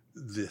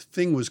the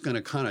thing was going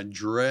to kind of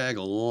drag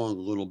along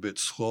a little bit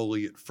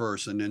slowly at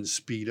first and then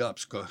speed up.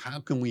 So how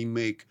can we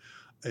make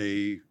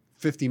a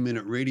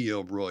 50-minute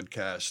radio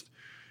broadcast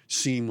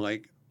seem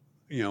like,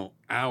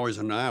 hours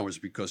and hours,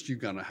 because you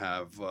got to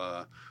have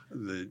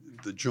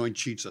the Joint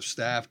Chiefs of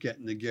Staff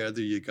getting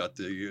together. You got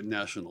the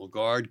National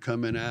Guard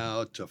coming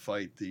out to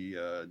fight the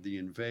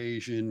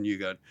invasion. You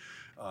got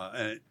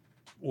and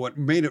what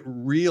made it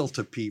real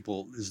to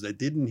people is they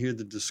didn't hear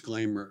the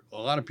disclaimer. A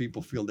lot of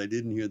people feel they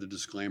didn't hear the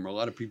disclaimer. A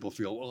lot of people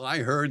feel, well, I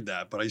heard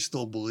that, but I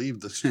still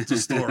believe the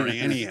story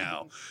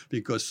anyhow,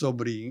 because so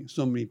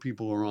many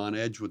people are on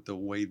edge with the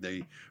way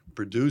they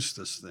produce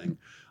this thing.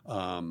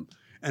 And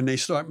they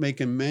start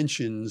making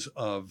mentions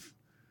of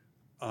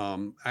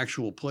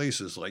actual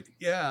places like,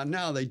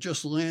 now they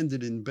just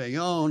landed in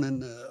Bayonne,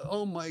 and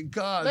oh my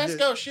God. Let's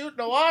go shoot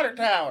the water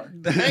tower.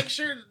 Make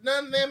sure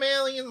none of them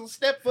aliens will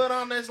step foot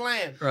on this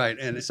land. Right.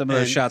 And some of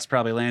those shots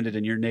probably landed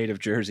in your native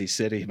Jersey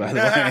City, by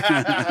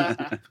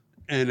the way.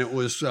 And it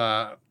was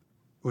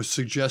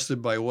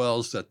suggested by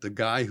Wells that the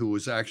guy who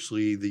was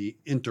actually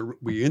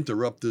we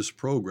interrupt this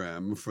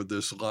program for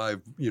this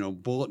live,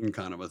 bulletin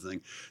kind of a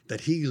thing, that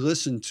he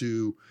listened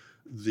to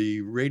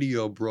the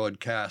radio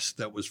broadcast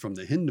that was from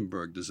the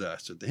Hindenburg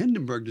disaster. The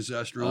Hindenburg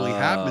disaster only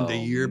happened a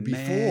year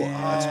before.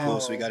 That's cool.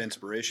 So we got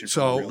inspiration.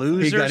 So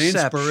he got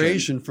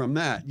inspiration from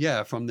that.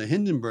 Yeah, from the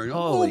Hindenburg.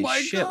 Holy my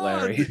shit, God.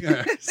 Larry.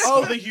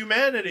 Oh, the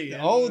humanity.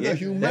 The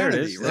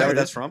humanity. Is that where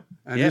that's from?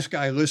 And this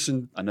guy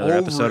listened Another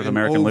episode of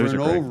American Loser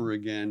and Break. over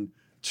again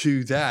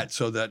to that,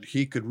 so that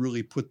he could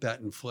really put that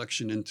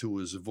inflection into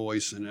his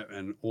voice,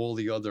 and all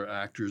the other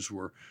actors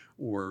were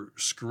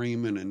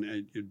screaming,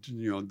 and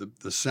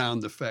the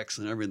sound effects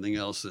and everything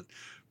else, that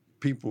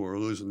people were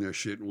losing their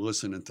shit and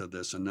listening to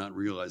this and not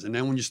realizing. And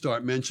then when you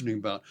start mentioning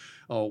about,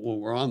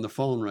 we're on the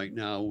phone right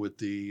now with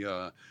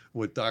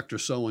with Dr.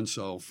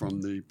 So-and-so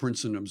from the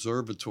Princeton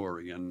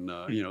Observatory, and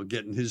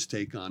getting his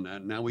take on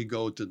that. Now we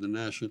go to the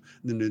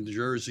New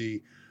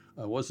Jersey.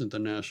 Wasn't the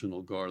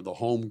National Guard, the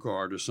Home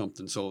Guard or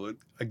something. So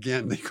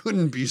again, they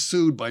couldn't be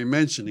sued by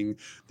mentioning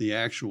the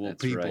actual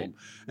people. Right.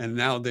 And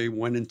now they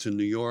went into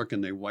New York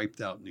and they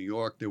wiped out New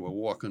York. They were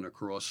walking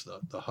across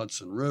the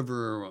Hudson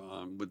River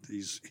with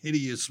these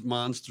hideous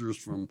monsters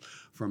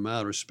from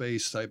outer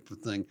space type of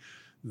thing.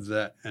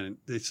 And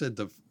they said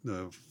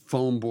the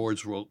phone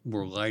boards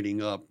were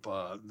lighting up.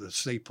 The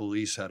state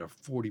police had a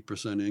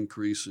 40%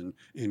 increase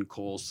in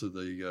calls to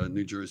the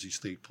New Jersey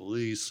State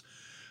Police.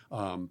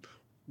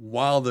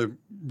 While the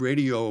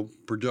radio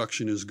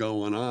production is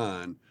going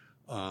on,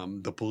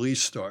 the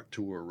police start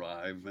to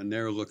arrive, and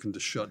they're looking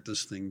to shut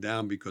this thing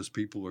down because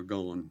people are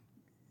going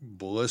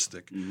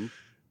ballistic. Mm-hmm.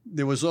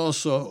 There was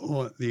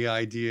also the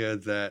idea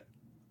that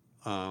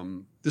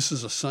this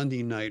is a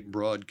Sunday night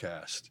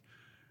broadcast.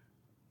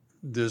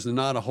 There's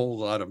not a whole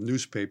lot of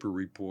newspaper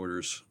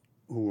reporters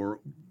who are,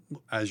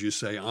 as you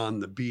say, on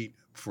the beat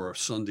for a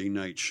Sunday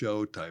night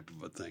show type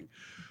of a thing.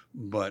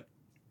 But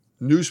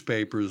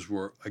newspapers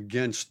were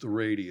against the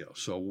radio.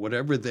 So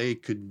whatever they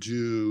could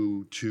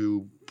do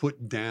to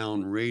put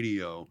down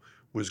radio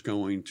was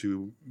going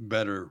to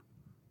better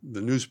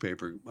the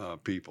newspaper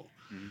people.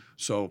 Mm-hmm.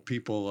 So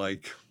people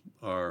like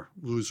our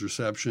Lose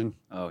Reception.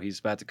 Oh, he's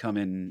about to come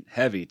in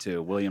heavy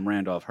too. William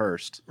Randolph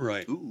Hearst.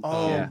 Right. Ooh.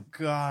 Oh,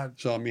 God.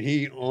 So, I mean,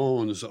 he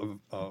owns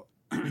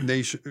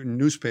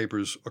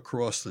newspapers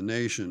across the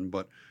nation,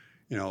 but,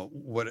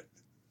 what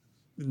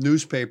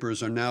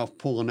newspapers are now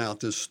pulling out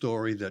this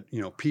story that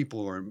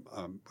people are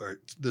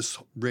this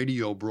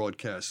radio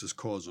broadcast is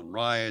causing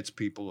riots.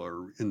 People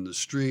are in the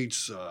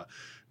streets.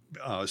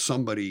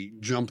 Somebody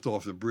jumped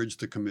off the bridge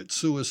to commit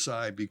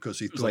suicide because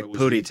he thought like it was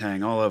Pootie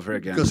Tang all over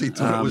again. Because he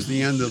thought it was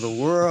the end of the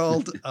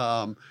world.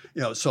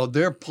 So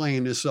they're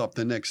playing this up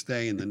the next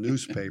day in the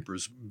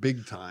newspapers,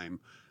 big time.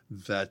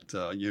 That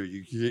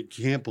you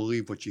can't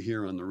believe what you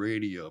hear on the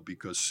radio,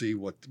 because see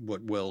what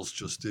Wells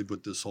just did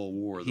with this whole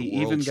War of the Worlds.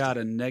 He even got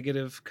a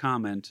negative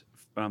comment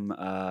from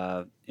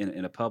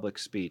in a public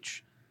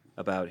speech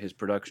about his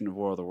production of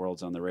War of the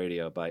Worlds on the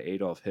radio by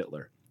Adolf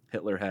Hitler.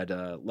 Hitler had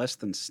less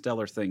than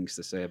stellar things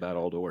to say about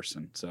old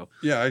Orson. So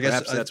I guess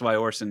perhaps that's why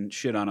Orson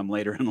shit on him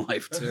later in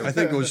life too. I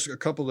think it was a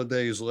couple of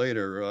days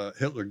later,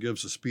 Hitler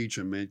gives a speech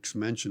and makes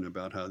mention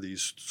about how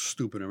these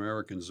stupid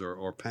Americans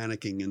are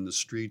panicking in the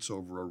streets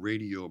over a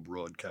radio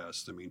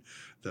broadcast. I mean,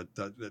 that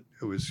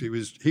it was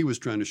he was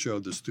trying to show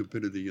the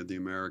stupidity of the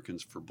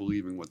Americans for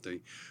believing what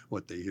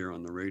they hear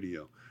on the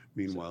radio.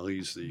 Meanwhile,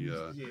 he's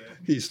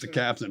the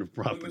captain of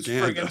propaganda. He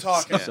was friggin'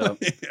 talking. So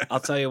I'll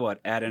tell you what,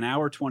 at an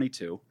hour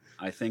 22.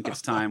 I think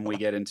it's time we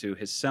get into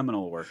his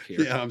seminal work here.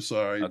 Yeah, I'm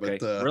sorry. Okay,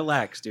 but,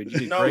 relax, dude. You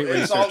did great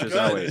research as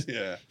always.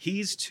 Yeah.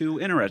 He's too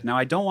interesting. Now,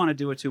 I don't want to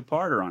do a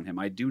two-parter on him.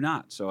 I do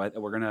not. So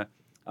we're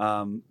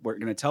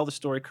gonna tell the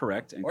story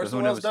correct. And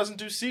Orson Welles doesn't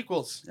do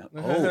sequels.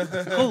 Oh,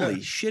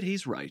 holy shit,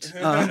 he's right.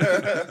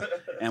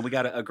 And we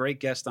got a great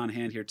guest on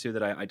hand here too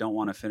that I don't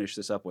want to finish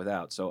this up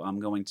without. So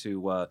I'm going to.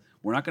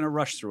 We're not going to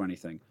rush through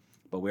anything,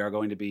 but we are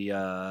going to be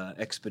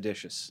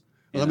expeditious.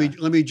 Let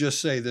me just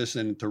say this,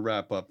 and to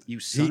wrap up, You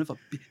son of a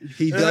bitch.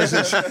 he does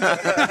this.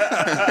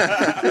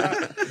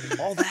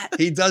 All that.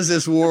 He does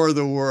this War of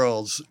the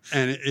Worlds,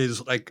 and it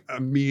is like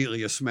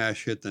immediately a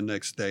smash hit the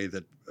next day.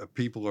 That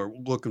people are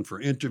looking for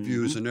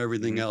interviews and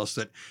everything else.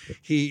 That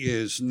he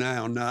is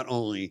now not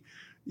only,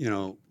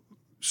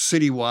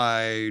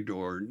 citywide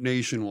or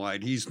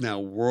nationwide, he's now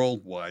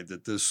worldwide.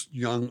 That this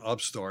young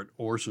upstart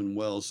Orson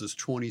Welles, this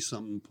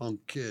 20-something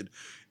punk kid,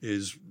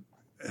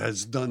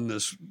 has done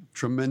this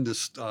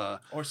tremendous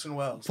Orson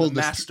Welles, pulled the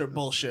this- master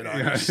bullshit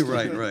artist.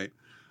 right.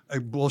 A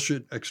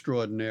bullshit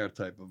extraordinaire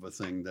type of a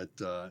thing that,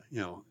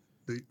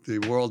 the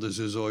world is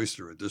his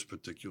oyster at this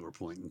particular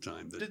point in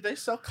time. That, Did they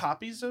sell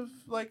copies of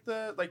did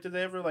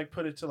they ever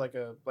put it to like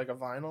a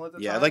vinyl at the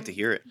time? Yeah, I'd like to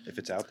hear it if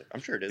it's out there. I'm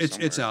sure it is.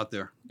 it's somewhere. out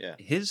there. Yeah.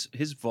 His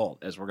vault,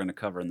 as we're going to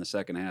cover in the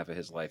second half of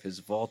his life, his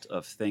vault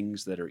of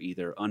things that are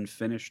either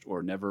unfinished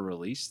or never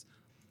released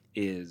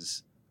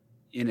is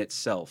in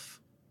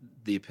itself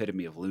the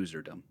epitome of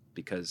loserdom,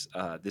 because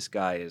this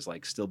guy is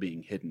like still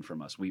being hidden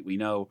from us. We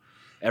know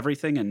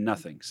everything and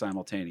nothing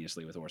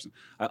simultaneously with Orson.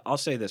 I'll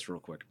say this real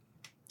quick.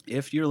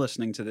 If you're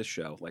listening to this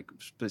show, like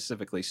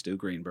specifically Stu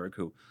Greenberg,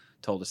 who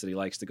told us that he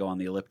likes to go on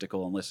the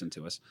elliptical and listen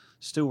to us,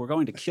 Stu, we're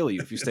going to kill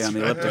you if you stay on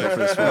the elliptical for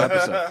this full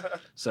episode.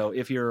 So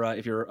if you're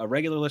a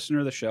regular listener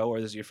of the show, or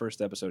this is your first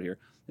episode here,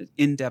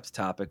 in-depth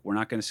topic, we're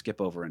not going to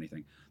skip over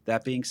anything.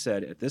 That being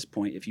said, at this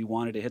point, if you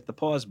wanted to hit the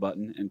pause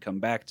button and come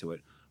back to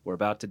it, we're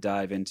about to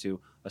dive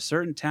into a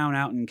certain town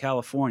out in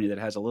California that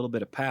has a little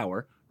bit of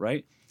power,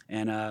 right?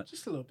 And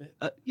Just a little bit.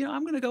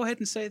 I'm going to go ahead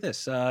and say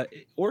this: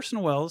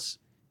 Orson Welles,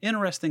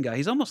 interesting guy.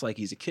 He's almost like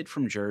he's a kid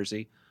from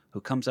Jersey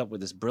who comes up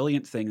with this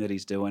brilliant thing that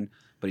he's doing,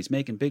 but he's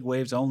making big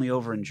waves only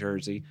over in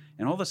Jersey.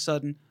 And all of a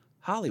sudden,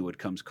 Hollywood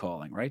comes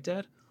calling, right,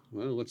 Dad?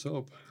 Well, let's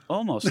hope.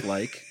 Almost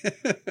like,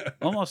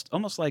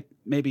 almost like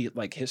maybe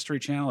like History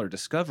Channel or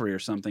Discovery or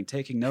something,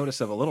 taking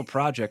notice of a little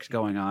project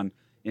going on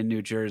in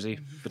New Jersey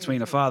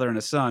between a father and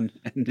a son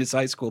and his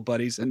high school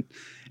buddies and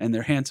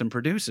their handsome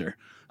producer.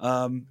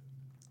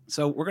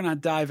 So we're going to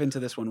dive into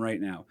this one right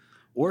now.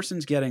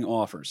 Orson's getting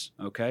offers,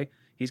 okay?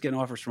 He's getting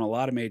offers from a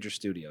lot of major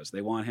studios.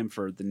 They want him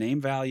for the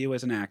name value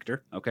as an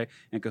actor, okay?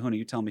 And Kahuna,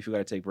 you tell me if you got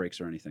to take breaks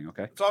or anything,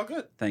 okay? It's all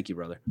good. Thank you,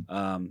 brother.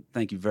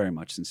 Thank you very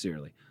much,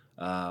 sincerely.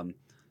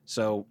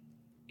 So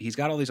he's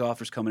got all these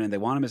offers coming in. They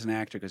want him as an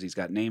actor because he's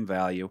got name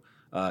value.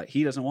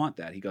 He doesn't want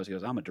that. He goes,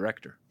 I'm a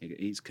director.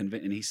 He's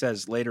convinced, and he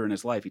says later in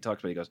his life, he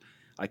talks about it, he goes,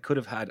 I could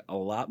have had a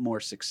lot more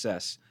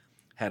success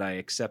had I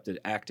accepted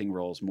acting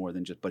roles more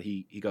than just, but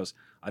he goes,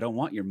 I don't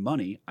want your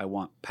money. I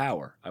want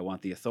power. I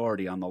want the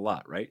authority on the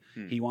lot, right?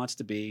 He wants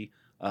to be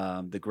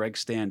the Greg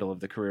Standal of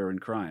the Career in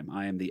Crime.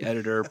 I am the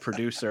editor,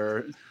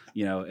 producer.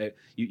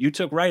 You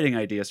took writing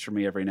ideas from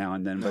me every now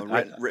and then. No,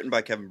 But written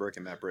by Kevin Burke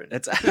and Matt Britton.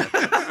 that's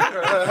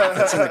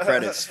That's in the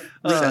credits.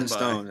 Set in by.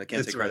 stone. I can't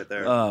That's take credit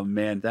there. Oh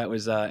man, that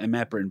was and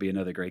Matt Britton be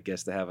another great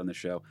guest to have on the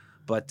show.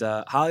 But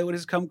Hollywood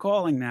has come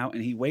calling now,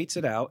 and he waits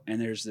it out. And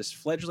there's this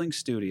fledgling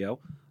studio,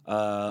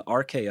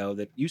 RKO,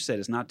 that you said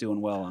is not doing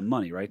well on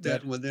money, right?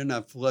 Dad? They're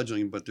not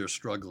fledgling, but they're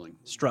struggling.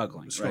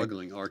 Struggling. Right?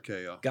 Struggling,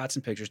 RKO. Got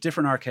some pictures.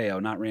 Different RKO,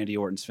 not Randy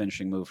Orton's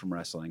finishing move from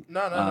wrestling.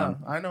 No.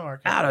 I know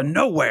our Out of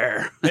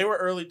nowhere. They were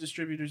early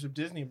distributors of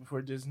Disney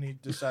before Disney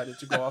decided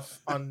to go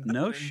off on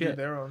No and do shit.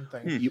 their own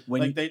thing.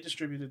 They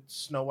distributed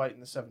Snow White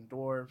and the Seven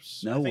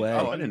Dwarfs. No I think- way.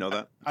 Oh, I didn't know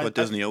that. I- But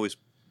Disney always.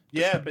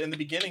 Yeah, but in the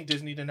beginning,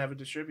 Disney didn't have a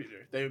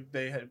distributor. They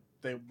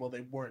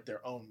weren't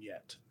their own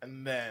yet.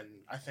 And then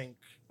I think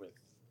with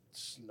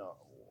Snow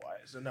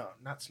White,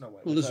 not Snow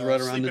White. Well, with, this is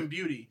right around Sleeping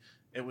Beauty.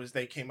 It was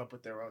they came up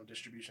with their own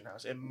distribution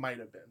house. It might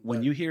have been. When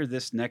but- you hear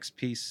this next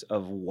piece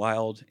of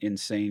wild,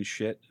 insane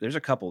shit, there's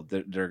a couple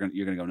that you're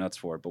gonna go nuts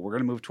for. But we're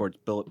gonna move towards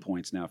bullet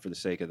points now for the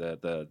sake of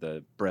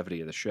the brevity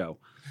of the show.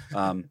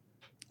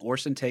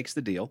 Orson takes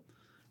the deal,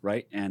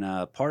 right? And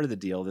part of the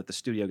deal that the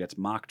studio gets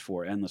mocked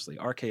for endlessly.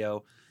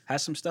 RKO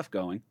has some stuff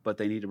going, but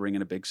they need to bring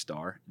in a big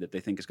star that they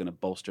think is going to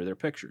bolster their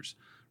pictures,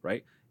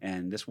 right?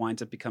 And this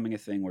winds up becoming a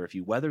thing where if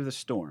you weather the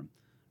storm,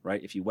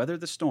 right? If you weather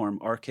the storm,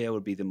 RKO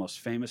would be the most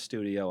famous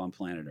studio on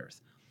planet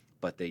Earth.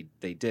 But they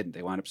didn't.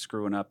 They wound up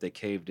screwing up. They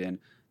caved in.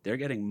 They're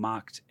getting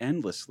mocked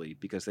endlessly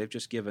because they've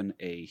just given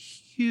a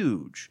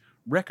huge,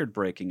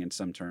 record-breaking in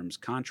some terms,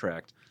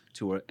 contract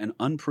to an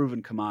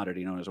unproven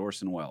commodity known as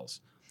Orson Welles.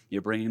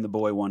 You're bringing the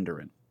boy wonder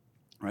in,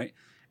 right?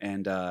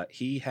 And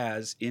he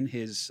has in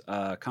his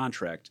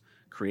contract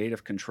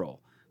creative control.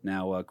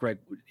 Now, Greg,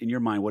 in your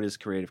mind, what is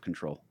creative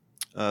control?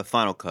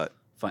 Final Cut.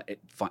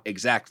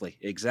 Exactly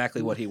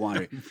what he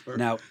wanted.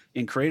 Now,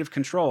 in creative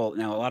control,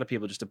 a lot of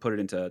people, just to put it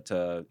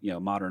into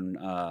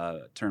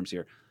modern terms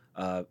here,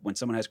 when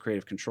someone has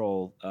creative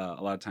control,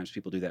 a lot of times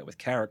people do that with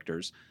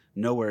characters.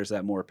 Nowhere is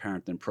that more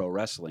apparent than pro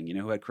wrestling. You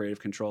know who had creative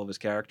control of his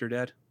character,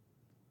 Dad?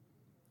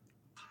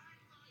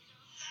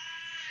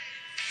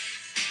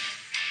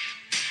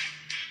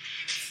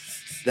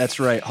 That's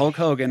right. Hulk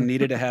Hogan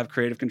needed to have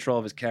creative control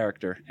of his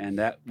character, and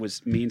that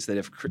means that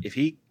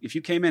if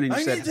you came in and you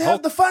I said, need to have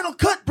Hulk, the final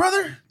cut,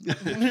 brother.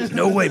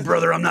 No way,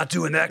 brother. I'm not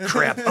doing that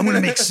crap. I'm going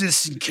to make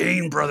Citizen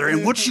Kane, brother.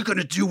 And what you going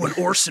to do when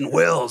Orson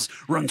Welles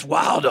runs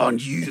wild on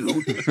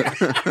you?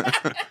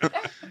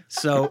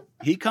 So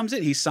he comes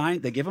in, he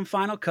signed, they give him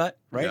final cut,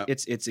 right? Yeah.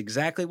 It's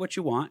exactly what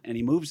you want, and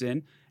he moves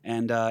in,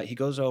 and he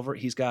goes over.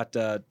 He's got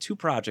 2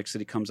 projects that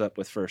he comes up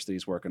with first that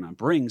he's working on.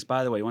 Brings,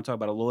 by the way, you want to talk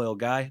about a loyal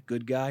guy,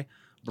 good guy?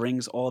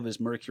 Brings all of his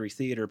Mercury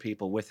Theater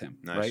people with him,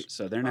 Nice. right?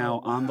 So they're now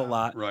on the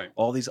lot. Right.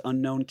 All these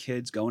unknown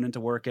kids going into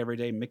work every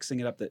day, mixing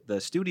it up. The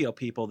studio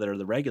people that are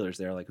the regulars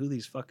there, like, who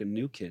these fucking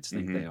new kids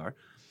think they are.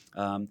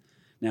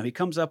 Now, he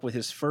comes up with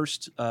his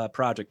first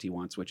project he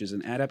wants, which is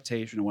an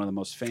adaptation of one of the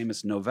most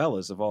famous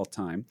novellas of all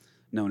time,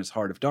 known as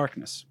Heart of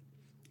Darkness.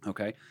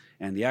 Okay?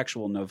 And the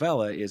actual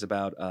novella is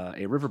about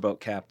a riverboat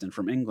captain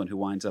from England who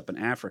winds up in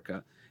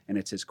Africa, and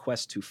it's his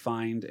quest to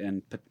find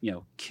and,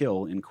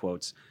 kill, in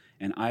quotes,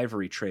 an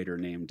ivory trader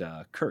named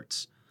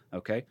Kurtz.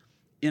 Okay?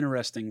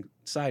 Interesting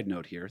side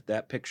note here.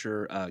 That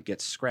picture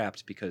gets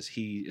scrapped because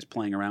he is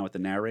playing around with the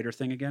narrator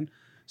thing again.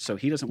 So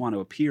he doesn't want to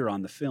appear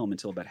on the film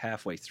until about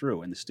halfway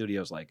through. And the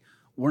studio's like,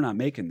 we're not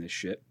making this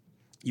shit.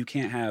 You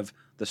can't have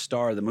the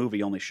star of the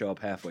movie only show up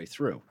halfway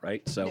through,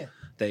 right? So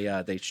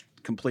they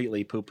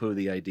completely poo-poo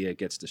the idea. It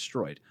gets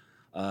destroyed.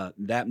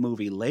 That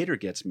movie later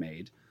gets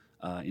made.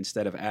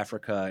 Instead of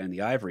Africa and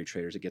the ivory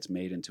traders, it gets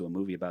made into a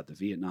movie about the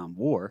Vietnam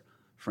War,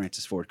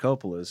 Francis Ford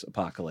Coppola's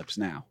Apocalypse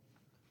Now.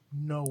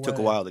 No way. Took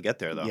a while to get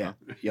there, though. Yeah,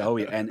 Huh? yeah, oh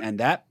yeah, and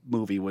that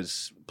movie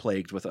was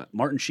plagued with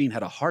Martin Sheen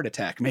had a heart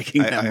attack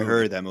making that I movie.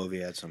 heard that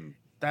movie had some.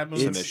 That Some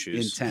movie.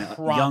 issues. Young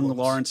Problems.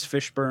 Lawrence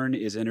Fishburne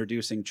is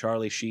introducing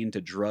Charlie Sheen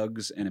to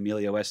drugs and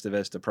Emilio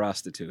Estevez to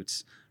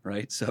prostitutes,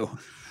 right? So,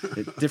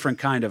 a different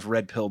kind of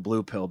red pill,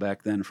 blue pill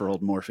back then for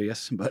old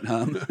Morpheus. But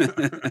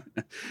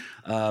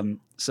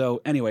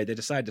so anyway, they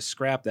decide to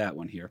scrap that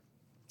one here.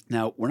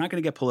 Now, we're not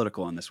going to get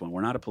political on this one.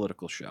 We're not a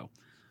political show,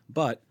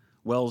 but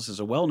Wells is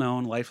a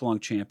well-known, lifelong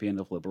champion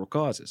of liberal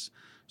causes.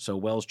 So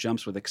Wells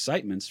jumps with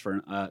excitements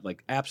for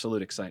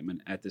absolute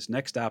excitement at this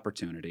next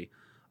opportunity.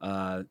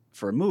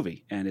 For a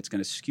movie, and it's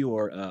going to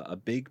skewer a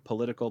big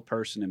political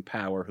person in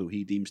power who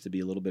he deems to be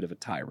a little bit of a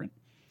tyrant.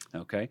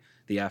 Okay,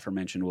 the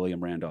aforementioned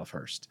William Randolph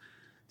Hearst.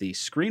 The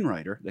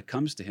screenwriter that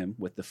comes to him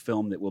with the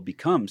film that will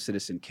become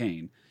Citizen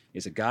Kane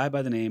is a guy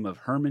by the name of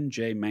Herman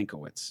J.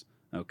 Mankiewicz.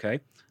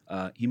 Okay,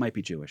 he might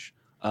be Jewish.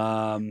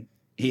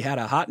 He had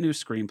a hot new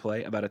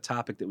screenplay about a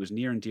topic that was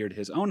near and dear to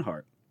his own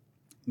heart.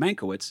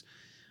 Mankiewicz.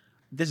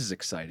 This is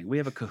exciting. We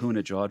have a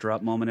Kahuna jaw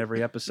drop moment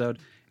every episode,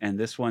 and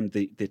this one,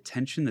 the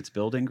tension that's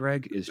building,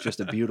 Greg, is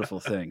just a beautiful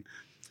thing.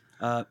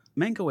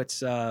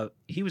 Mankiewicz,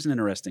 he was an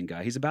interesting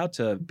guy. He's about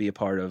to be a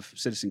part of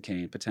Citizen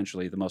Kane,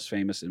 potentially the most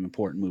famous and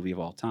important movie of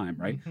all time,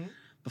 right? Mm-hmm.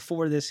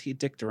 Before this, he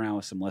dicked around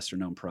with some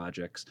lesser-known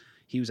projects.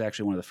 He was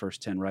actually one of the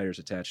first 10 writers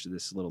attached to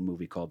this little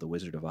movie called The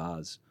Wizard of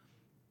Oz.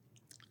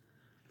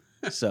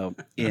 So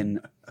in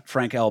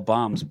Frank L.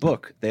 Baum's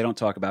book, they don't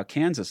talk about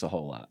Kansas a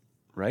whole lot,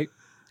 right?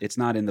 It's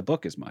not in the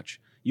book as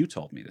much. You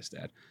told me this,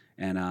 Dad.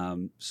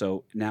 And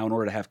so now in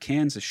order to have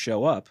Kansas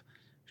show up,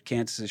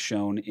 Kansas is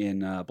shown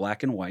in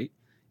black and white,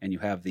 and you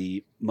have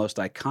the most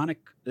iconic,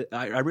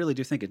 I really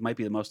do think it might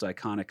be the most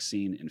iconic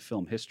scene in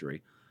film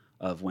history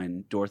of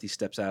when Dorothy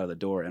steps out of the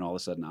door and all of a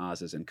sudden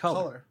Oz is in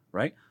color.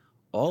 Right?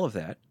 All of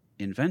that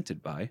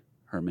invented by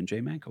Herman J.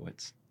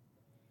 Mankiewicz.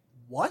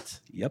 What?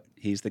 Yep,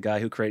 he's the guy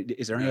who created.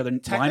 Is there any other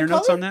Technicolor? liner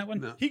notes on that one?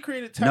 No. He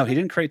created. No, he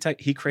didn't create.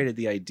 He created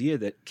the idea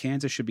that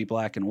Kansas should be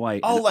black and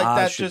white. Oh, and like Oz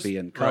that should just- be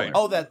in color. Right.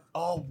 Oh, that.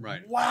 Oh,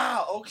 Right.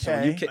 Wow.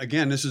 Okay.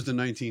 Again, this is the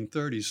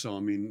 1930s, so I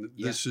mean,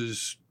 this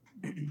is,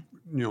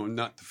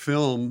 not the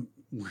film.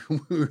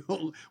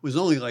 It was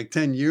only like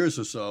 10 years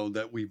or so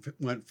that we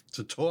went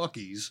to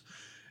talkies,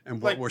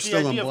 but Like, we're the still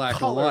in idea of black and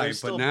color white. is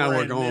still But now we're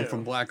brand going new.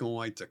 from black and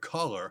white to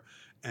color,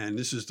 and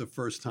this is the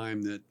first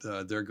time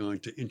that they're going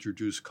to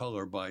introduce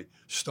color by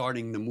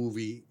starting the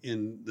movie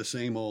in the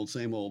same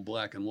old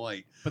black and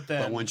white. But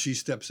then, But when she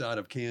steps out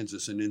of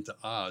Kansas and into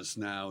Oz,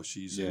 now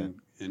she's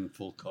in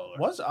full color.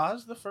 was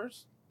Oz the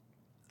first?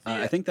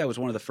 I think that was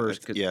one of the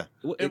first. Yeah.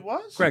 It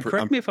was. Greg,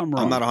 correct me if I'm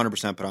wrong. I'm not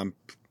 100%, but I'm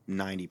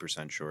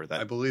 90% sure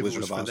that I believe Wizard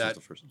it was of for Oz that was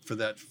the first. for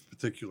that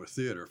particular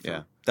theater.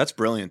 Yeah. That's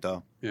brilliant,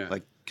 though. Yeah.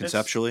 Like,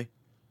 conceptually.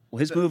 Well,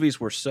 his movies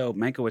were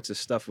Mankiewicz's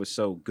stuff was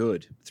so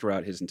good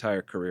throughout his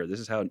entire career. This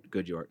is how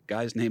good you are.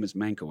 Guy's name is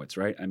Mankiewicz,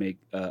 right? I made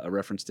a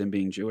reference to him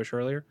being Jewish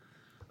earlier.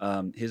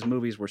 His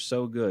movies were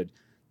so good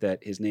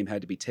that his name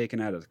had to be taken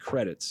out of the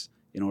credits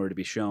in order to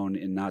be shown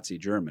in Nazi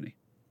Germany,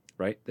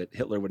 right? That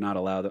Hitler would not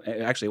allow them.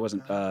 Actually, it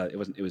wasn't.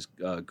 It was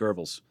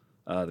Goebbels,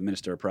 the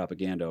minister of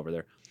propaganda over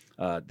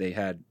there. They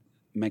had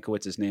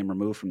Mankiewicz's name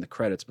removed from the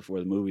credits before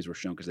the movies were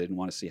shown because they didn't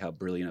want to see how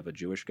brilliant of a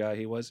Jewish guy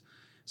he was.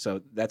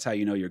 So that's how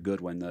you know you're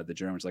good when the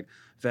Germans like,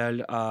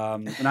 well,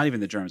 not even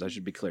the Germans, I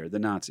should be clear, the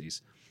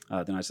Nazis.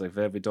 The Nazis like,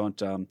 well, we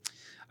don't,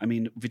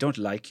 we don't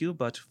like you,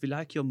 but we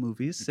like your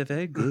movies. They're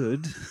very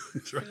good.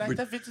 That's right. Like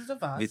the Visions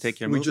of Us. We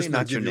take your we movie, just not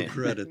not your give you name.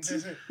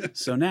 credit.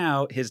 So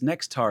now his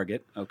next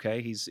target,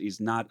 okay, he's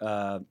not,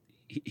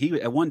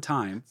 he at one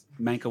time,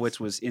 Mankiewicz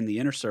was in the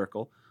inner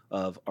circle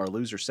of our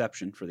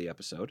loserception for the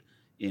episode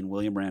in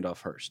William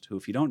Randolph Hearst, who,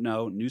 if you don't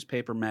know,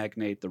 newspaper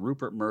magnate, the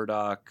Rupert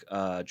Murdoch,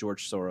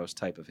 George Soros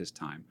type of his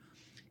time.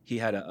 He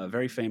had a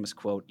very famous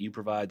quote, "You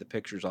provide the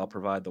pictures, I'll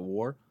provide the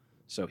war."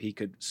 So he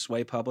could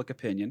sway public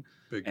opinion.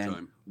 Big and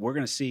time. we're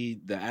going to see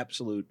the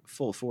absolute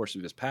full force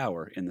of his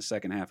power in the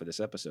second half of this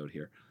episode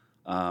here.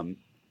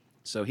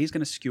 So he's going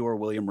to skewer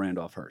William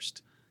Randolph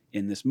Hearst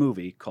in this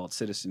movie called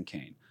Citizen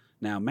Kane.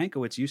 Now,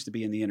 Mankiewicz used to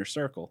be in the inner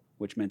circle,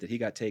 which meant that he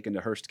got taken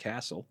to Hearst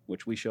Castle,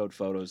 which we showed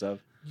photos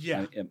of.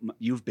 Yeah.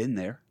 You've been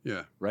there,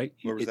 Yeah. right?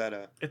 Where was that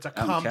at? It's a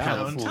Out in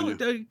compound.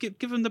 California.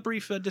 Give him the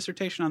brief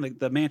dissertation on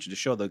the mansion to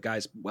show the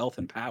guy's wealth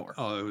and power.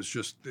 Oh, it was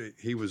just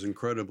he was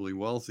incredibly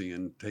wealthy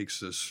and takes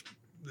this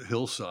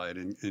hillside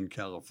in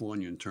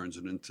California and turns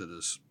it into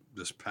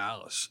this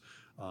palace.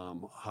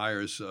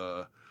 Hires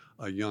a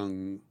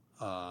young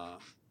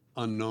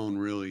unknown,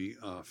 really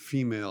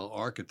female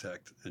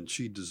architect, and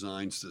she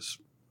designs this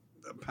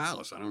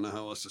palace. I don't know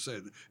how else to say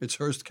it. It's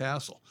Hearst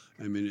Castle.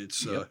 I mean,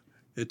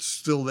 it's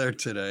still there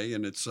today,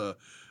 and it's a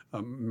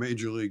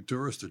major league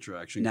tourist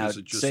attraction. Now, 'cause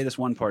it just, say this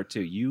one part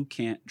too. You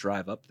can't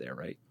drive up there,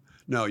 right?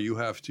 No, you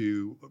have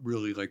to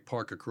really like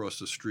park across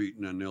the street,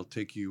 and then they'll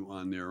take you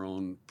on their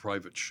own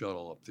private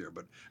shuttle up there.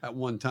 But at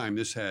one time,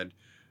 this had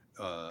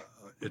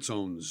its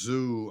own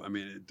zoo. I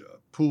mean,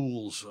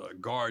 pools,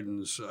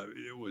 gardens.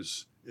 It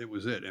was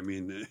it. I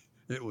mean,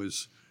 it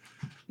was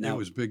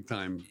big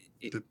time.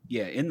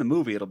 Yeah, in the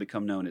movie, it'll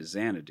become known as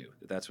Xanadu.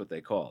 That's what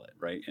they call it,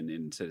 right? And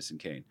in Citizen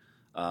Kane.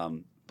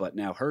 But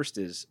now Hearst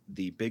is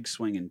the big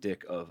swinging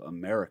dick of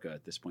America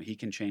at this point. He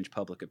can change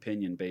public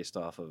opinion based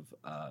off of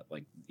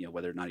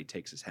whether or not he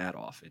takes his hat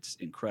off. It's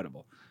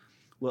incredible.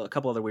 Well, a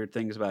couple other weird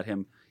things about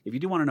him. If you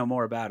do want to know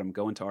more about him,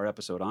 go into our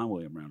episode on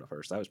William Randolph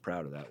Hearst. I was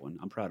proud of that one.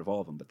 I'm proud of all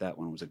of them, but that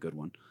one was a good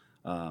one.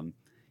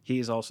 He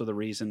is also the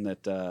reason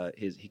that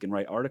he can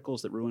write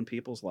articles that ruin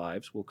people's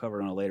lives. We'll cover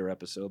it on a later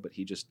episode, but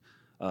he just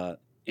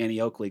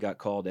Annie Oakley got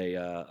called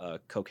a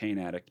cocaine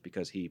addict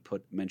because he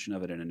put mention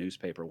of it in a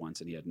newspaper once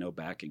and he had no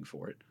backing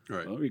for it.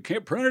 Right. Well, you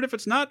can't print it if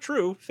it's not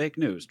true. Fake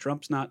news.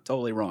 Trump's not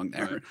totally wrong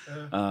there.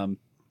 Right.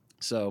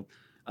 So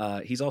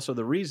he's also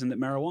the reason that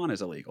marijuana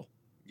is illegal.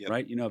 Yep.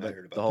 Right? You know I about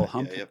heard about the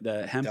whole that.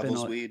 the hemp and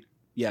Devil's all, weed.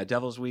 Yeah,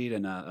 devil's weed,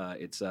 and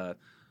it's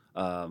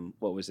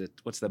what was it?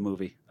 What's the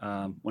movie?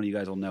 One of you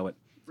guys will know it.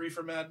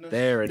 Reefer Madness.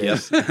 There it Yep.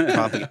 is.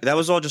 That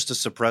was all just to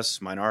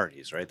suppress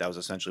minorities, right? That was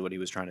essentially what he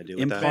was trying to do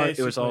with In that. part, it was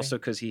Basically. also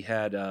because he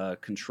had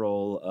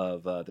control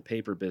of the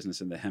paper business,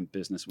 and the hemp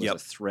business was Yep. a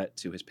threat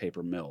to his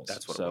paper mills.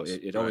 That's what it so was.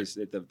 it Right. always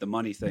the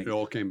money thing. It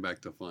all came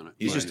back to fun.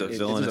 He's just a it-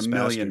 villainous it's a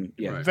million. bastard.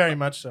 Yeah, Right. Very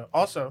much so.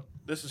 Also,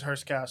 this is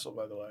Hearst Castle,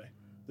 by the way.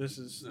 This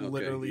is Okay,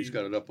 literally. he's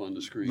got it up on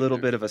the screen. little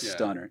there. bit of a Yeah.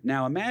 stunner.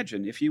 Now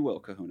imagine, if you will,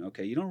 Kahuna.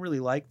 Okay, you don't really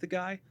like the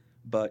guy,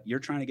 but you're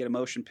trying to get a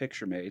motion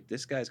picture made.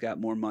 This guy's got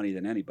more money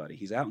than anybody.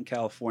 He's out in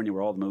California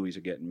where all the movies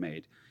are getting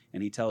made,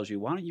 and he tells you,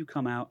 "Why don't you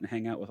come out and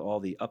hang out with all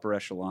the upper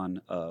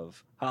echelon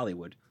of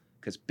Hollywood?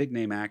 Because big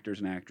name actors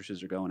and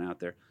actresses are going out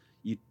there.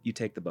 You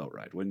take the boat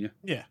ride, wouldn't you?"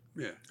 Yeah.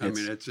 Yeah, I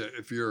mean, it's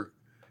if you're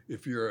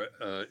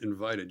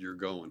invited, you're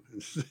going.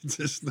 It's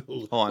just no.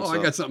 Hold on, I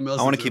so got something else.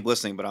 I want to do. keep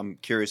listening, but I'm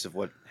curious of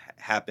what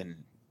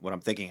happened. What I'm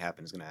thinking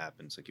happened is going to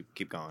happen. So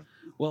keep going.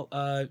 Well,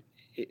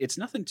 it's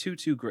nothing too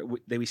great.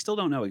 We still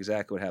don't know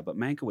exactly what happened, but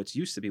Mankiewicz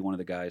used to be one of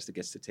the guys that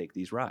gets to take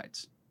these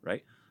rides,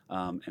 right?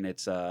 And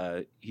it's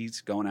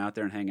he's going out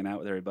there and hanging out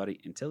with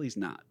everybody until he's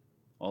not.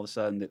 All of a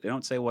sudden, they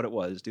don't say what it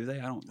was, do they?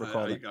 I don't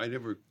recall. I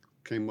never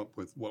came up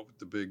with what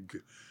the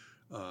big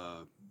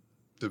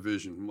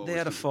division. What They was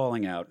had a the-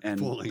 falling out, and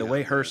Falling the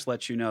way out, Hearst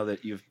lets you know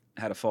that you've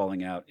had a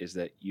falling out is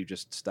that you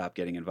just stop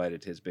getting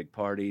invited to his big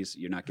parties.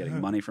 You're not getting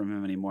money from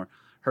him anymore.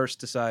 Hearst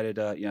decided,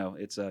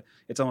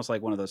 it's almost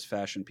like one of those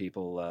fashion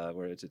people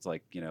where it's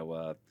like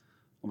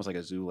almost like a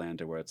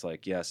Zoolander where it's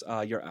like, yes,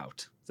 you're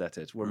out. That's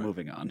it. We're Right.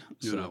 moving on.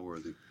 You're So- not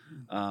worthy.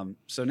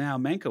 So now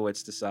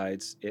Mankiewicz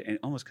decides, and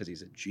almost because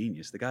he's a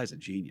genius, the guy's a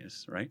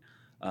genius, right?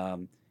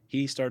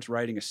 He starts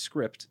writing a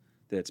script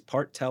that's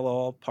part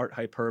tell-all, part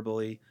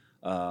hyperbole,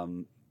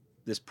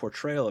 this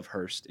portrayal of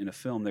Hearst in a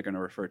film they're going to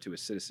refer to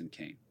as Citizen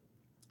Kane.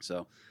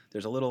 So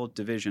there's a little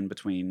division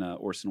between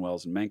Orson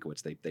Welles and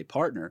Mankiewicz. They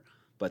partner,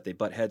 but they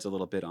butt heads a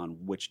little bit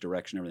on which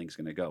direction everything's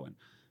going to go in.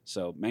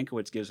 So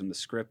Mankiewicz gives him the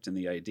script and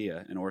the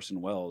idea, and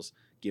Orson Welles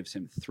gives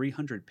him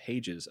 300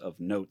 pages of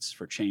notes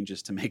for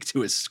changes to make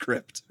to his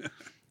script.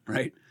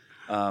 Right?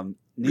 Neither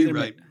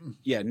Rewrite.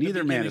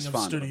 neither man is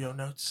fond of him. studio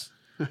notes.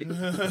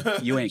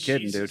 You ain't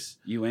kidding, dude. Jesus.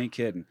 You ain't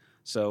kidding.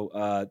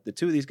 So the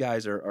two of these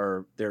guys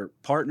are they're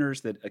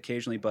partners that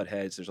occasionally butt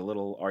heads. There's a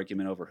little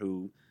argument over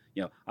who,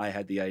 I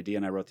had the idea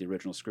and I wrote the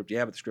original script.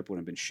 Yeah, but the script would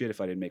have been shit if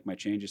I didn't make my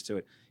changes to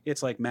it.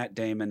 It's like Matt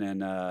Damon and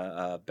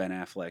Ben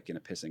Affleck in a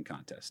pissing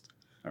contest.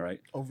 All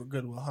right. Over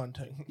Goodwill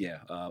Hunting. Yeah.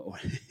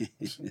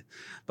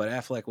 But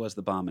Affleck was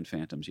the bomb in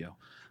Phantoms, yo.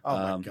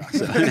 Oh my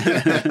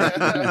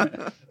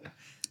god.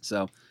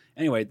 So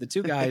anyway, the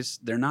two guys,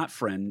 they're not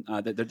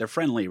they're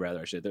friendly,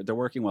 rather, I should. They're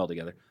working well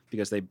together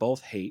because they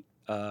both hate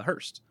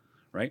Hearst,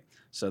 right?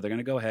 So they're going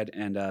to go ahead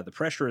and the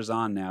pressure is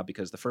on now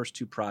because the first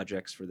two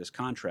projects for this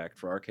contract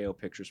for RKO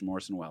Pictures and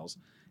Orson Welles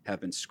have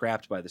been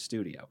scrapped by the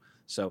studio.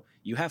 So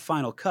you have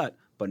final cut,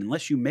 but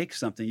unless you make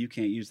something, you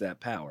can't use that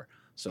power.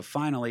 So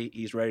finally,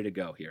 he's ready to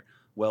go here.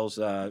 Wells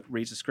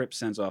reads the script,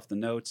 sends off the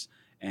notes,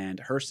 and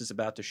Hearst is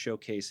about to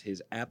showcase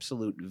his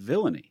absolute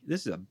villainy.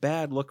 This is a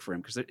bad look for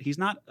him because he's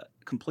not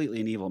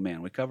completely an evil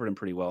man. We covered him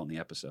pretty well in the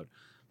episode,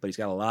 but he's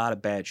got a lot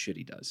of bad shit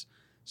he does.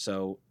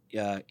 So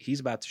he's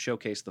about to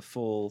showcase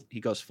he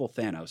goes full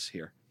Thanos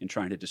here in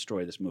trying to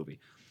destroy this movie.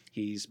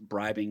 He's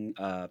bribing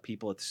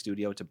people at the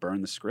studio to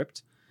burn the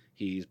script.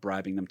 He's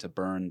bribing them to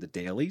burn the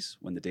dailies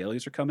when the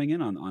dailies are coming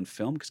in on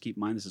film, because keep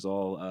in mind, this is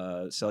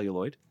all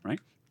celluloid, right?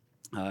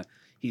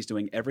 He's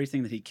doing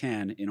everything that he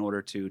can in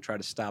order to try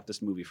to stop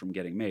this movie from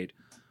getting made,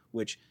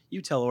 which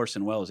you tell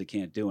Orson Welles he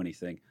can't do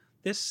anything.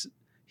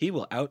 He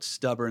will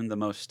out-stubborn the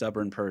most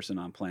stubborn person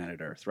on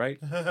planet Earth, right?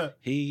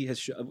 He's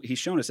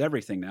shown us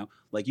everything now.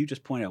 Like you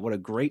just pointed out, what a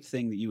great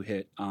thing that you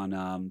hit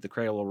on The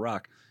Cradle of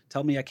Rock.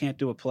 Tell me I can't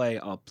do a play,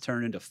 I'll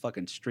turn into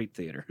fucking street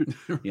theater,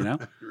 you know?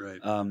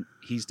 Right.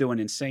 He's doing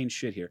insane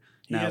shit here.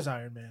 He is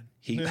Iron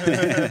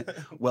Man.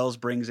 Wells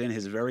brings in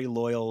his very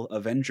loyal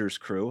Avengers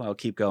crew. I'll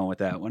keep going with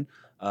that one.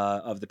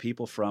 Of the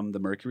people from the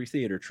Mercury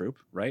Theater Troupe,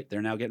 right?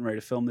 They're now getting ready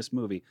to film this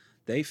movie.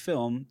 They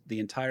film the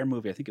entire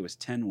movie. I think it was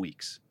 10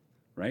 weeks,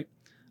 right?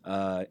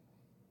 I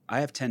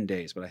have 10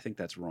 days, but I think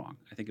that's wrong.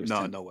 I think it was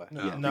no way.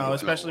 No,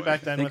 especially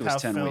back then with how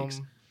 10 weeks.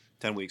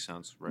 10 weeks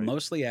sounds right.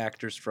 Mostly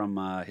actors from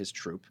his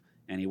troupe,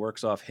 and he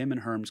works off him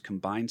and Herm's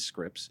combined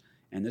scripts,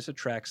 and this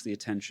attracts the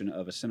attention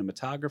of a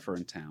cinematographer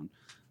in town.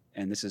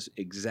 And this is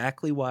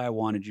exactly why I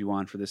wanted you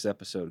on for this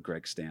episode,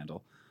 Greg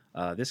Standel.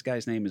 This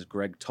guy's name is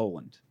Greg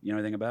Toland. You know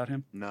anything about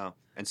him? No.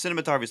 And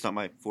cinematography is not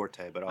my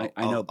forte, but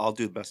I know, I'll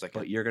do the best I can.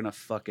 But you're going to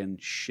fucking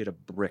shit a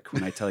brick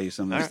when I tell you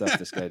some of the stuff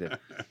this guy did.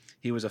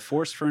 He was a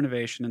force for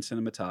innovation in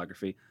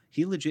cinematography.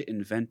 He legit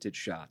invented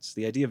shots.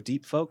 The idea of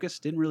deep focus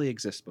didn't really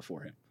exist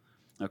before him.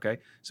 Okay?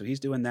 So he's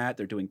doing that.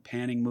 They're doing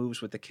panning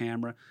moves with the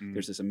camera.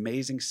 There's this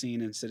amazing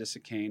scene in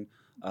Citizen Kane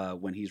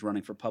when he's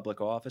running for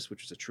public office,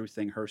 which is a true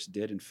thing Hearst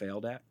did and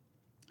failed at.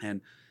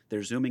 And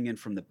they're zooming in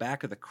from the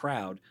back of the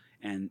crowd,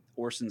 and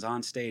Orson's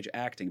on stage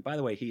acting. By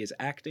the way, he is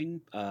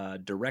acting,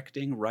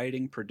 directing,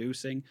 writing,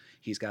 producing.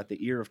 He's got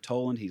the ear of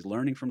Toland. He's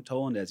learning from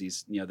Toland as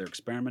they're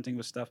experimenting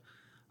with stuff.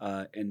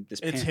 And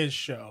it's his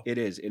show. It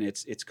is, and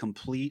it's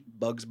complete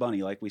Bugs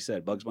Bunny, like we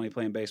said, Bugs Bunny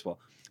playing baseball.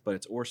 But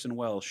it's Orson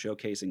Welles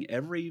showcasing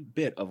every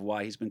bit of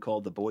why he's been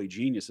called the boy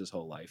genius his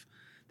whole life.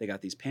 They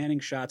got these panning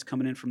shots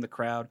coming in from the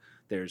crowd.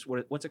 There's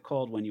what's it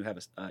called when you have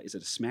is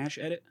it a smash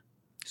edit?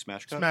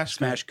 Smash cut?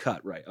 Smash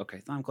cut, right. Okay.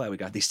 I'm glad we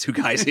got these two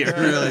guys here,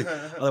 really.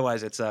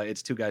 Otherwise,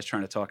 it's two guys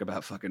trying to talk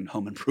about fucking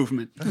home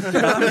improvement.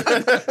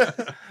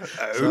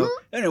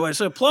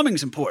 So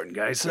plumbing's important,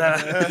 guys.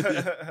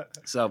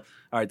 So,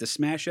 all right, the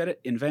smash edit,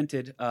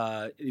 invented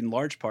in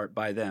large part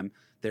by them.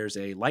 There's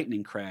a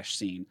lightning crash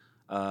scene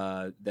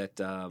that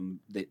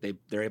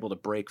they're able to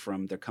break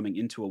from. They're coming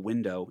into a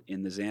window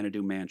in the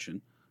Xanadu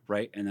mansion,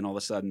 right? And then all of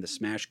a sudden, the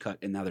smash cut,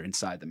 and now they're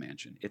inside the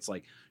mansion. It's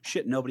like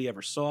shit nobody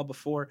ever saw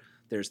before.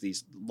 There's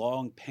these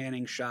long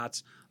panning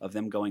shots of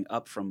them going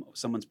up from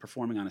someone's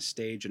performing on a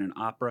stage in an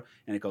opera,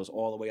 and it goes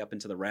all the way up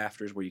into the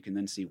rafters where you can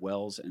then see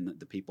Wells and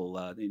the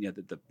people.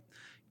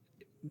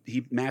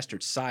 He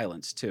mastered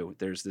silence too.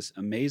 There's this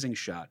amazing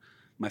shot.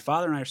 My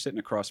father and I are sitting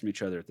across from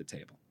each other at the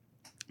table.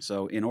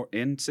 So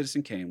in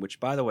Citizen Kane, which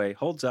by the way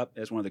holds up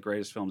as one of the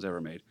greatest films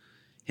ever made,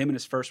 him and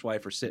his first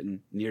wife are sitting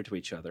near to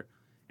each other,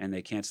 and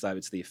they can't stop.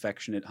 It's the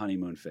affectionate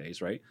honeymoon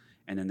phase, right?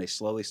 And then they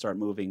slowly start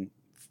moving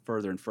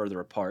further and further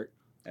apart.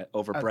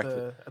 Over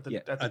breakfast at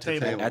the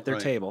table. At their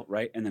table,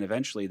 right? And then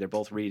eventually they're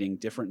both reading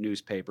different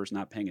newspapers,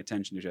 not paying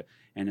attention to each other.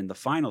 And in the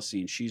final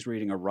scene, she's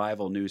reading a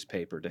rival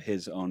newspaper to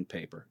his own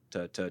paper,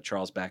 to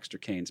Charles Baxter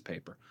Kane's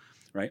paper,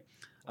 right?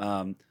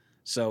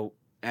 So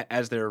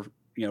as they're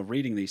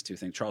reading these two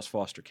things, Charles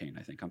Foster Kane,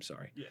 I think. I'm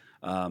sorry.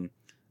 Yeah.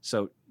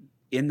 So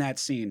in that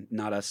scene,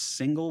 not a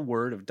single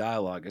word of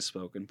dialogue is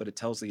spoken, but it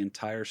tells the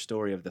entire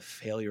story of the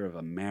failure of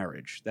a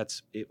marriage.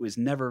 It was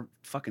never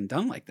fucking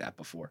done like that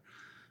before.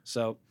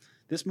 So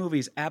this movie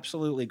is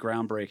absolutely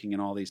groundbreaking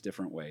in all these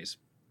different ways.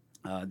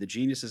 The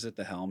genius is at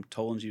the helm.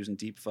 Toland's using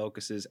deep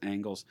focuses,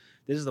 angles.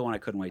 This is the one I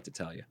couldn't wait to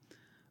tell you.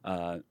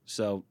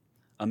 So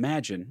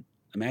imagine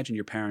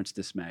your parents'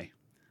 dismay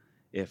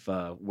if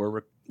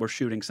we're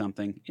shooting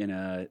something in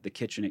the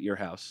kitchen at your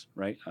house,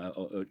 right?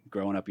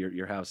 Growing up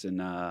your house in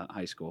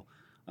high school,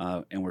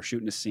 and we're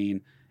shooting a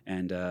scene,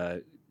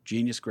 and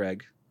Genius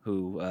Greg,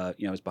 who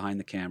is behind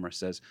the camera,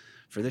 says,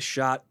 "For this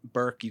shot,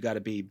 Burke, you got to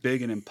be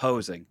big and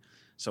imposing."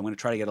 So I'm going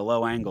to try to get a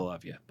low angle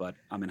of you, but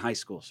I'm in high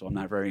school, so I'm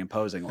not very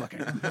imposing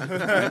looking.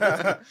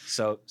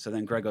 So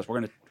then Greg goes,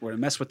 we're gonna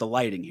mess with the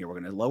lighting here. We're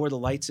gonna lower the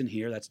lights in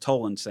here. That's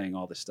Toland saying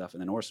all this stuff,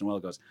 and then Orson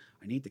Welles goes,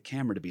 I need the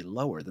camera to be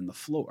lower than the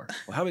floor.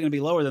 Well, how are we gonna be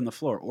lower than the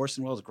floor?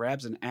 Orson Welles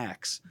grabs an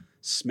axe,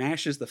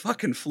 smashes the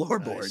fucking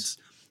floorboards.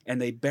 Nice. And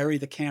they bury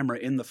the camera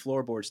in the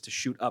floorboards to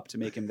shoot up to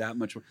make him that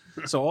much.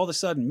 So all of a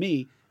sudden,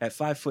 me at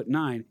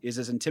 5'9" is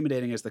as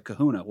intimidating as the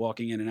Kahuna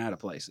walking in and out of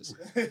places.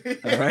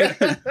 All right,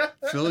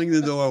 Filling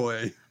the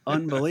doorway.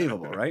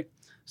 unbelievable, right?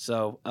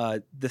 So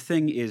the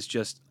thing is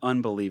just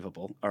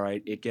unbelievable. All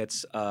right, it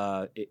gets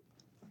the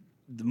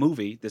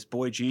movie. This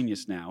boy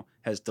genius now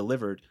has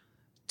delivered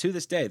to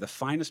this day the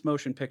finest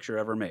motion picture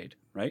ever made.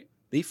 Right.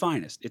 The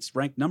finest. It's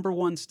ranked number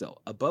 1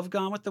 still, above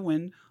Gone with the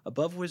Wind,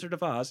 above Wizard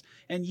of Oz,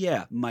 and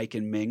yeah, Mike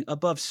and Ming,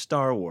 above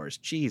Star Wars.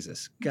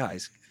 Jesus,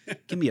 guys,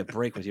 give me a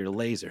break with your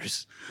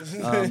lasers.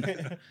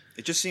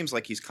 It just seems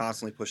like he's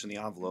constantly pushing the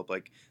envelope.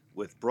 Like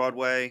with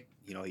Broadway,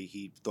 you know,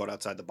 he thought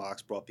outside the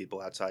box, brought people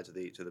outside to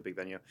the big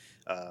venue.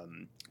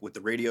 With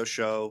the radio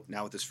show,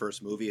 now with his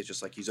first movie, it's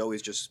just like he's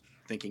always just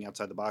thinking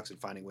outside the box and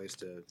finding ways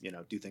to, you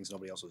know, do things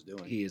nobody else was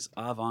doing. He is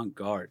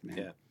avant-garde,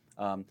 man.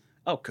 Yeah.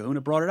 Oh, Kahuna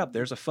brought it up.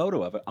 There's a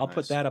photo of it. I'll put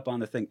Nice. that up on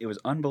the thing. It was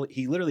unbelievable.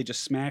 He literally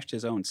just smashed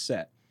his own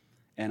set,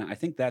 and I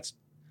think that's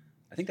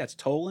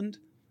Toland,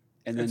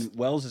 and then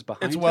Wells is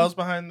behind. It's him. Wells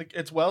behind the.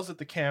 It's Wells at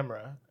the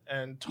camera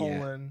and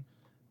Toland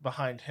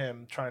behind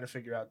him trying to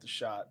figure out the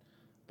shot.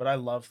 But I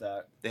love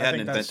that. They I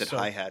hadn't think that's invented so-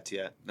 hi-hats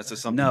yet. That's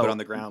just something No. you put on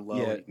the ground low.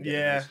 Yeah. and you get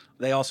Yeah. nice.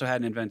 They also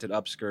hadn't invented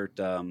upskirt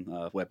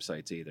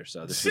websites either,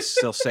 so this was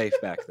still safe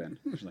back then.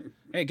 It was like,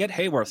 hey, get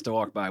Hayworth to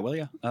walk by, will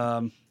you?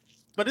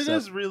 But it So-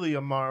 is really a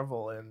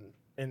marvel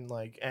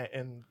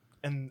in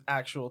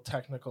actual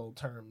technical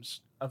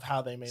terms of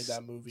how they made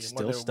that movie and Still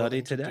what they were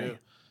studied willing to today. do.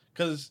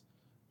 Because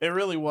it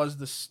really was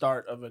the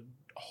start of a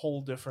whole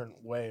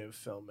different way of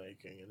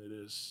filmmaking, and it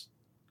is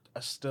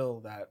still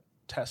that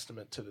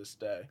testament to this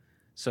day.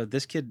 So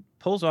this kid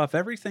pulls off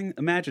everything.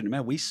 Imagine,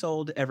 man, we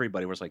sold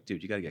everybody. We're like,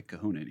 dude, you got to get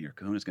Kahuna in here.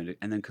 Kahuna's going to do,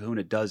 and then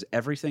Kahuna does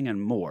everything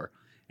and more.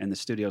 And the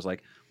studio's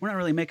like, we're not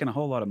really making a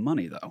whole lot of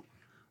money though.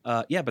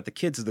 Yeah, but the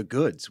kid's the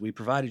goods. We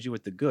provided you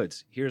with the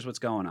goods. Here's what's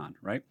going on,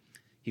 right?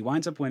 He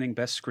winds up winning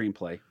Best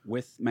Screenplay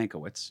with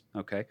Mankiewicz,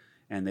 okay?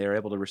 And they're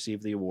able to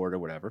receive the award or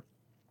whatever.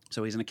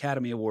 So he's an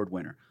Academy Award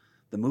winner.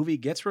 The movie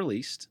gets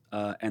released,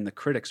 and the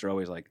critics are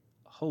always like,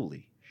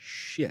 holy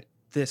shit,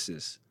 this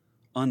is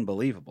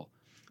unbelievable.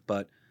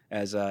 But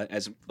as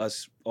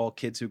us all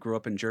kids who grew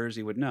up in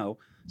Jersey would know,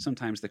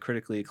 sometimes the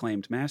critically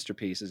acclaimed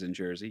masterpieces in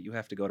Jersey, you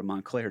have to go to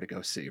Montclair to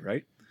go see,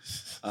 right?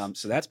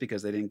 So that's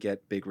because they didn't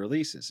get big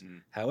releases.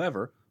 Mm.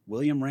 However,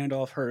 William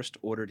Randolph Hearst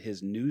ordered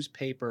his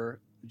newspaper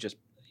just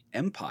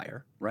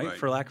empire, right? Right.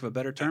 For lack of a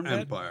better term. Dad?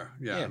 Empire.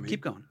 Yeah. I mean,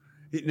 keep going.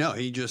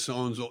 he just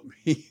owns.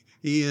 He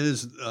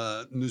is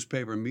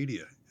newspaper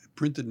media,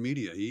 printed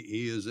media.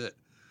 He is it.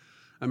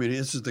 I mean,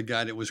 this is the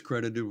guy that was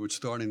credited with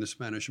starting the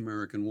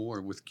Spanish-American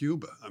War with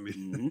Cuba. I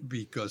mean, Mhm.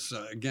 because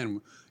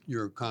again,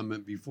 your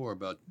comment before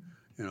about,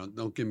 you know,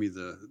 don't give me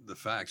the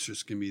facts,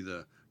 just give me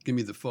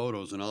the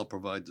photos, and I'll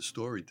provide the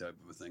story type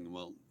of a thing.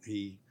 Well,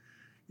 he,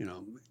 you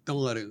know,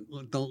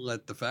 don't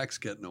let the facts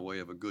get in the way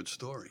of a good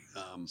story.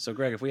 So,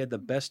 Greg, if we had the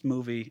best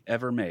movie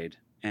ever made,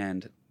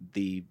 and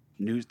the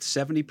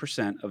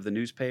 70% of the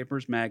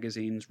newspapers,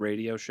 magazines,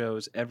 radio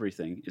shows,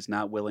 everything is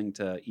not willing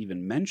to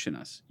even mention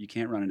us. You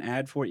can't run an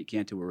ad for it. You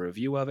can't do a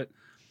review of it.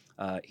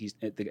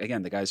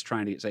 The guy's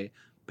trying to say,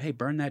 "Hey,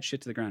 burn that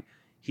shit to the ground."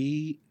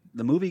 The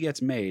movie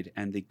gets made,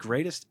 and the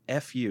greatest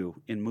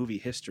FU in movie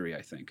history,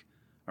 I think.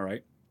 All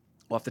right.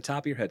 Well, off the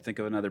top of your head, think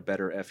of another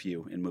better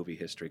FU in movie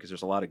history, because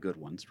there's a lot of good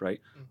ones, right?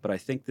 But I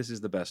think this is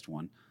the best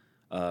one.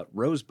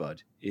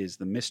 Rosebud is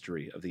the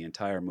mystery of the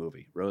entire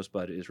movie.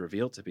 Rosebud is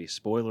revealed to be,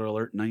 spoiler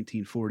alert,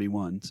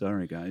 1941.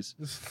 Sorry, guys.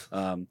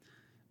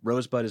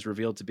 Rosebud is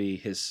revealed to be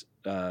his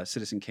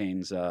Citizen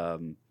Kane's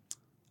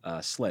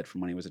sled from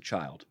when he was a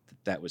child.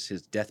 That was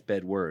his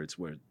deathbed words,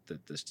 were the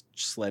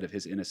sled of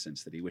his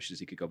innocence, that he wishes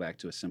he could go back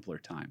to a simpler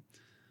time.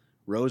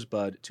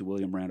 Rosebud, to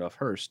William Randolph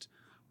Hearst,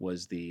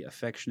 was the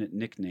affectionate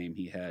nickname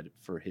he had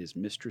for his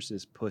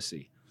mistress's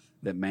pussy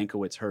that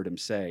Mankiewicz heard him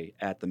say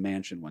at the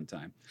mansion one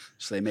time.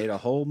 So they made a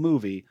whole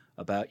movie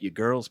about your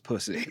girl's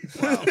pussy.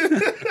 Wow.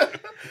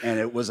 And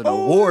it was an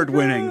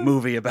award-winning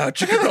movie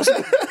about your girl's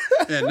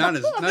Yeah, not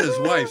his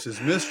wife's, his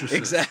mistress's.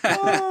 Exactly.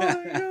 Oh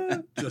my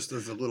god! Just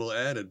as a little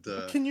added.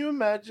 Can you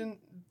imagine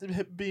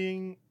it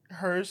being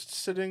Hearst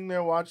sitting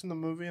there watching the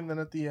movie, and then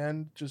at the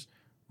end, just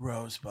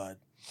Rosebud,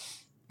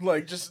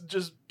 like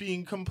just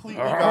being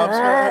completely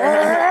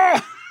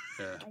gobsmacked.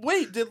 Yeah.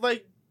 Wait,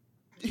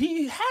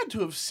 he had to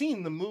have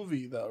seen the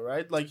movie though,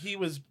 right? Like he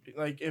was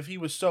like, if he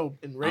was so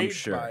enraged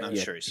I'm sure. by it. I'm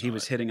Yeah, sure he saw he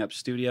was it. hitting up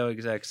studio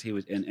execs. He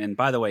was, and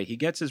by the way, he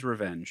gets his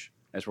revenge,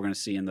 as we're going to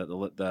see in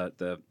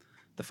the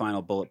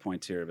final bullet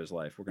points here of his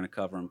life. We're going to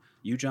cover him.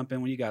 You jump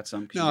in when you got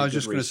some. 'cause you No, I did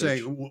was good just going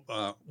to say,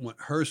 research. when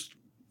Hearst,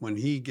 when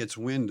he gets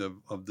wind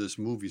of this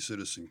movie,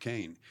 Citizen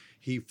Kane,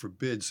 he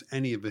forbids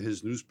any of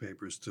his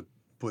newspapers to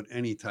put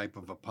any type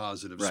of a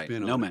positive Right.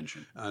 spin No on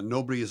mention. it.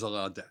 Nobody is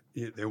allowed to.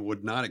 They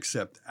would not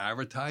accept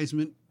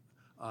advertisement.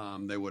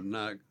 They would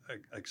not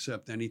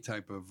accept any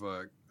type of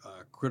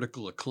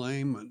critical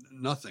acclaim.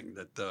 Nothing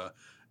that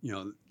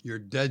you're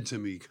dead to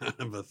me kind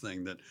of a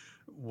thing. That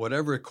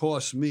whatever it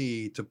costs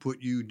me to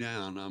put you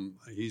down,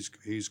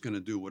 he's going to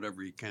do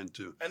whatever he can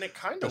to. And it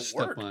kind To of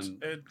step worked on-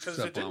 because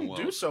step it didn't on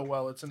do Wells. so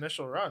well its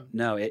initial run.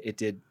 No, it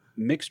did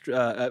mixed.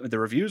 The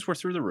reviews were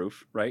through the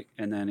roof, right?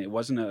 And then it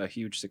wasn't a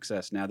huge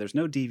success. Now, there's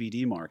no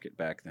DVD market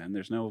back then.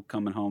 There's no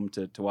coming home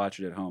to watch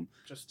it at home.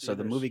 Just So the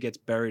theaters. movie gets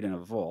buried in a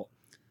vault.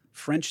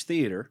 French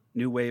theater,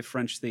 new wave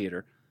French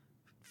theater,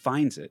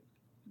 finds it.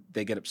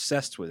 They get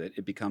obsessed with it.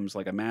 It becomes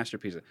like a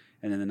masterpiece.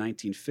 And in the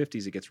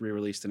 1950s, it gets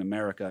re-released in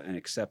America and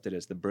accepted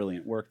as the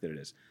brilliant work that it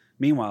is.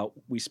 Meanwhile,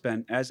 we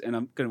spent and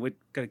I'm going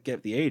to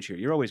get the age here.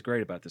 You're always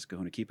great about this,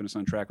 Kahuna, keeping us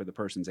on track with the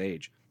person's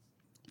age.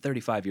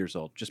 35 years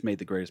old, just made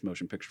the greatest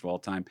motion picture of all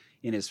time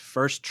in his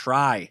first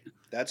try.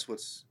 That's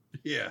what's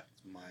Yeah.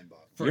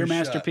 mind-boggling. Your First shot.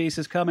 masterpiece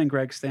is coming,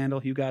 Greg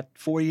Standel. You got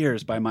 4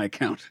 years by my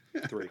count.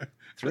 3.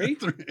 3?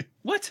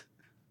 What?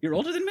 You're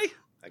older than me?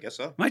 I guess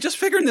so. Am I just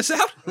figuring this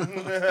out?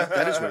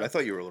 That is weird. I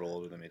thought you were a little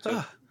older than me too.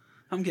 Ah,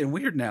 I'm getting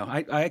weird now.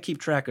 I keep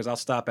track because I'll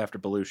stop after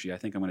Belushi. I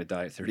think I'm going to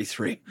die at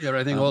 33. Yeah, but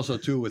I think also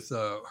too with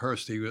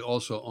Hearst, he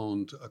also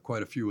owned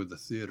quite a few of the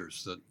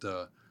theaters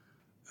that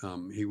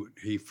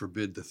he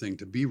forbid the thing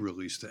to be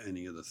released to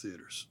any of the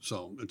theaters.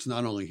 So it's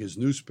not only his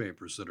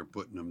newspapers that are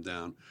putting them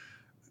down.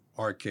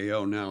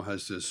 RKO now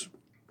has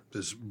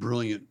this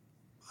brilliant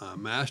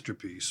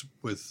masterpiece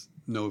with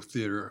no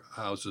theater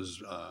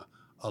houses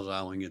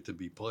allowing it to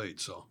be played.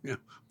 So yeah,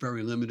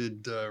 very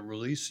limited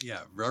release.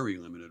 Yeah, very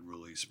limited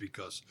release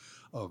because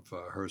of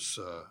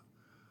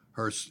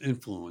Hearst's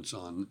influence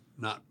on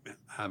not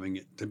having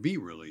it to be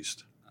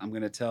released. I'm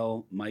going to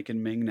tell Mike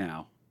and Ming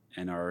now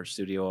and our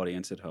studio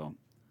audience at home,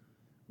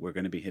 we're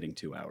going to be hitting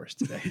 2 hours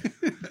today.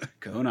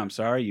 Kahuna, I'm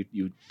sorry.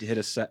 You hit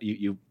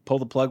you pull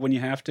the plug when you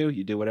have to.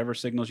 You do whatever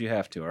signals you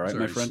have to. All right, Sorry,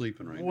 my I'm friend?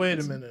 sleeping right Wait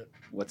now. a minute.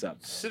 What's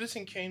up?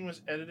 Citizen Kane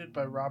was edited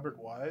by Robert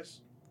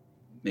Wise.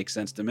 Makes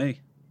sense to me.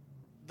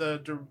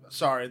 I'm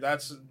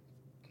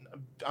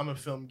a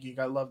film geek.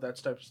 I love that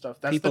type of stuff.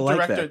 That's People the like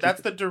director. that.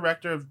 That's the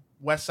director of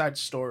West Side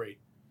Story.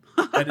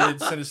 Edited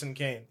Citizen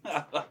Kane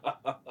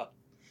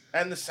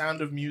and The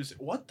Sound of Music.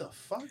 What the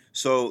fuck?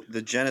 So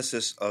the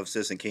genesis of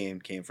Citizen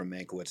Kane came from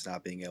Mankiewicz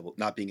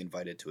not being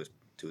invited to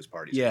his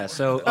parties. Yeah, anymore.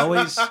 so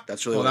always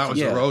That's really Well, what that was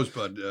Yeah. the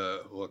Rosebud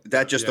look.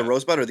 that just the yeah.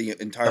 Rosebud or the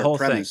entire the whole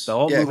premise. thing. The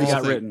whole yeah, movie whole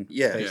got thing. written.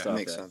 Yeah, based that off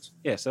makes that. sense.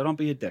 Yeah, so don't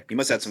be a dick. He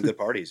must have had some good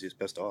parties. He was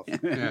pissed off.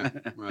 Yeah,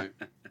 right.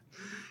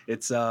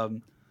 It's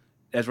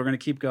as we're going to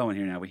keep going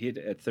here now. We hit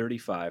at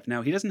 35.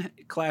 Now he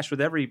doesn't clash with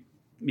every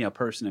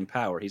person in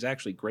power. He's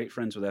actually great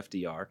friends with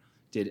FDR.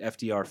 Did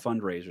FDR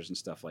fundraisers and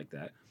stuff like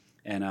that.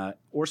 And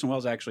Orson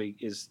Welles actually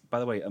is, by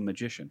the way, a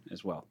magician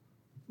as well.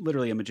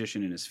 Literally a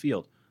magician in his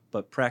field,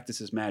 but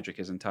practices magic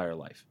his entire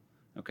life.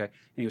 Okay, and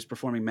he was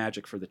performing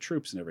magic for the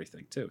troops and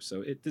everything too.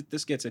 So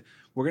this gets it.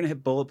 We're going to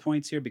hit bullet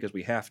points here because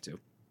we have to,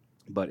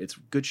 but it's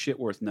good shit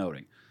worth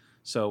noting.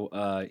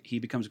 So he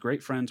becomes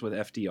great friends with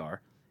FDR.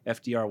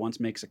 FDR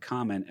once makes a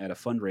comment at a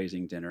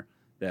fundraising dinner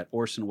that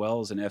Orson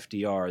Welles and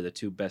FDR are the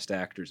two best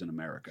actors in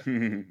America.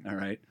 All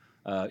right.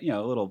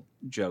 Little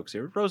jokes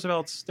here.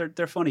 Roosevelt's,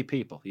 they're funny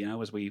people,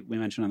 as we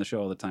mention on the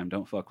show all the time.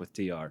 Don't fuck with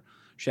TR.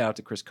 Shout out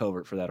to Chris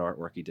Covert for that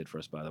artwork he did for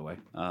us, by the way.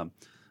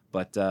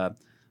 But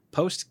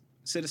post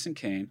Citizen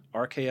Kane,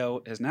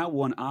 RKO has now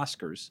won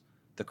Oscars.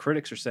 The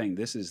critics are saying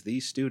this is the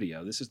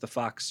studio. This is the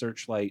Fox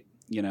Searchlight,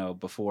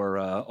 before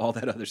all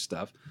that other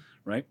stuff,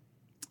 right?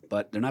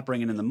 But they're not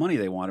bringing in the money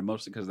they wanted,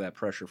 mostly because of that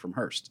pressure from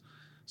Hearst.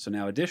 So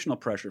now additional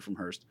pressure from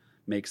Hearst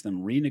makes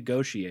them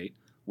renegotiate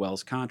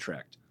Wells'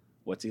 contract.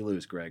 What's he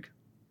lose, Greg?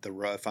 The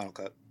final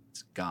cut.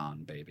 It's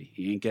gone, baby.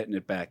 He ain't getting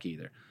it back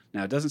either.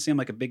 Now, it doesn't seem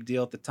like a big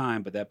deal at the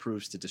time, but that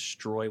proves to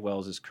destroy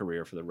Wells'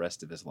 career for the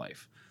rest of his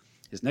life.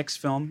 His next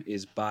film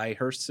is, by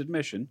Hearst's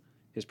admission,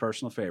 his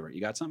personal favorite.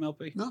 You got something,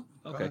 LP? No.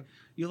 go Okay. ahead.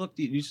 You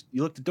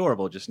looked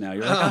adorable just now.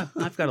 You're like,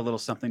 I've got a little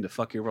something to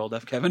fuck your world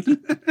up, Kevin.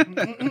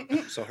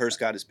 So Hearst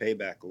got his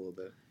payback a little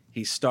bit.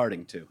 He's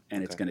starting to,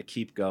 and it's Okay. going to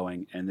keep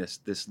going. And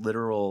this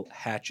literal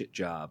hatchet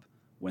job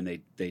when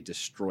they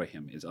destroy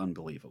him is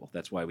unbelievable.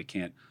 That's why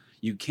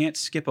you can't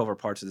skip over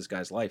parts of this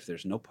guy's life.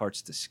 There's no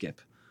parts to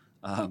skip.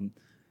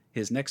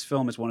 His next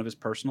film is one of his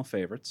personal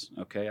favorites.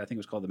 Okay, I think it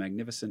was called The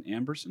Magnificent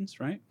Ambersons,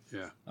 right?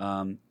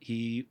 Yeah.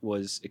 He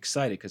was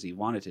excited because he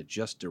wanted to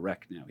just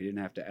direct now. He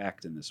didn't have to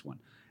act in this one.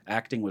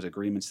 Acting was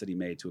agreements that he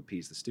made to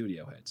appease the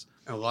studio heads.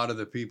 A lot of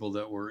the people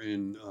that were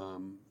in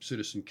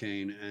Citizen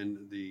Kane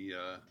and the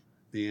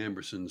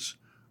Ambersons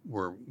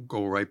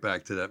go right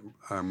back to that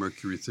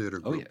Mercury Theater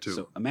group Oh yeah. too.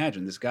 So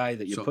imagine this guy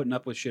that you're So- putting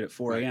up with shit at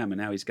 4 Right. a.m. and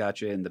now he's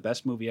got you in the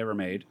best movie ever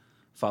made,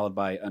 followed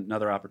by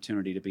another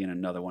opportunity to be in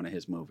another one of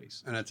his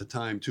movies. And at the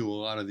time, too, a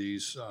lot of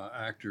these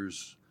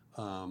actors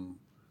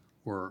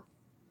were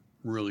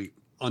really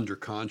under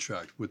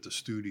contract with the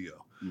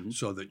studio, Mhm.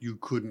 so that you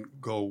couldn't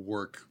go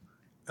work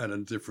at a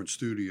different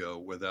studio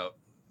without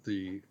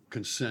the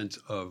consent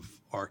of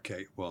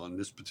RK. Well, in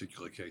this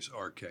particular case,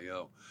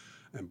 RKO,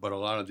 but a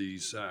lot of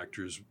these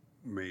actors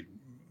made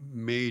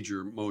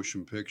major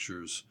motion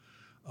pictures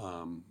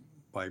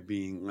by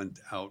being lent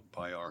out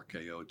by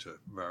RKO to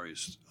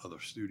various other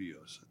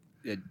studios.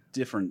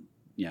 Different,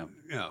 Yeah,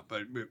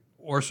 but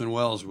Orson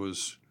Welles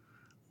was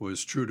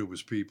true to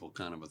his people,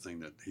 kind of a thing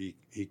that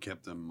he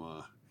kept them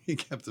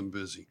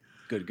busy.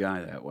 good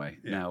guy that way.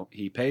 Yeah. Now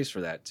he pays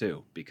for that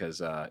too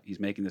because he's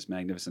making this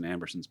Magnificent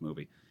Ambersons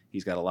movie.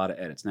 He's got a lot of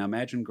edits. Now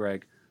imagine,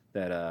 Greg,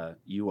 that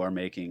you are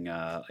making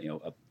a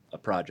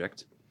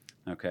project,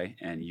 okay,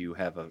 and you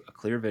have a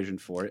clear vision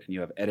for it, and you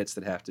have edits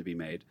that have to be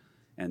made,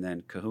 and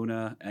then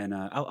Kahuna and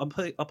I'll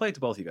play it to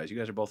both of you guys. You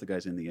guys are both the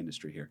guys in the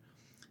industry here.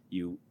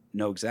 You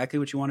know exactly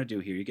what you want to do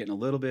here. You're getting a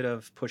little bit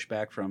of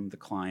pushback from the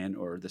client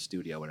or the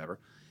studio, whatever,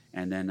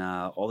 and then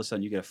all of a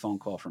sudden you get a phone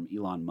call from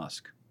Elon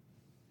Musk.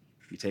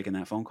 You taking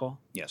that phone call?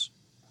 Yes.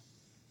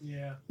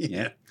 Yeah.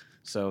 Yeah.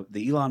 So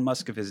the Elon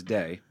Musk of his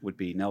day would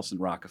be Nelson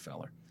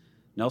Rockefeller.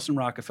 Nelson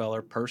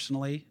Rockefeller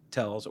personally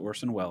tells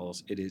Orson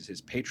Welles it is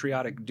his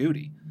patriotic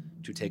duty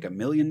to take $1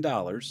 million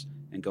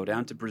and go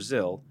down to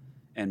Brazil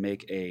and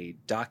make a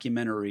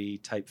documentary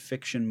type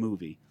fiction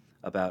movie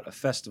about a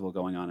festival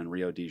going on in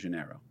Rio de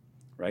Janeiro,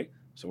 right?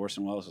 So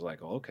Orson Welles is like,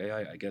 oh, okay,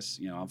 I guess,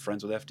 I'm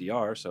friends with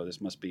FDR, so this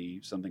must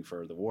be something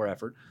for the war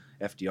effort.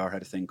 FDR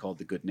had a thing called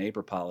the Good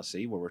Neighbor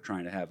Policy, where we're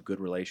trying to have good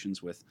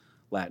relations with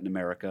Latin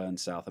America and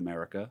South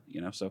America,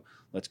 so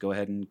let's go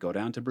ahead and go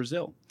down to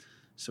Brazil.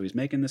 So he's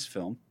making this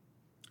film,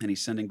 and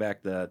he's sending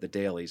back the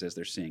dailies as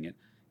they're seeing it,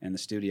 and the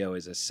studio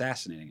is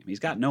assassinating him. He's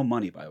got no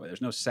money, by the way.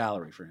 There's no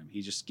salary for him.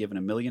 He's just given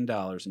 $1 million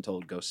and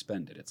told, go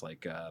spend it. It's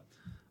like,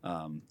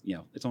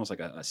 it's almost like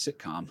a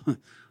sitcom,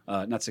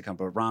 not sitcom,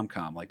 but a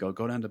rom-com. Like, go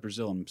down to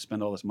Brazil and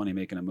spend all this money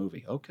making a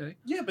movie. Okay.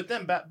 Yeah, but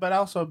then, but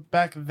also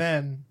back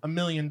then, $1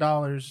 million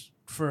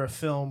for a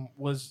film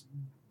was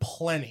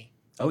plenty.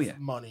 Oh, of yeah.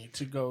 money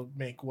to go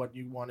make what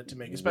you wanted to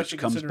make, Which especially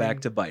comes considering, back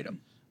to bite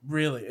him.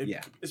 really,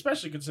 Yeah.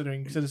 especially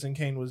considering Citizen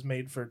Kane was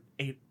made for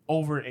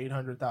over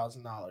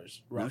 $800,000. No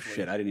roughly.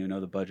 shit, I didn't even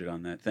know the budget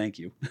on that. Thank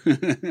you.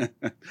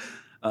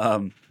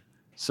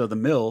 So the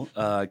mill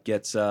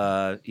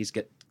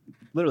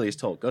literally is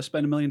told, go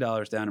spend $1 million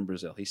down in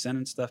Brazil. He's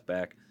sending stuff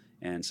back,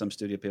 and some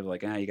studio people are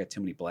like, you got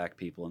too many black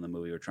people in the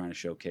movie. We're trying to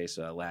showcase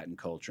Latin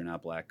culture,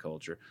 not black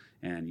culture.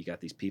 And you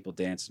got these people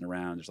dancing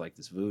around. There's like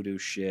this voodoo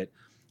shit.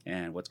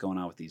 And what's going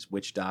on with these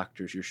witch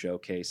doctors you're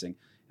showcasing?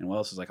 And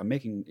Wells is like,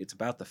 it's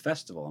about the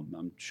festival.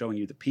 I'm showing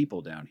you the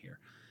people down here.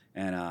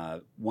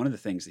 And one of the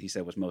things that he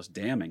said was most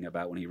damning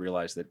about when he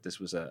realized that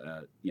this was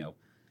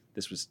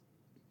this was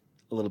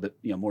a little bit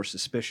more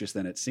suspicious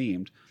than it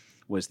seemed,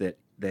 was that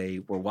they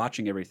were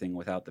watching everything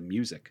without the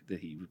music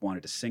that he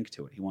wanted to sync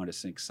to it. He wanted to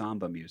sync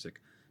samba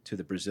music to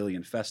the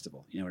Brazilian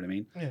festival. You know what I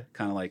mean? Yeah.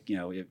 Kind of like,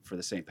 for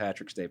the St.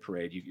 Patrick's Day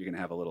parade, you're going to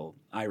have a little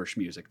Irish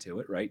music to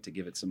it, right, to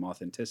give it some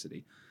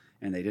authenticity.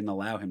 And they didn't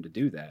allow him to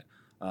do that.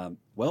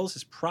 Wells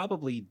is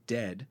probably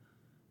dead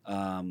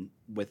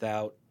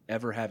without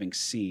ever having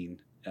seen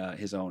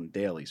his own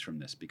dailies from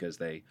this, because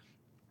they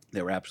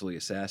were absolutely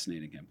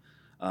assassinating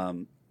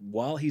him.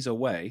 While he's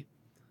away,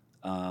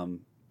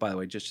 by the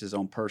way, just his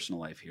own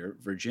personal life here,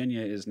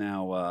 Virginia is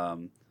now,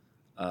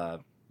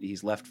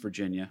 he's left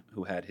Virginia,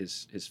 who had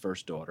his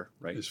first daughter,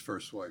 right? His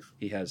first wife.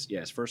 He has,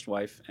 his first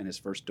wife and his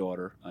first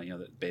daughter,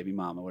 the baby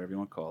mama, whatever you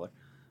want to call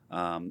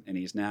her. And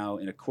he's now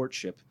in a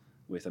courtship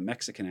with a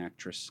Mexican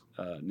actress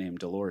named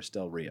Dolores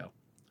Del Rio.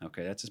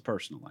 Okay, that's his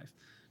personal life.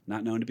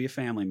 Not known to be a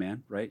family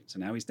man, right? So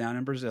now he's down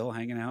in Brazil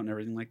hanging out and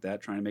everything like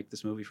that, trying to make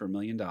this movie for $1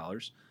 million,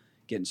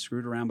 getting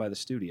screwed around by the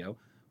studio,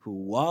 who,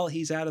 while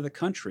he's out of the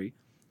country,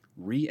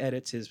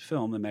 re-edits his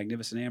film, The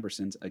Magnificent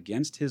Ambersons,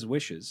 against his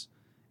wishes,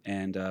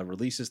 and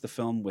releases the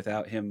film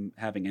without him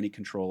having any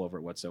control over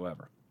it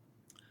whatsoever.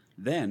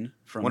 Then,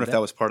 I wonder if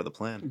that was part of the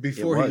plan.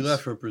 Before It he was.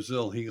 left for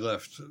Brazil, he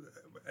left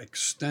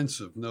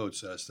extensive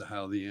notes as to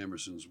how the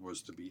Ambersons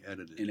was to be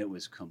edited. and it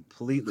was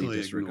completely Completely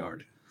disregarded.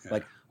 ignored. Yeah.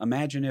 Like,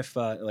 imagine if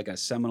like a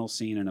seminal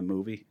scene in a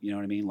movie, you know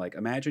what I mean? Like,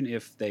 imagine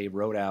if they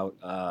wrote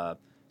out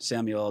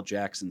Samuel L.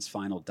 Jackson's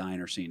final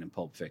diner scene in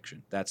Pulp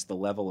Fiction. That's the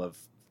level of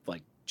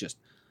like just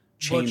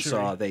chainsaw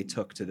Butchery. they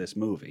took to this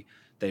movie.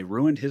 They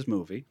ruined his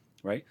movie,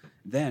 right?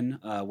 Then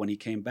when he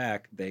came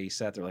back, they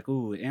sat there like,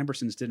 "Ooh,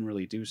 Ambersons didn't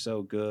really do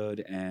so good,"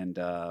 and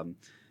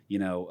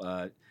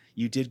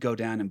you did go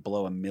down and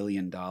blow $1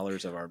 million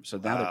of our. So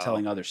now they're Wow.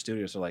 telling other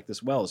studios, they're like,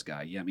 this Wells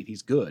guy, yeah, I mean,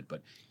 he's good,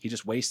 but he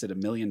just wasted $1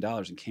 million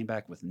and came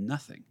back with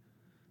nothing.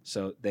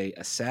 So they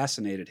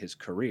assassinated his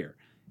career,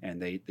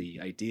 and the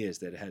idea is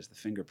that it has the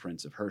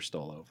fingerprints of Hearst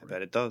all I over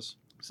bet it. it does.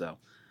 So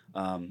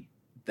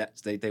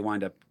they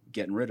wind up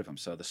getting rid of him.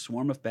 So the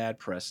swarm of bad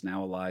press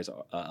now allows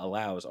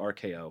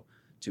RKO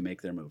to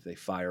make their move. They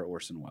fire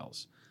Orson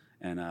Welles.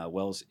 And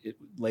Welles,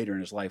 later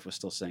in his life, was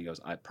still saying,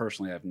 I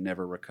personally have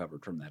never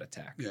recovered from that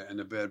attack. Yeah, and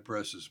the bad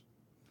press is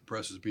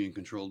being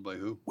controlled by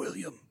who?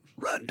 William.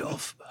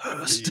 Randolph There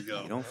Hearst. you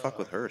go. You don't fuck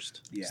with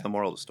Hearst. Yeah. It's the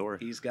moral of the story.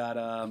 He's got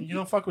You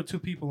don't fuck with two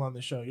people on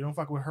the show. You don't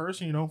fuck with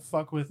Hearst and you don't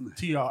fuck with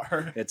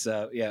TR. it's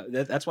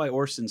that's why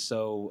Orson's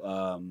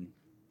so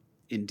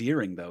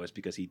endearing though, is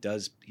because he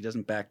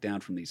doesn't back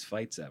down from these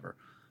fights ever,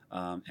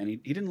 and he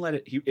didn't let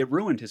it. It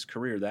ruined his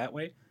career that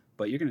way.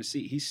 But you're going to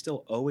see he's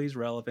still always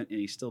relevant, and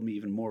he's still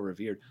even more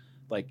revered.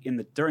 Like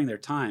during their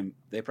time,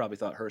 they probably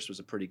thought Hearst was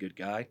a pretty good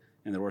guy,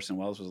 and that Orson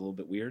Welles was a little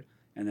bit weird.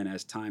 And then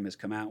as time has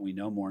come out, we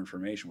know more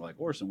information. We're like,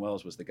 Orson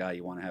Welles was the guy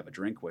you want to have a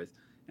drink with,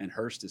 and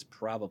Hearst is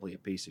probably a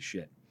piece of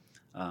shit.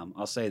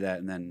 I'll say that,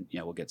 and then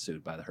we'll get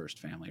sued by the Hearst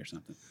family or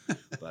something.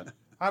 But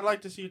I'd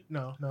like to see it.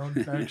 No,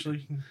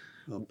 actually.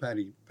 Well,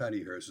 Patty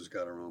Hearst has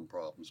got her own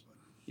problems, but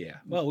yeah,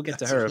 well, we'll get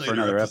to That's her a for later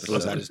another episode. episode.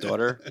 Was that his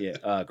daughter?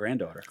 Yeah,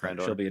 granddaughter.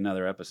 Granddaughter. She'll be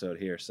another episode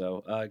here.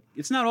 So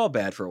it's not all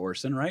bad for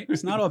Orson, right?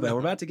 It's not all bad. We're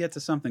about to get to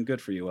something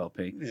good for you,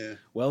 LP. yeah.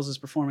 Wells is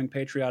performing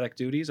patriotic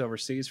duties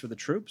overseas for the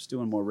troops,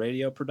 doing more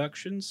radio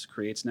productions,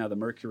 creates now the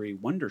Mercury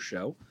Wonder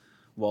Show.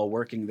 While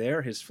working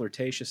there, his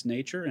flirtatious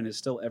nature and his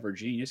still ever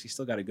genius, he's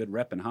still got a good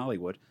rep in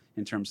Hollywood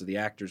in terms of the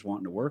actors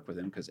wanting to work with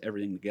him because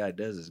everything the guy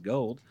does is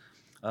gold.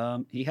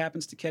 He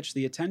happens to catch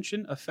the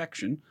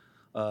affection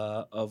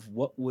of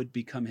what would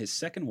become his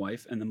second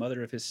wife and the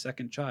mother of his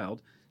second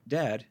child,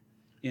 Dad,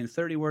 in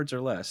 30 words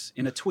or less,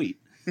 in a tweet.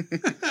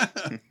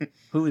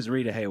 Who is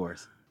Rita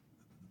Hayworth?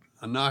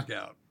 A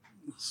knockout.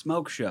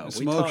 Smoke show. A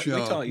smoke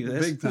show. We taught you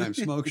this. Big time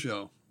smoke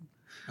show.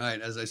 All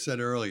right, as I said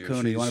earlier.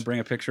 Kuna, you want to she's bring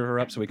a picture of her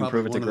up so we can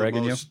probably prove it to one of Greg the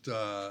and you?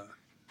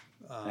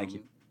 most, Thank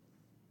you.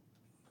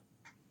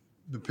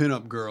 The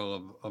pinup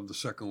girl of the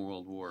Second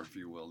World War, if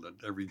you will, that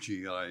every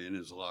GI in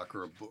his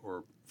locker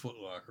or foot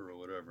locker or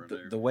whatever.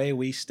 The way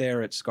we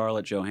stare at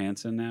Scarlett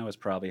Johansson now is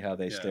probably how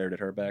they Yeah. stared at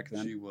her back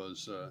then. She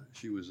was a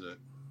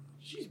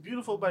She's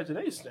beautiful by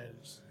today's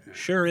standards.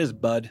 Sure is,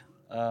 bud.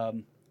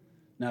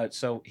 No,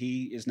 so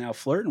he is now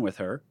flirting with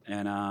her,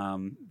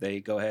 and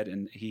they go ahead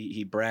and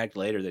he bragged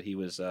later that he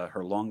was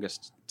her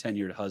longest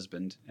tenured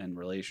husband and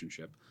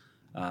relationship.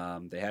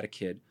 They had a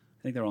kid.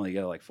 I think they were only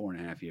together like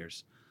 4.5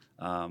 years.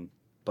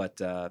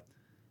 But a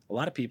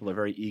lot of people are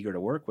very eager to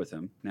work with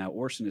him. Now,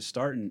 Orson is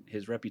starting,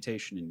 his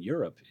reputation in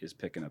Europe is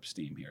picking up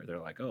steam here. They're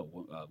like,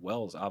 oh,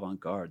 Wells,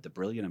 avant-garde, the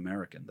brilliant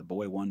American, the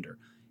boy wonder.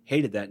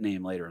 Hated that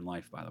name later in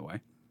life, by the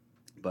way.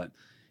 But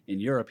in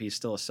Europe, he's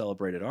still a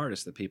celebrated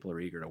artist that people are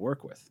eager to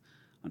work with.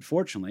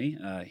 Unfortunately,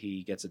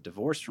 he gets a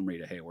divorce from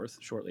Rita Hayworth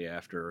shortly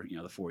after, the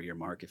 4-year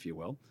mark, if you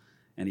will,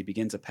 and he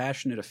begins a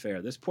passionate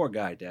affair. This poor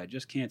guy, Dad,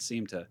 just can't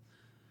seem to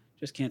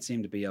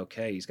be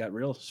okay. He's got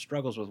real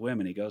struggles with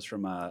women. He goes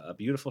from a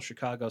beautiful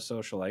Chicago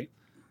socialite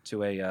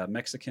to a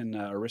Mexican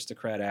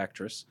aristocrat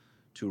actress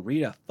to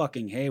Rita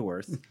fucking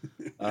Hayworth.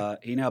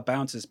 He now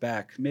bounces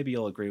back. Maybe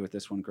you'll agree with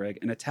this one, Greg.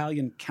 An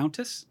Italian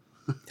countess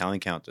Italian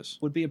Countess.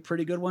 would be a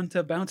pretty good one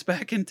to bounce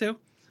back into.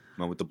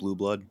 One with the blue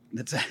blood.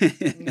 That's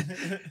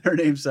her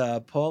name's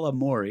Paula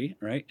Mori,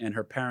 right? And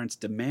her parents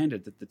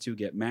demanded that the two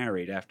get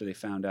married after they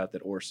found out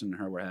that Orson and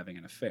her were having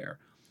an affair.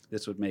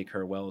 This would make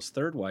her Wells'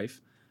 third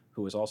wife,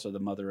 who is also the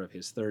mother of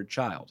his third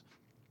child.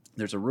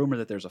 There's a rumor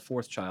that there's a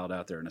fourth child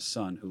out there and a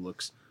son who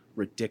looks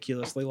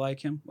ridiculously like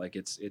him. Like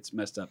it's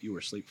messed up. You were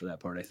asleep for that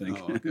part, I think.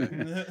 Oh,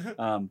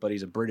 okay. But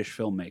he's a British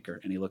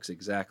filmmaker, and he looks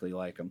exactly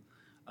like him.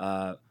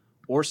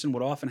 Orson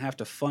would often have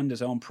to fund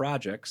his own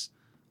projects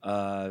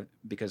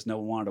because no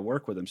one wanted to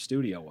work with him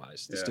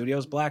studio-wise. The Yeah.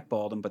 studios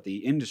blackballed him, but the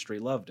industry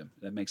loved him.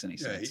 If that makes any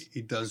Yeah, sense.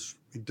 he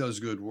does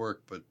good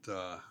work, but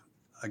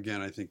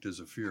again, I think there's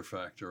a fear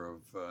factor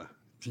of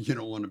you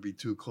don't want to be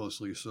too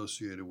closely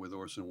associated with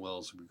Orson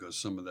Welles because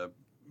some of that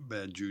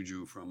bad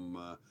juju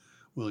from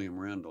William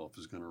Randolph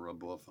is going to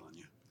rub off on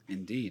you.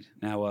 Indeed.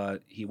 Now,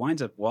 he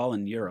winds up, while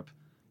in Europe,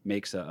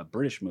 makes a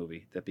British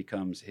movie that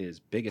becomes his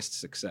biggest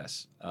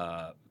success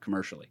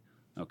commercially.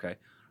 Okay?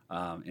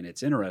 And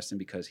it's interesting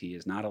because he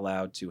is not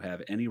allowed to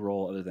have any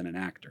role other than an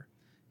actor.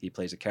 He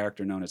plays a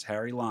character known as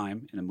Harry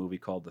Lime in a movie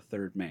called The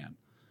Third Man,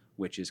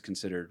 which is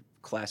considered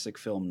classic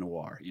film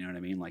noir. You know what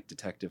I mean? Like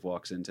detective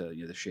walks into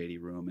the shady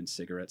room and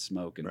cigarette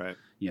smoke and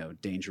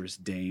Right. dangerous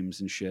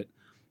dames and shit.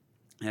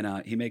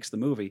 And he makes the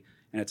movie,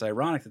 and it's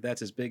ironic that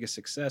that's his biggest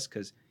success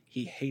because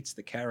he hates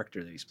the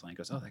character that he's playing. He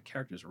goes, oh, that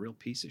character is a real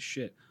piece of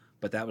shit.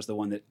 But that was the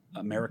one that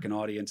American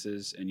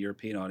audiences and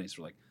European audiences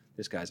were like,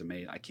 this guy's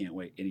amazing. I can't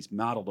wait. And he's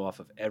modeled off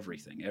of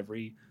everything.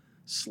 Every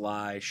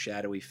sly,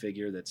 shadowy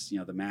figure that's,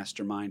 the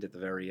mastermind at the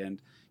very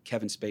end.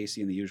 Kevin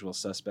Spacey and The Usual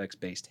Suspects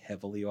based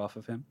heavily off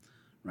of him,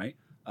 right?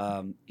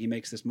 He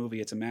makes this movie.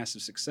 It's a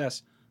massive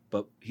success,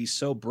 but he's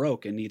so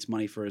broke and needs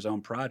money for his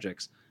own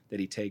projects that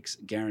he takes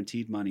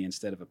guaranteed money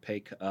instead of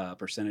a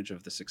percentage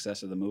of the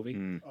success of the movie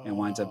Mm. and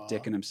winds up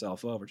dicking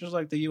himself over, just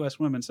like the U.S.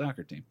 women's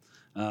soccer team.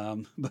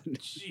 But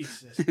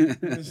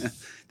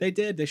Jesus. they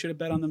did. They should have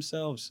bet on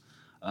themselves.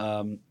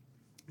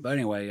 But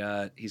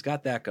anyway, he's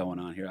got that going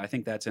on here. I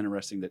think that's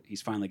interesting that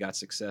he's finally got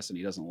success and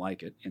he doesn't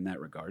like it in that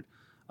regard.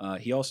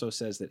 He also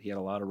says that he had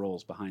a lot of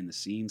roles behind the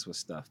scenes with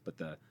stuff, but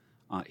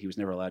he was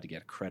never allowed to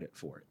get credit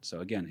for it.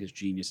 So again, his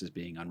genius is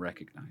being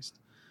unrecognized.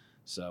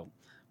 So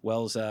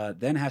Wells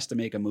then has to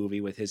make a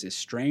movie with his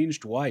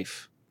estranged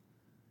wife.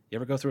 You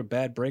ever go through a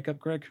bad breakup,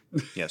 Greg?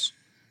 Yes.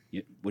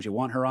 Would you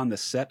want her on the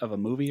set of a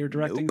movie you're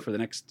directing Nope. for the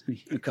next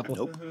couple?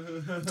 Nope.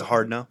 It's a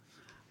hard no.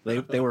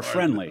 They were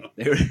friendly.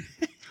 They were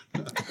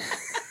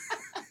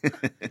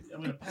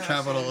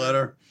Capital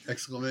letter,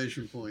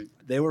 exclamation point.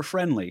 they were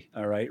friendly.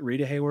 All right,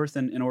 Rita Hayworth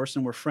and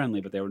Orson were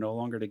friendly, but they were no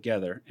longer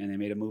together, and they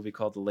made a movie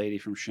called The Lady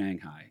from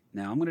Shanghai.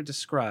 Now I'm going to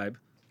describe.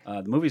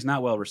 The movie's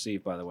not well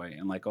received, by the way,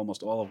 and like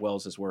almost all of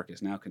Wells's work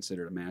is now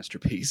considered a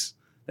masterpiece.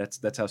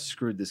 That's how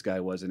screwed this guy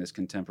was in his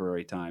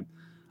contemporary time.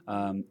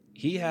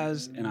 He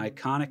has an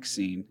iconic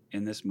scene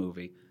in this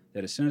movie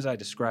that as soon as I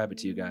describe it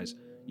to you guys,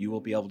 you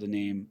will be able to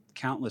name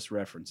countless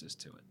references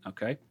to it.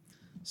 Okay,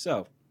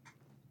 so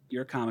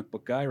you're a comic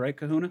book guy, right,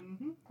 Kahuna?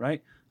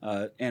 Right?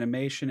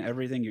 Animation,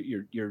 everything.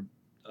 You're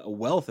a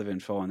wealth of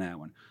info on that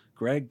one.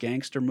 Greg,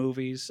 gangster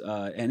movies,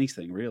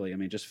 anything really. I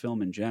mean, just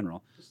film in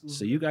general.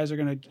 So you guys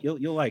are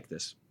you'll like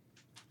this.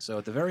 So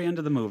at the very end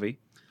of the movie,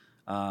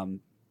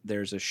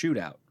 there's a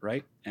shootout,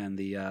 right? And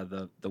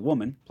the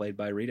woman played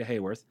by Rita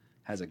Hayworth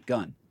has a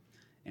gun,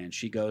 and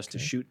she goes to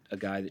shoot a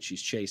guy that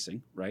she's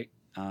chasing, right?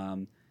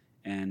 And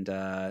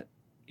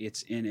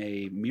it's in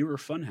a mirror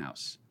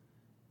funhouse.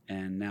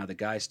 And now the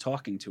guy's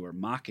talking to her,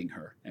 mocking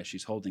her as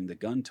she's holding the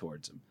gun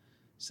towards him,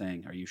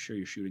 saying, "Are you sure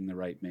you're shooting the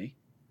right me?"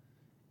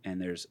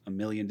 And there's a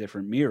million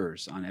different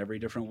mirrors on every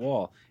different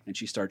wall. And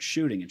she starts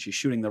shooting, and she's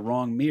shooting the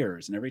wrong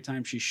mirrors. And every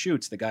time she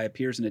shoots, the guy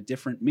appears in a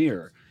different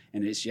mirror.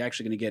 And is she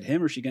actually going to get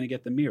him, or is she going to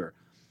get the mirror?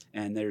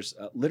 And there's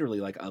literally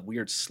like a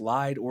weird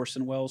slide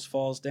Orson Welles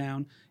falls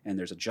down, and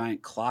there's a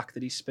giant clock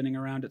that he's spinning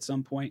around at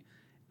some point.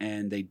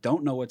 And they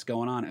don't know what's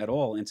going on at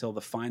all until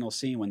the final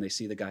scene when they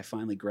see the guy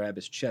finally grab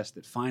his chest,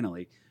 that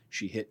finally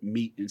she hit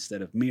meat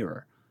instead of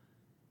mirror.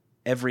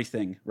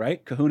 Everything,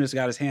 right? Kahuna's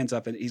got his hands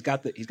up, and he's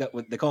got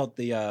what they call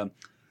it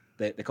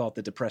they call it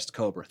the depressed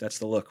cobra. That's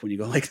the look when you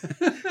go like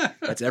that.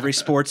 That's every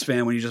sports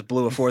fan when you just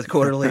blew a fourth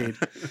quarter lead.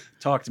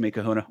 Talk to me,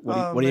 Kahuna.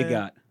 What do you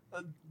got?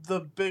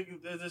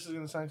 This is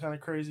going to sound kind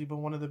of crazy, but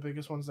one of the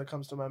biggest ones that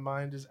comes to my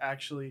mind is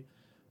actually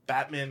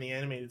Batman the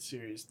Animated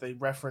Series. They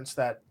reference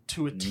that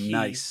to a T.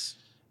 Nice.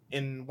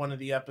 In one of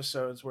the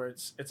episodes where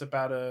it's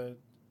about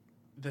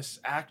this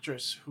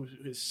actress who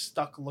is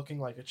stuck looking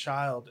like a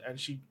child, and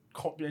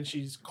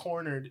she's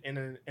cornered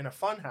in a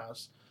fun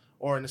house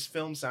or in this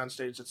film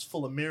soundstage that's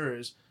full of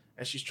mirrors,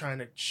 and she's trying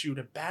to shoot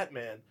a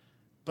Batman.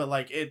 But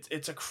like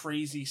it's a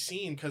crazy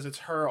scene because it's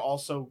her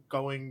also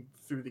going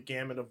through the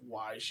gamut of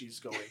why she's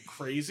going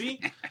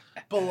crazy.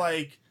 But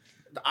like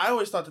I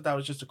always thought that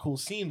was just a cool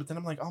scene, but then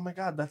I'm like, oh my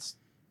god,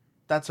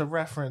 that's a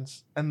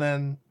reference. And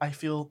then I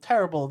feel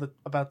terrible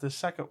about this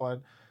second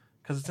one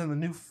because it's in the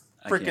new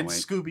freaking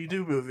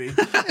Scooby-Doo movie.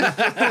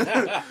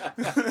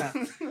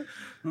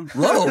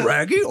 Hello,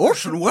 Raggy.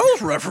 Orson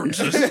Welles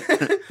references.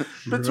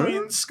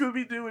 Between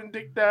Scooby-Doo and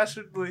Dick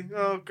Dastardly.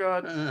 Oh,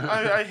 God.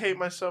 I hate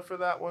myself for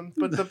that one.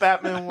 But the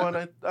Batman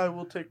one, I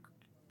will take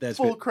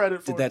full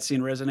credit for. Did that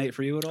scene resonate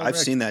for you at all? I've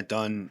Greg? seen that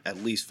done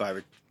at least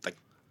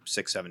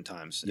 6, 7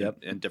 times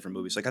in different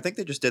movies. Like I think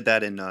they just did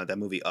that in that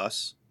movie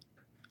Us.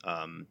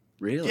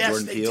 Really? Yes,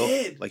 Jordan they Peele.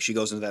 did. Like she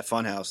goes into that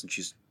fun house and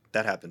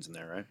that happens in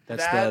there, right?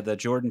 That's the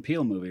Jordan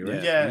Peele movie,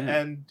 right? Yeah,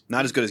 and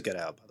Not as good as Get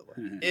Out, by the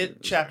way.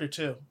 It Chapter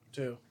 2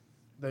 too.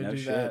 They No do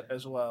shit. that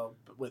as well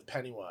with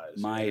Pennywise.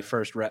 My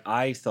first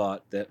I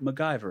thought that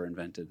MacGyver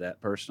invented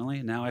that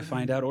personally. Now I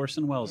find out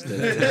Orson Welles did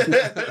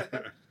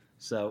it.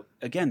 So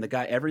again, the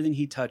guy, everything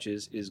he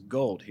touches is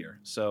gold here.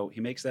 So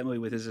he makes that movie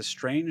with his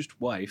estranged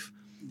wife,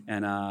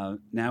 and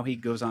now he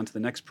goes on to the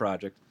next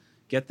project.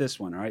 Get this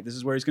one, all right? This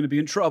is where he's going to be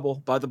in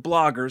trouble by the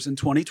bloggers in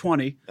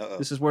 2020. Uh-oh.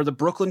 This is where the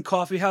Brooklyn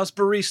Coffee House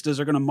baristas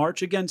are going to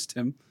march against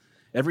him.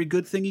 Every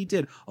good thing he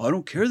did. I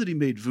don't care that he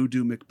made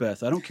Voodoo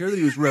Macbeth. I don't care that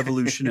he was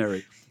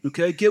revolutionary.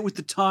 Okay, get with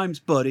the times,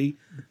 buddy.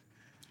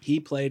 He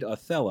played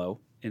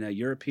Othello in a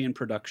European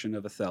production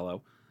of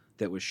Othello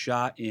that was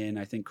shot in,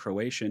 I think,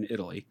 Croatia and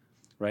Italy,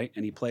 right?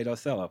 And he played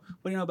Othello.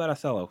 What do you know about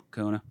Othello,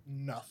 Kona?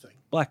 Nothing.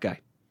 Black guy,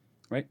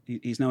 right?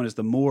 He's known as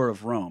the Moor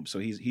of Rome. So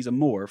he's a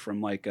Moor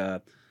from like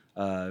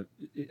I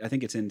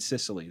think it's in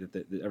Sicily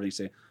that everything's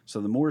saying.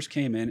 So the Moors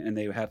came in and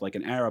they have like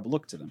an Arab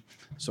look to them.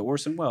 So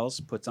Orson Welles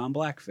puts on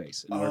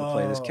blackface in order to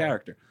play this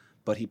character,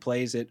 but he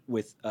plays it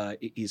with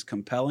he's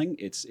compelling.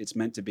 It's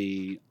meant to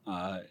be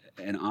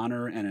an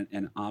honor and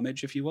an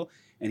homage, if you will,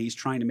 and he's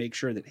trying to make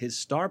sure that his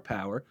star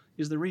power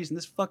is the reason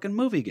this fucking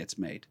movie gets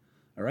made.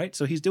 All right,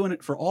 so he's doing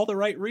it for all the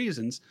right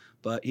reasons,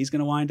 but he's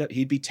going to wind up.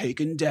 He'd be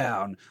taken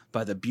down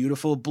by the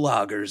beautiful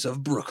bloggers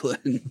of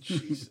Brooklyn.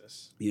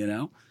 Jesus. You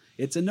know.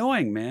 It's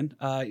annoying, man.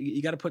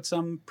 You got to put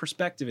some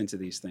perspective into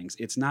these things.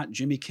 It's not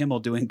Jimmy Kimmel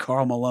doing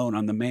Karl Malone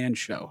on The Man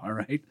Show, all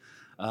right?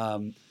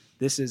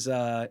 This is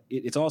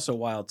it's also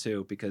wild,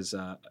 too, because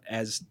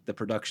as the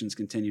productions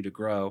continue to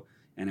grow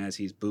and as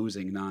he's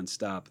boozing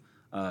nonstop,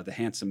 the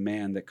handsome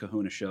man that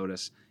Kahuna showed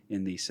us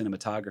in the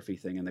cinematography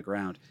thing in the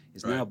ground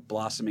is now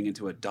blossoming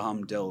into a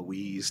Dom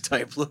DeLuise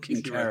type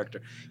looking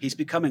character. He's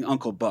becoming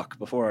Uncle Buck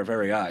before our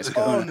very eyes. Oh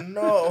Kahuna.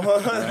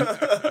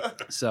 no!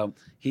 So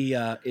he,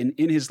 in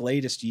his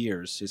latest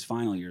years, his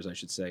final years, I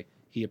should say,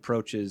 he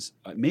approaches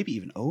maybe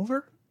even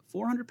over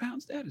 400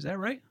 pounds, Dad. Is that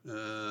right? a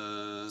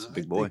I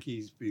big boy. think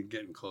he's been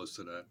getting close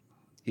to that.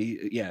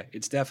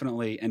 It's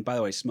definitely. And by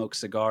the way, smokes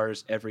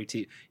cigars every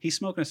He's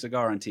smoking a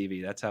cigar on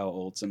TV. That's how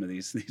old some of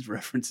these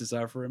references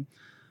are for him.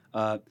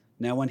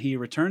 Now, when he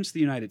returns to the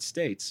United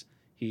States,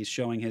 he's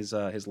showing his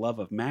love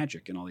of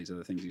magic and all these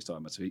other things he's talking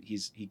about. So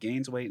he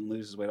gains weight and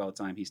loses weight all the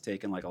time. He's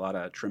taking like a lot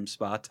of trim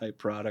spa type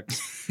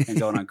products and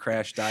going on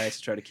crash diets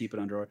to try to keep it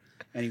under.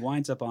 And he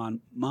winds up on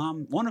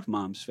one of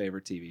Mom's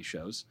favorite TV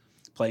shows,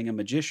 playing a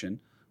magician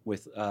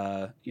with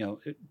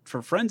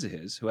for friends of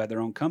his who had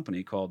their own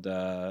company called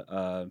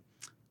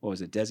what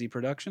was it, Desi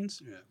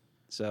Productions? Yeah.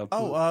 So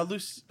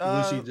Lucy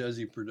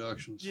Desi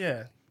Productions.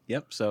 Yeah.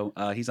 yep. So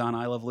he's on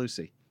I Love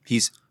Lucy.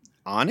 He's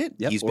on it.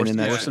 Yep. He's been in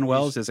that. Orson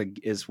Welles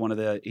is one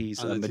of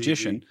he's On a the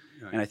magician,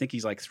 TV, right. and I think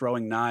he's like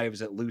throwing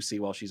knives at Lucy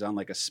while she's on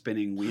like a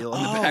spinning wheel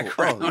in the Oh,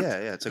 background.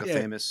 yeah. It's like a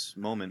famous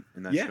moment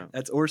in that Yeah, show.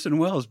 that's Orson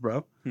Welles,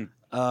 bro.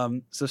 Hmm.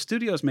 So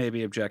studios may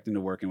be objecting to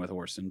working with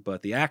Orson,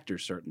 but the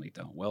actors certainly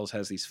don't. Welles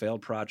has these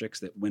failed projects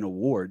that win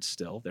awards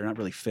still. They're not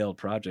really failed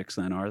projects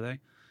then, are they?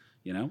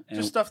 And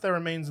Just stuff that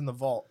remains in the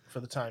vault for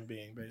the time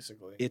being,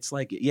 basically. it's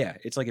like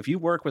if you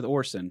work with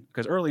Orson,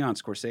 because early on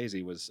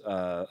Scorsese was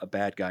a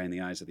bad guy in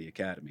the eyes of the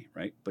Academy,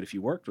 right? But if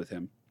you worked with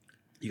him,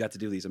 you got to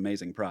do these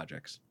amazing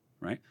projects,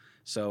 right?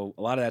 So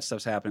a lot of that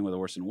stuff's happening with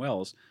Orson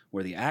Welles,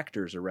 where the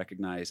actors are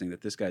recognizing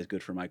that this guy's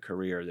good for my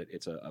career, that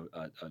it's a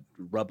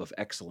rub of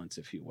excellence,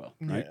 if you will,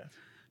 right? Yeah.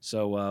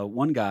 So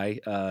one guy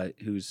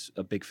who's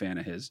a big fan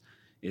of his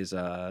is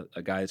a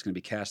guy that's going to be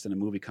cast in a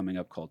movie coming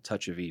up called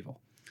Touch of Evil.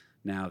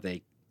 Now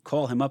they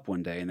call him up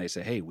one day and they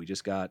say, hey, we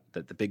just got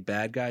the big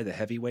bad guy, the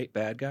heavyweight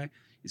bad guy,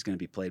 is going to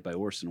be played by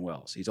Orson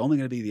Welles. He's only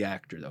going to be the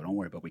actor, though. Don't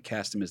worry, but we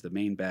cast him as the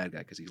main bad guy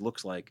because he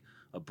looks like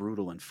a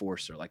brutal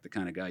enforcer, like the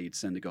kind of guy you'd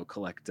send to go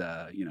collect,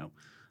 some-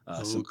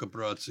 Luca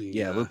Brasi.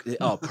 yeah, Luke.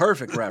 Oh,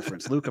 perfect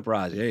reference, Luca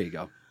Brasi. There you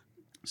go.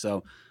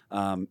 So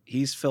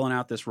he's filling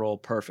out this role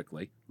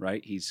perfectly,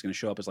 right? He's going to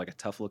show up as like a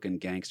tough-looking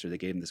gangster. They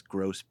gave him this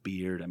gross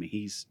beard. I mean,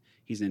 he's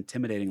an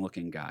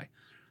intimidating-looking guy,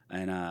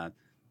 and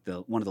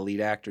one of the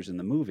lead actors in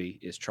the movie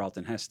is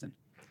Charlton Heston,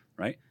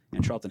 right?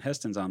 And Charlton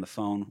Heston's on the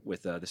phone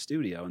with the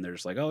studio, and they're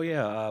just like, "Oh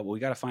yeah, well, we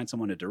got to find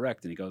someone to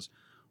direct." And he goes,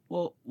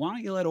 "Well, why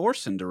don't you let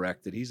Orson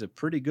direct it? He's a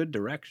pretty good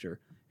director."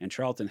 And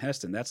Charlton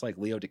Heston, that's like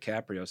Leo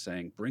DiCaprio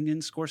saying, "Bring in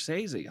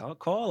Scorsese, I'll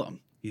call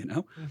him,"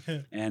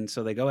 And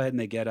so they go ahead and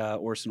they get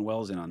Orson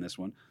Welles in on this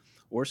one.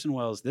 Orson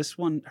Welles, this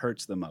one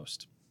hurts the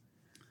most.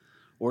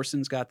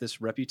 Orson's got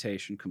this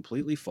reputation,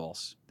 completely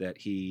false, that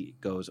he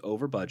goes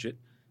over budget,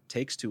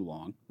 takes too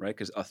long, right?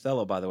 Because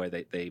Othello, by the way,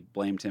 they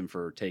blamed him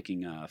for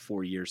taking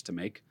 4 years to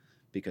make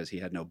because he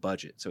had no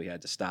budget, so he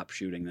had to stop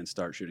shooting, then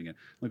start shooting it.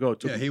 Like, oh, it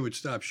took Yeah, he would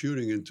stop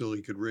shooting until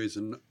he could raise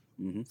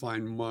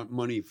find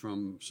money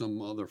from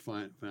some other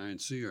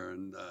financier,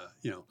 and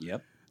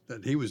Yep.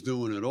 that he was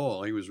doing it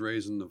all. He was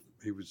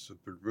he was the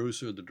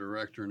producer, the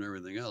director, and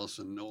everything else,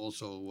 and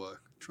also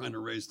trying to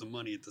raise the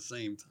money at the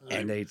same time.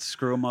 And they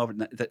screw him over.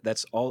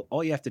 That's all.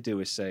 All you have to do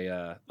is say,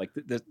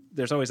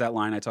 there's always that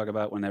line I talk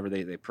about whenever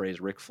they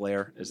praise Ric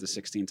Flair as the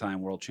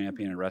 16-time world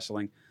champion in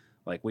wrestling.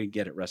 Like, we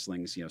get it,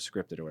 wrestling's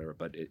scripted or whatever,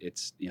 but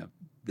it's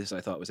this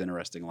I thought was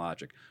interesting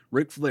logic.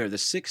 Ric Flair, the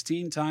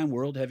 16-time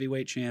world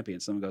heavyweight champion.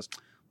 Someone goes,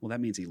 well, that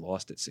means he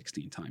lost it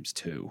 16 times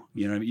too.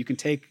 You know what I mean?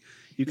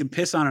 You can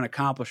piss on an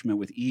accomplishment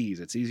with ease.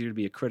 It's easier to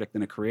be a critic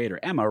than a creator.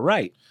 Am I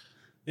right?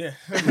 Yeah.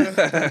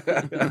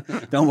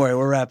 Don't worry,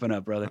 we're wrapping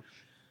up, brother.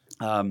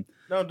 No,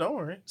 don't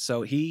worry.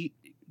 So he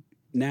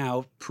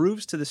now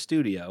proves to the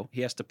studio,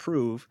 he has to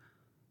prove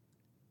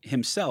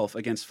himself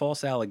against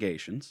false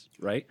allegations,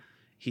 right?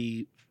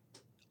 He,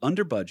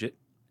 under budget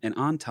and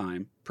on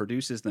time,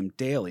 produces them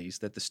dailies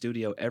that the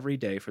studio every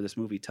day for this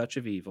movie, Touch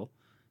of Evil,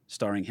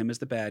 starring him as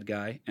the bad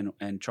guy,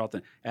 and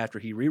Charlton, after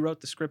he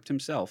rewrote the script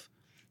himself,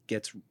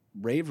 gets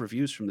rave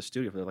reviews from the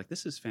studio. They're like,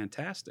 this is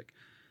fantastic.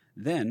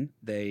 Then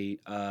they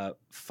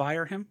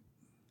fire him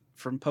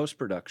from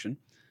post-production,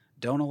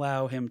 don't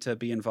allow him to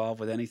be involved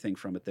with anything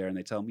from it there, and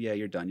they tell him, yeah,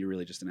 you're done. You're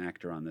really just an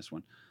actor on this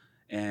one.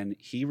 And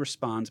he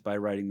responds by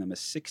writing them a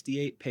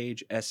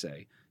 68-page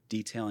essay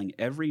detailing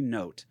every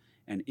note,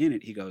 and in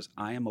it he goes,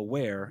 I am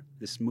aware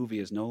this movie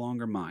is no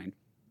longer mine,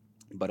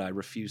 but I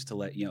refuse to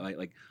let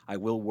I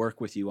will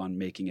work with you on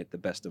making it the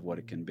best of what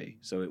it can be.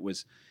 So it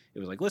was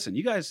like, listen,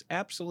 you guys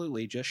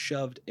absolutely just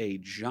shoved a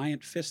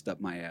giant fist up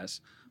my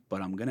ass,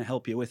 but I'm going to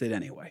help you with it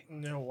anyway.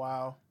 No,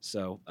 wow.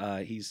 So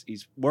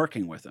he's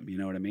working with them, you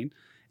know what I mean?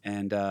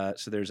 And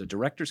so there's a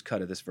director's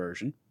cut of this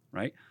version,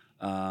 right?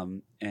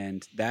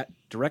 And that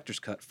director's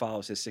cut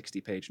follows his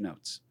 60-page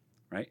notes,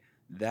 right?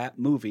 That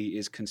movie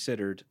is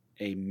considered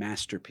a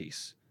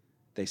masterpiece.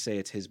 They say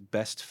it's his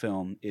best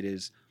film. It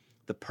is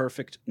the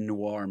perfect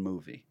noir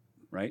movie.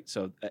 right?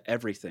 So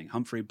everything.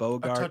 Humphrey A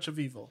Bogart. Touch of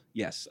Evil.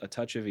 Yes, A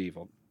Touch of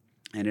Evil.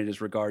 And it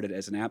is regarded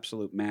as an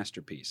absolute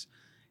masterpiece.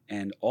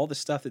 And all the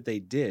stuff that they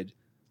did,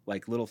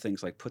 like little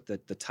things like put the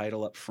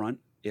title up front,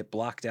 it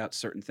blocked out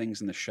certain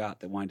things in the shot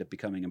that wind up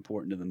becoming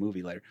important to the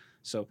movie later.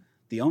 So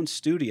the own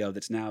studio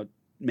that's now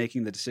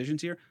making the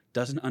decisions here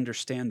doesn't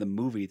understand the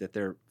movie that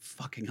they're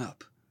fucking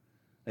up.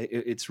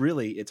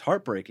 It's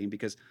heartbreaking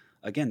because,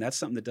 again, that's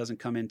something that doesn't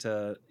come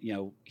into,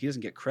 he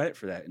doesn't get credit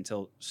for that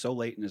until so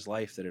late in his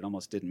life that it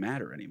almost didn't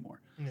matter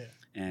anymore. Yeah.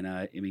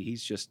 And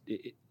he's just,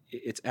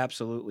 it's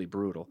absolutely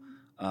brutal.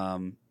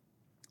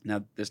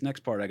 Now, this next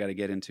part I got to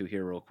get into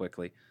here real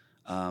quickly.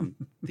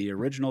 The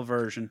original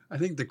version. I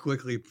think the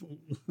quickly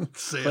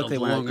sailed Quickly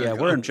long went, yeah,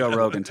 ago. we're in Joe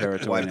Rogan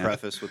territory Why now.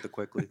 preface with the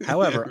quickly?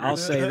 However, I'll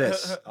say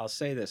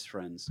this,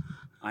 friends.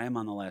 I am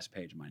on the last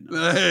page of my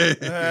notes.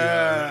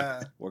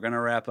 Ah. We're gonna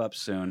wrap up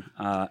soon.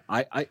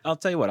 I'll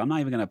tell you what. I'm not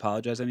even gonna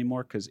apologize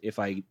anymore because if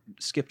I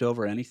skipped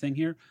over anything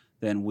here,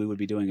 then we would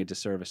be doing a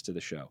disservice to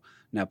the show.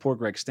 Now, poor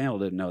Greg Stanley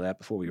didn't know that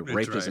before we That's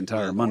raped his right.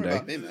 entire Don't Monday.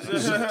 About me,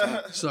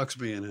 man. Sucks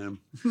being him.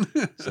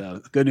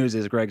 So, good news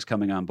is Greg's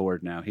coming on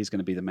board now. He's going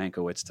to be the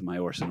Mankiewicz to my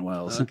Orson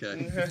Welles.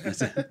 Okay.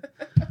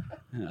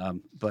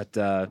 But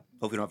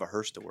Hope we don't have a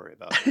hearse to worry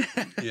about.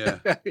 Yeah.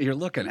 you're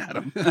looking at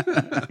him.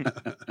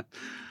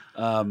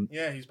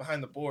 Yeah, he's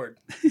behind the board.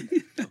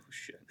 Oh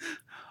shit.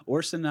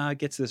 Orson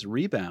gets this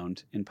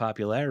rebound in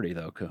popularity,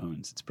 though,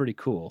 Cahoons. It's pretty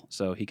cool.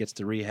 So he gets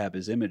to rehab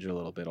his image a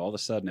little bit. All of a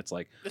sudden, it's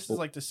like This is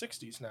like the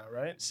 60s now,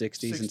 right?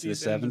 60s into the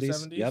 60s into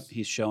 70s. Yep,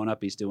 he's showing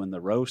up. He's doing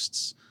the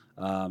roasts.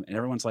 And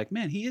everyone's like,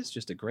 man, he is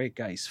just a great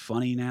guy. He's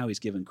funny now. He's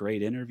giving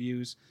great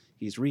interviews.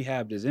 He's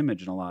rehabbed his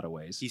image in a lot of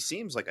ways. He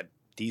seems like a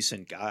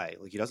decent guy.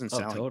 Like he doesn't Oh,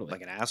 sound totally.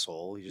 like an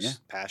asshole. He's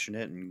just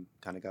passionate and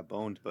kind of got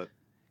boned, but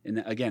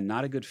And again,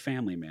 not a good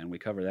family man. We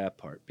cover that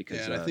part because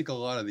Yeah, and I think a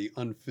lot of the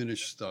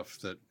unfinished stuff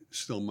that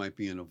still might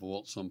be in a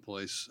vault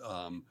someplace.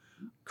 I think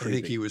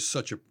Creepy. he was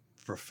such a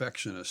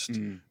perfectionist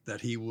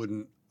that he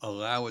wouldn't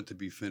allow it to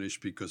be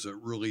finished because it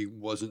really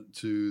wasn't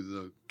to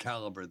the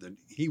caliber that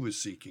he was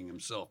seeking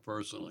himself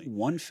personally.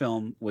 one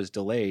film was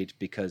delayed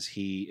because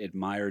he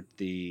admired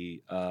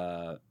the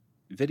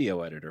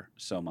video editor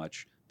so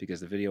much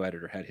because the video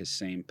editor had his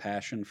same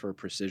passion for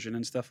precision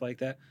and stuff like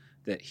that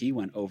he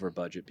went over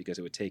budget because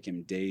it would take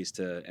him days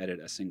to edit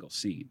a single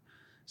scene.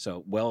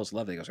 So Wells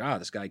loved it. He goes,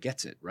 this guy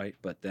gets it, right?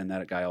 But then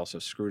that guy also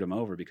screwed him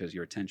over because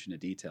your attention to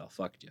detail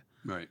fucked you.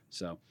 Right.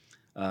 So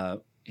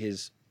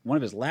one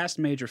of his last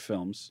major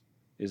films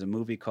is a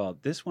movie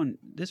called this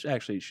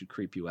actually should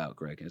creep you out,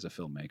 Greg, as a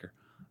filmmaker.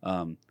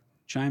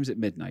 Chimes at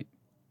Midnight.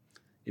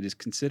 It is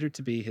considered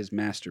to be his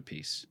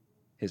masterpiece.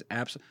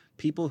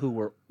 People who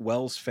were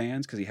Wells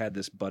fans, because he had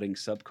this budding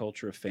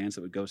subculture of fans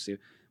that would go see it,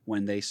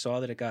 when they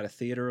saw that it got a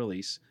theater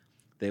release,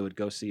 they would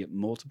go see it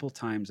multiple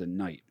times a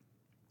night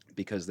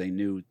because they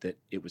knew that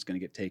it was going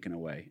to get taken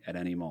away at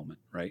any moment,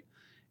 right?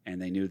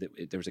 And they knew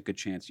that there was a good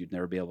chance you'd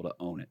never be able to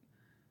own it.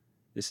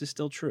 This is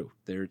still true.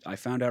 I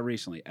found out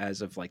recently,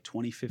 as of like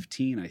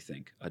 2015, I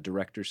think, a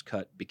director's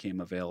cut became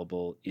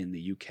available in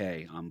the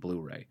UK on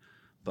Blu-ray.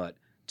 But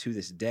to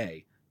this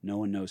day, no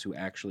one knows who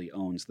actually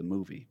owns the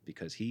movie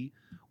because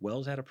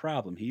Wells had a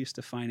problem. He used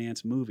to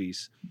finance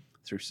movies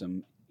through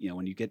some,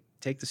 when you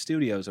take the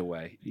studios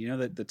away,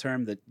 that the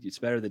term that it's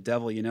better the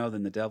devil you know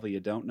than the devil you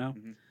don't know.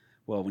 Mhm.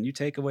 Well, when you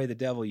take away the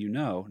devil you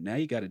know, now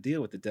you got to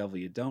deal with the devil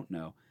you don't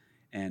know.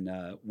 And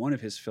one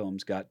of his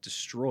films got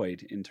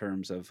destroyed in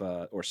terms of,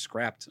 or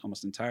scrapped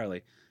almost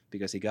entirely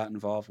because he got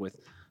involved with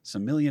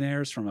some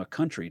millionaires from a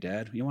country,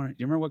 Dad. You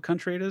remember what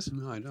country it is?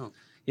 No, I don't.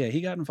 Yeah,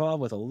 he got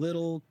involved with a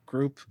little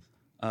group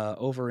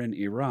over in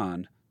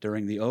Iran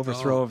during the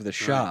overthrow of the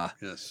Shah. Right.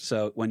 Yes.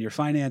 So when your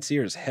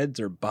financiers' heads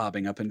are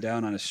bobbing up and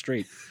down on a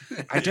street,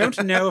 I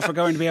don't know if we're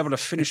going to be able to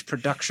finish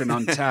production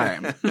on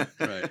time.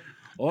 Right.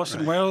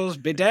 Orson Right. Welles,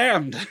 be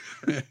damned.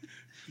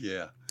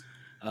 Yeah.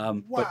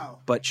 Wow.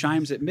 But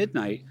Chimes at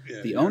Midnight,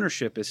 Yeah, the yeah.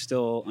 ownership is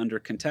still under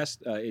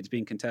contest. It's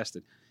being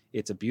contested.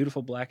 It's a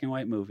beautiful black and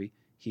white movie.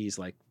 He's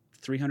like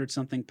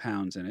 300-something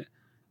pounds in it.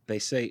 They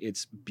say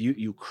it's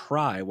you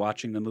cry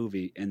watching the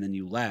movie, and then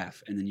you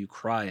laugh, and then you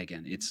cry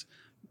again. It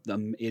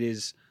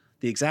is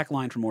the exact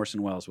line from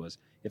Orson Welles was,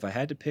 if I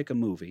had to pick a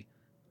movie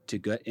to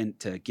get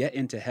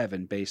into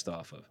heaven based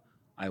off of,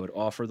 I would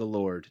offer the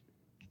Lord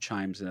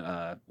Chimes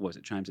at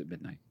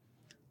Midnight.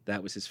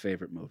 That was his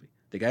favorite movie.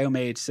 The guy who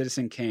made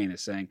Citizen Kane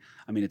is saying,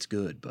 it's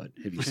good, but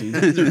have you seen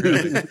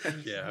it?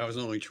 Yeah, I was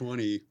only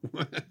 20.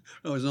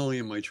 I was only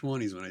in my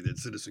 20s when I did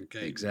Citizen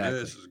Kane. Exactly.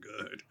 This is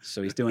good.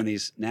 So he's doing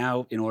these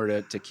now in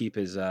order to keep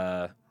his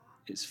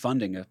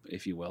funding,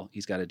 if you will.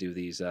 He's got to do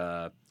these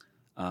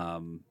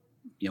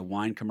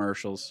wine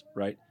commercials,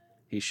 right?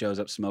 He shows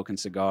up smoking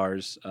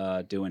cigars,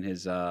 doing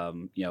his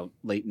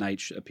late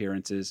night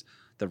appearances,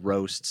 the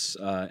roasts,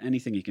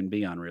 anything he can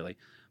be on really.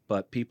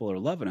 but people are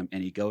loving him,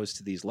 and he goes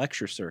to these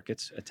lecture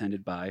circuits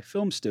attended by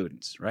film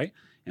students, right?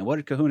 And what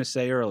did Kahuna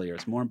say earlier?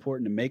 It's more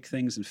important to make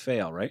things and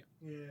fail, right?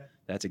 Yeah.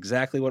 That's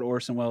exactly what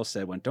Orson Welles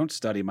said when, don't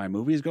study my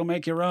movies, go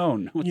make your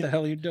own. What Yeah. the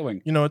hell are you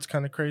doing? You know, it's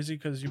kind of crazy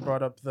because you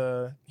brought up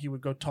he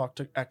would go talk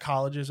at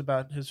colleges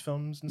about his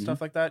films and stuff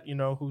like that. You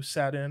know who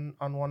sat in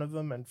on one of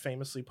them and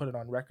famously put it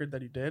on record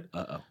that he did?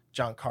 Uh-oh.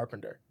 John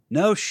Carpenter.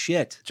 No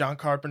shit. John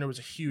Carpenter was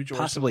a huge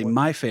Possibly Orson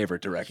my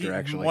favorite director,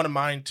 actually. One of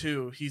mine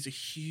too. He's a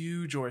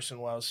huge Orson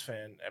Welles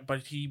fan,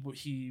 but he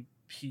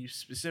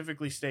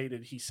specifically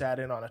stated he sat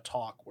in on a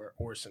talk where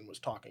Orson was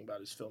talking about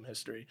his film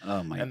history.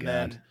 Oh, my and God.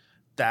 then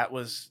that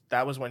was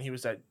when he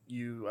was at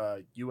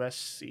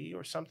USC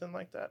or something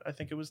like that. I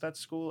think it was that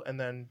school. And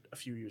then a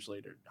few years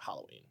later,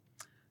 Halloween.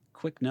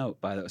 Quick note,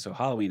 by the way. So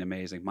Halloween,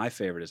 amazing. My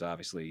favorite is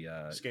obviously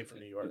Escape from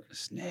New York.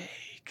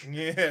 Snake.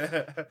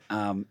 Yeah.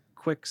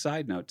 Quick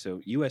side note, too.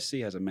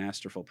 USC has a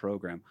masterful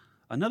program.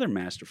 Another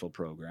masterful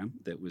program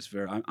that was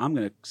I'm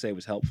going to say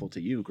was helpful to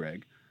you,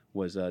 Greg,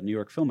 was New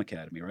York Film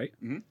Academy, right?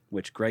 Mm-hmm.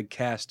 Which Greg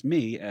cast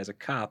me as a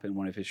cop in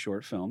one of his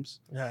short films.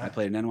 Yeah. I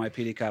played an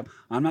NYPD cop.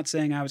 I'm not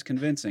saying I was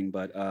convincing,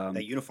 but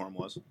That uniform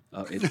was.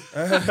 no,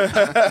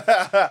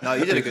 No,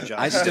 you did a good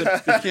job. I stood.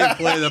 You can't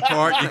play the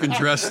part. You can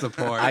dress the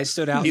part. I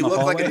stood out He in the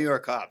looked hallway. like a New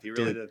York cop. He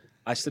really Dude. did.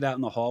 I stood out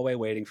in the hallway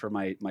waiting for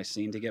my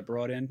scene to get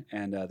brought in,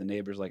 and the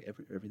neighbor's like,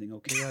 "Everything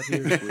okay out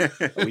here?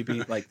 Are we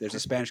being like?" There's a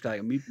Spanish guy.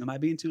 Like, am I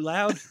being too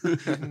loud?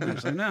 And I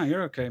was like, "No,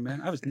 you're okay,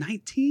 man. I was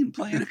 19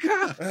 playing a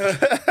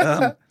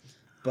cop."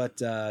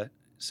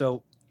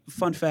 So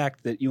fun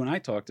fact that you and I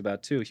talked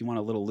about too. If you want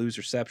a little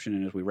loserception,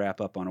 and as we wrap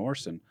up on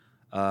Orson,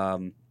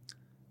 New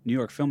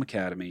York Film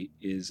Academy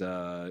is in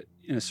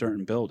a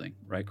certain building,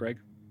 right, Greg?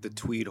 The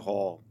Tweed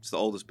Hall. It's the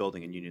oldest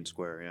building in Union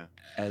Square. Yeah,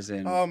 As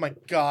in Oh my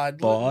God.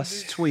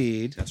 Boss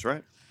Tweed. that's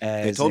right.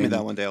 As They told me in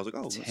that one day. I was like,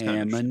 oh, that's kind of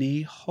interesting.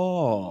 Tammany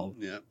Hall.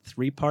 Yeah.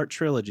 3-part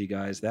trilogy,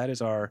 guys.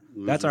 That's our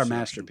Loserception.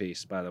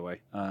 masterpiece, by the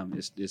way.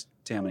 Is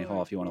Tammany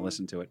Hall if you want to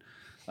listen to it.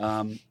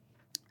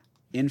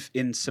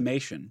 In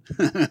summation,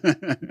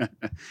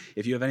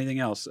 if you have anything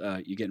else,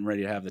 you're getting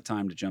ready to have the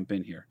time to jump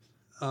in here.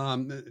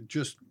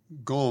 Just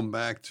going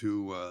back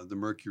to the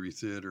Mercury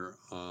Theater,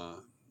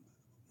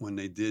 when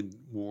they did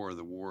War of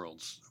the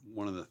Worlds,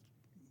 one of the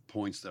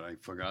points that I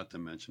forgot to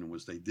mention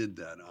was they did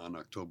that on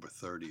October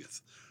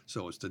 30th.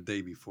 So it's the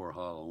day before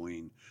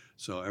Halloween.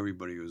 So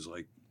everybody was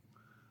like,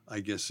 I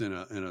guess in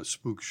a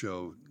spook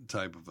show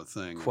type of a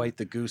thing. Quite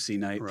the goosey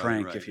night Right,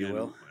 prank, right. if you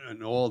will.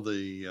 And all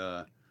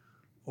the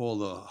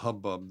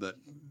hubbub that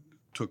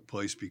took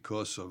place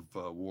because of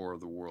War of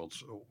the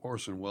Worlds.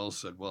 Orson Welles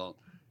said, well,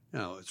 you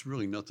know, it's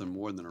really nothing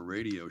more than a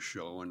radio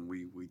show, and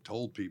we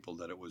told people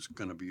that it was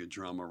going to be a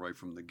drama right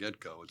from the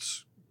get-go.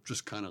 It's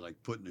just kind of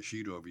like putting a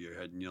sheet over your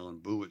head and yelling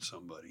boo at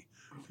somebody.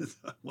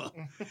 Well,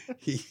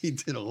 he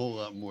did a whole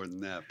lot more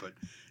than that, but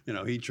you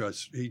know, he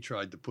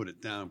tried to put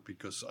it down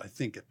because I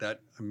think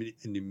in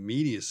the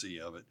immediacy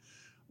of it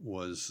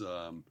was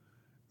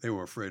they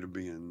were afraid of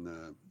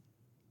being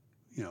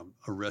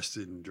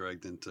arrested and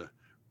dragged into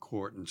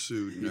court and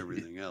sued and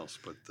everything else.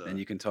 But And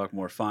you can talk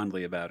more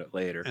fondly about it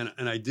later.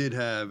 and I did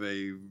have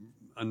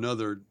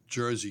another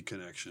Jersey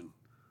connection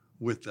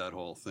with that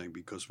whole thing,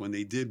 because when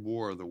they did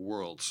War of the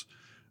Worlds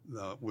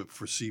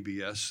for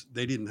CBS,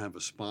 they didn't have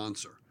a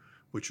sponsor,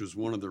 which was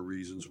one of the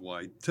reasons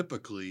why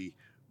typically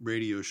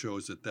radio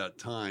shows at that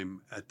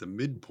time, at the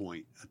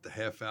midpoint, at the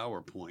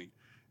half-hour point,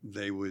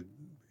 they would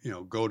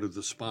go to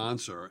the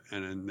sponsor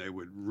and then they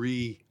would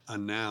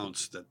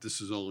re-announce that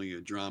this is only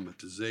a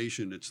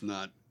dramatization. It's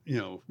not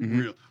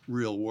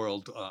real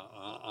world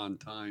on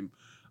time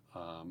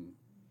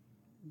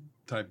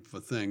type of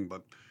a thing.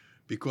 But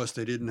because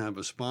they didn't have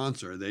a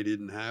sponsor, they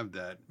didn't have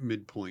that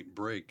midpoint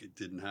break. It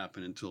didn't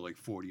happen until like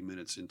 40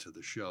 minutes into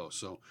the show.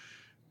 So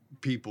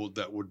people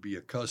that would be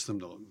accustomed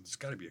to, there's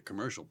got to be a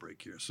commercial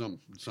break here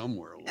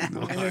somewhere along the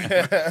line.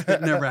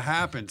 It never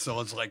happened.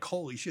 So it's like,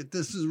 holy shit,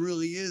 this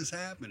really is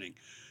happening.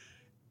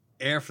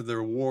 After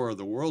the War of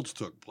the Worlds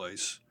took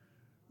place,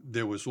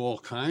 there was all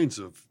kinds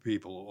of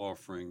people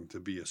offering to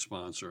be a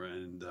sponsor,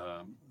 and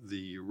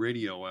the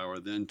radio hour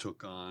then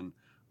took on.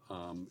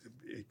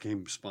 It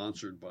became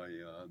sponsored by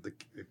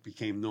it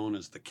became known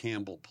as the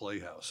Campbell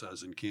Playhouse,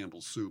 as in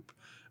Campbell Soup,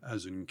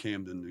 as in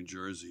Camden, New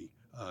Jersey.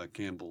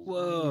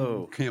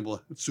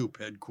 Campbell Soup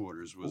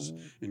headquarters was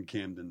in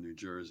Camden, New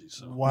Jersey.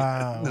 So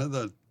Wow.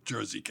 another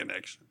Jersey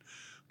connection.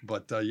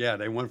 But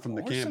they went from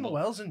the Orson Campbell.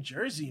 Welles in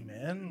Jersey,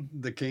 man.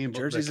 The Campbell,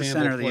 Jersey's the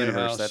Campbell center of the universe.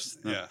 Playhouse, That's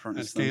the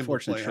it's the Campbell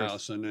unfortunate truth.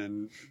 Playhouse,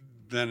 and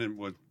then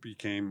it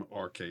became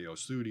RKO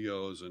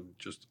Studios, and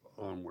just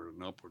onward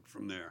and upward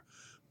from there.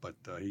 But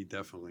he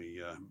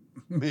definitely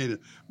made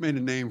a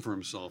name for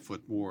himself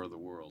with War of the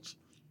Worlds.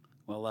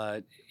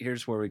 Well,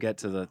 here's where we get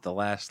to the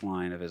last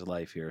line of his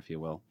life here, if you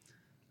will.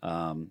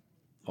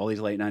 All these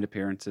late night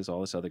appearances,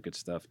 all this other good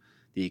stuff.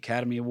 The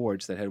Academy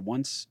Awards that had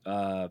once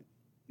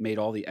made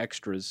all the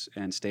extras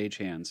and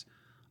stagehands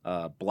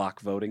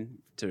block voting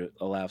to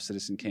allow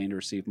Citizen Kane to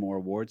receive more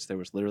awards. There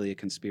was literally a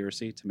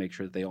conspiracy to make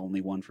sure that they only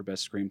won for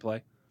Best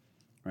Screenplay,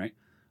 right?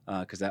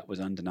 because that was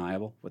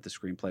undeniable what the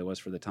screenplay was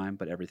for the time.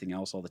 But everything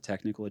else, all the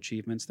technical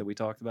achievements that we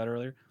talked about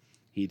earlier,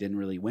 he didn't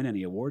really win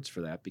any awards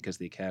for that because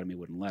the Academy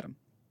wouldn't let him.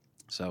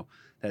 So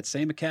that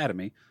same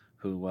Academy,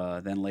 who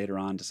then later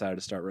on decided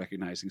to start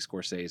recognizing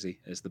Scorsese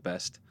as the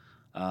best,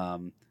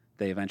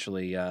 they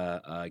eventually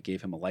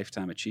gave him a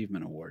Lifetime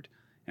Achievement Award.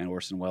 And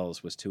Orson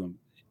Welles was too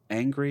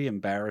angry,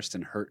 embarrassed,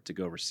 and hurt to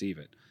go receive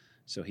it.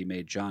 So he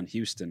made John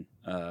Huston,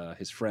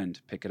 his friend,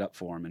 pick it up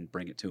for him and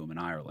bring it to him in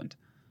Ireland.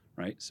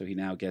 Right? So he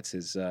now gets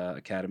his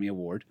Academy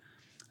Award.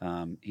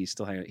 He's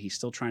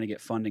still trying to get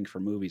funding for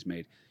movies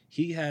made.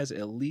 He has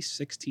at least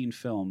 16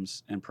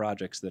 films and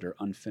projects that are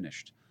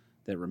unfinished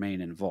that remain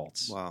in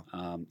vaults.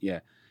 Wow. Yeah.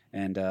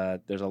 And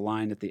there's a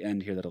line at the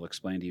end here that'll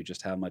explain to you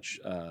just how much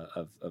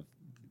of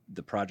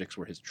the projects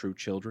were his true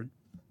children.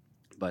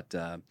 But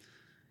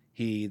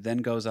he then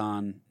goes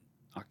on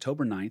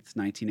October 9th,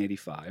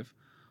 1985.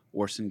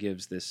 Orson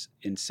gives this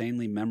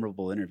insanely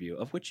memorable interview,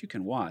 of which you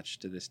can watch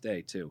to this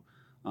day, too,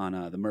 on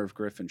the Merv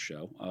Griffin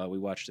show. We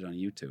watched it on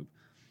YouTube.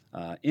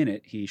 In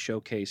it, he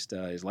showcased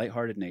his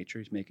lighthearted nature.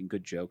 He's making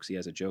good jokes. He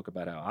has a joke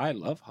about how I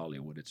love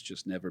Hollywood. It's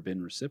just never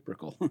been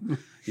reciprocal.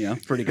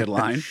 Pretty good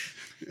line.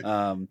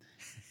 And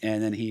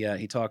then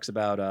he talks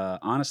about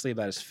honestly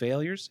about his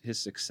failures, his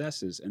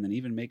successes, and then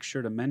even makes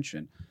sure to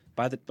mention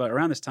but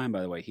around this time,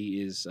 by the way,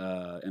 he is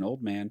an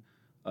old man,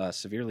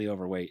 severely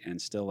overweight,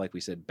 and still, like we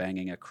said,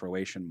 banging a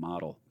Croatian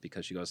model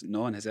because she goes,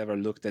 "No one has ever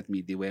looked at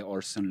me the way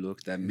Orson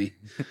looked at me."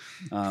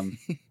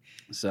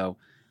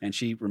 And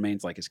she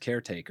remains like his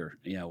caretaker,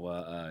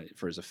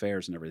 for his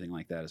affairs and everything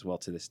like that as well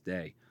to this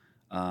day.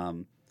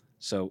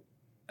 So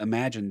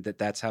imagine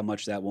that's how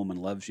much that woman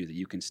loves you, that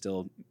you can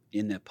still,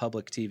 in a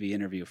public TV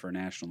interview for a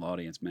national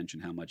audience, mention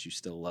how much you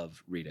still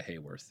love Rita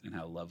Hayworth and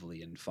how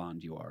lovely and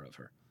fond you are of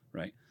her,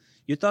 right?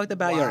 You talked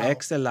about your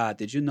ex a lot.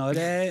 Did you know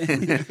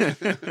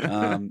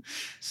that?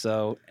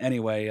 So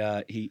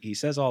anyway, he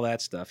says all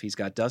that stuff. He's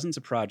got dozens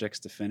of projects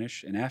to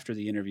finish, and after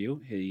the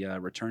interview, he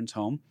returns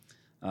home,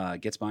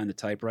 gets behind the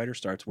typewriter,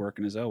 starts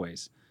working as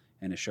always,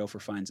 and his chauffeur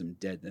finds him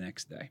dead the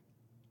next day.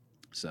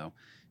 So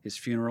his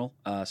funeral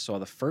saw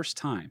the first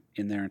time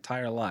in their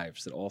entire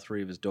lives that all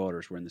three of his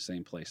daughters were in the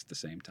same place at the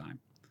same time.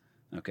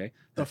 Okay?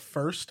 The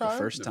first time? The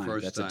first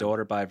time. That's a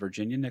daughter by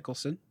Virginia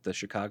Nicholson, the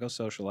Chicago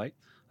socialite,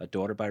 a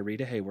daughter by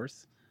Rita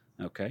Hayworth,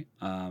 okay,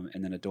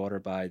 and then a daughter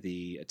by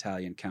the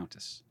Italian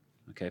countess,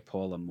 okay,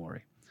 Paula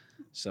Mori.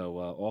 So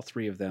all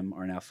three of them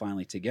are now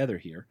finally together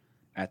here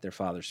at their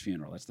father's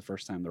funeral. That's the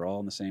first time they're all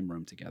in the same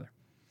room together.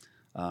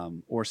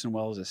 Orson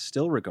Welles is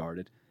still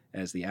regarded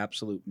as the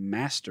absolute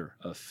master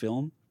of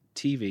film,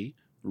 TV,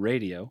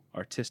 radio,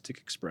 artistic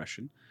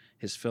expression.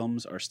 His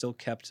films are still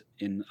kept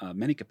in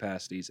many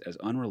capacities as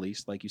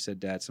unreleased, like you said,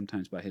 Dad,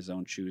 sometimes by his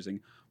own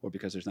choosing or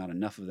because there's not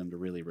enough of them to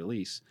really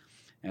release,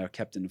 and are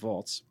kept in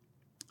vaults.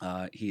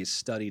 He is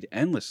studied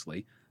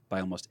endlessly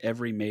by almost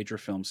every major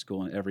film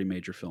school and every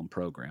major film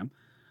program.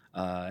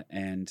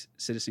 And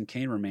Citizen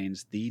Kane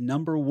remains the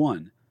number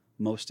one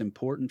most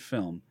important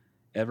film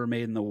ever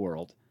made in the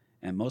world,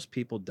 and most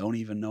people don't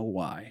even know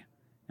why.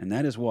 And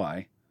that is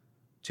why,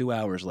 2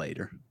 hours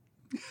later,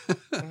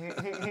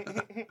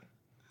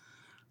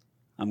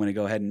 I'm going to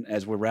go ahead and,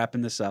 as we're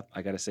wrapping this up,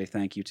 I got to say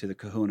thank you to the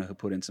Kahuna who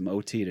put in some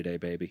OT today,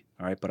 baby.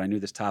 All right, but I knew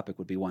this topic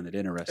would be one that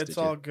interested you. It's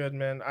all good,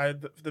 man.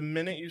 The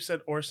minute you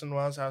said Orson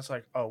Welles, I was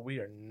like, oh, we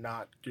are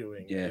not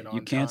doing it on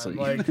you cancel.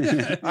 time.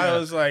 I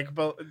was like,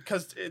 but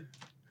because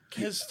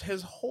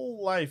his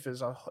whole life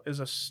is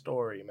a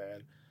story,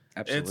 man.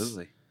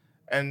 Absolutely.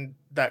 And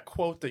that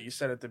quote that you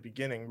said at the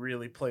beginning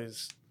really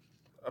plays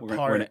a We're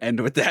part. going to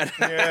end with that.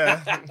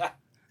 Yeah.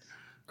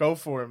 Go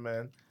for it,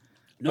 man.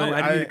 No, But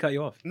I didn't mean to cut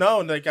you off.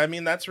 No,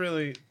 that's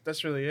really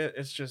it.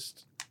 It's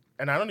just,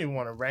 and I don't even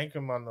want to rank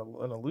him on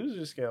a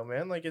loser scale,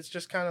 man. Like, it's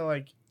just kind of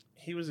like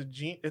he was a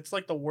genius. It's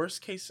like the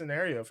worst case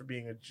scenario for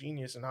being a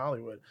genius in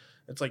Hollywood.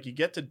 It's like you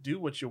get to do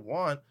what you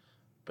want,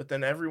 but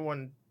then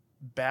everyone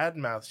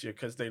badmouths you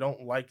because they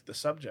don't like the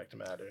subject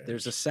matter.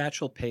 There's a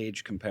Satchel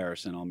Paige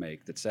comparison I'll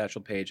make. That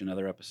Satchel Paige,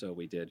 another episode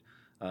we did,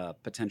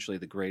 potentially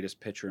the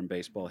greatest pitcher in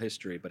baseball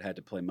history, but had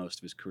to play most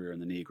of his career in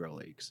the Negro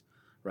Leagues.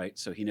 Right,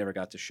 so he never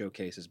got to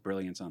showcase his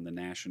brilliance on the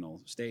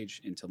national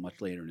stage until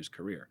much later in his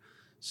career.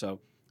 So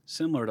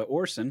similar to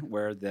Orson,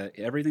 where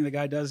everything the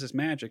guy does is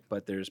magic,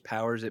 but there's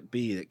powers that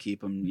be that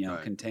keep him,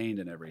 Right. contained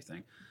and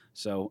everything.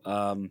 So,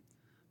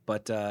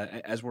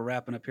 as we're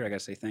wrapping up here, I got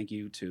to say thank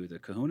you to the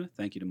Kahuna.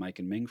 Thank you to Mike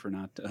and Ming for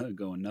not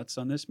going nuts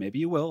on this. Maybe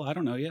you will. I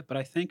don't know yet, but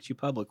I thanked you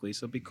publicly,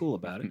 so be cool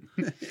about it.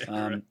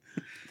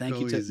 Thank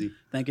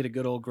you to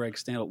good old Greg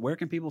Standel. Where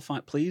can people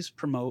please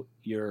promote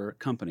your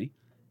company?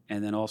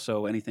 And then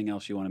also anything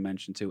else you want to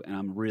mention too. And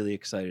I'm really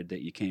excited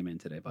that you came in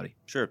today, buddy.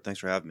 Sure. Thanks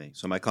for having me.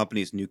 So my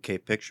company is New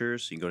Cape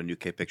Pictures. You can go to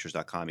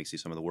newcapepictures.com. You can see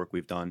some of the work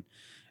we've done.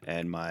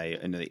 And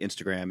the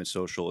Instagram and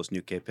social is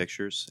New Cape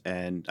Pictures.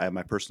 And I have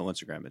my personal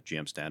Instagram at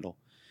GM Standel.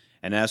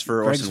 And as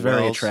for Greg's Orson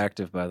very Welles,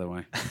 attractive, by the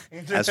way.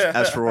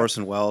 as for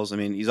Orson Welles, I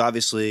mean, he's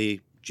obviously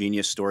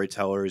genius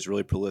storyteller. He's a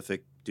really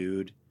prolific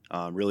dude.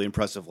 Really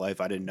impressive life.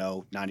 I didn't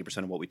know 90%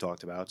 of what we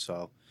talked about.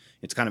 So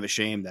it's kind of a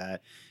shame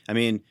that, I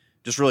mean,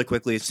 Just really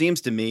quickly, it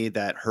seems to me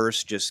that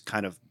Hearst just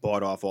kind of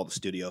bought off all the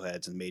studio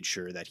heads and made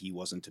sure that he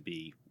wasn't to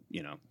be,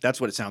 that's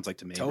what it sounds like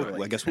to me. Totally.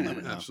 But I guess we'll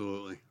never know.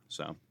 Absolutely.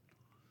 So,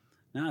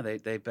 No,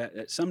 they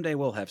bet someday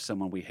we'll have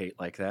someone we hate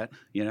like that.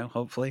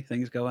 Hopefully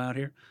things go out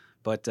here.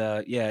 But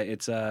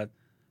it's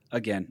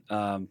again,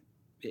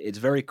 it's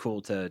very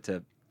cool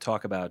to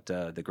talk about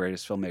the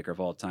greatest filmmaker of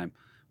all time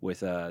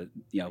with a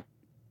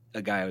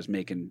guy I was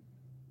making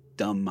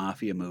dumb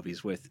mafia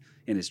movies with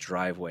in his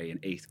driveway in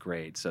 8th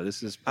grade. So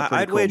this is a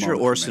pretty I'd cool wager moment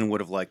for me. Orson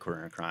would have liked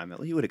Career in Crime.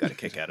 He would have got a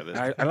kick out of it.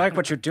 I like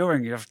what you're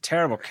doing. You have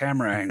terrible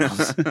camera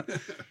angles. You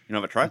don't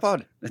have a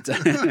tripod? Yeah,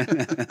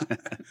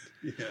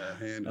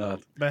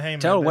 handheld. But hey, man,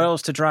 Tell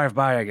Wells to drive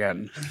by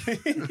again.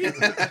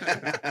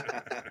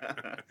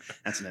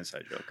 That's an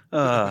inside joke.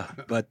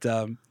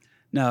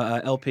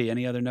 No, LP,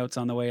 any other notes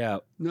on the way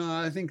out? No,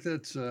 I think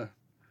that's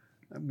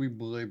we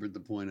belabored the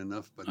point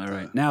enough. But All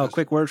right. Now, a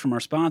quick word from our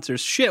sponsors.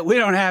 Shit, we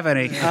don't have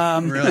any.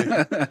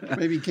 Really?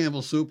 Maybe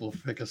Campbell Soup will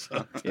pick us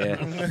up.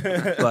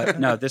 Yeah. But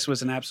no, this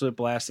was an absolute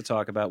blast to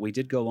talk about. We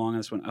did go long on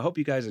this one. I hope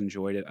you guys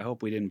enjoyed it. I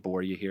hope we didn't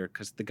bore you here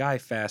because the guy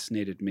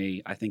fascinated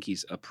me. I think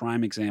he's a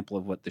prime example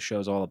of what the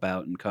show's all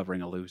about and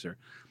covering a loser.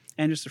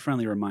 And just a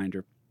friendly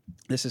reminder,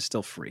 this is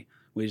still free.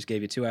 We just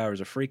gave you 2 hours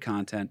of free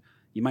content.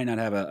 You might not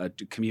have a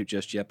commute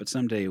just yet, but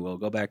someday you will.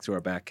 Go back through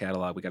our back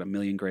catalog. We got 1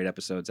 million great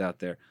episodes out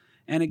there.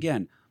 And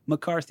again,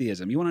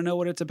 McCarthyism. You want to know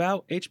what it's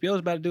about? HBO is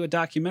about to do a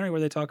documentary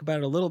where they talk about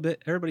it a little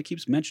bit. Everybody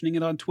keeps mentioning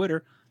it on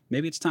Twitter.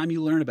 Maybe it's time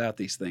you learn about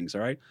these things, all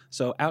right?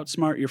 So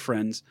outsmart your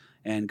friends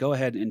and go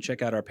ahead and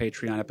check out our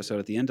Patreon episode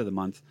at the end of the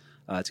month.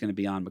 It's going to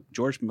be on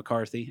George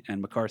McCarthy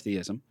and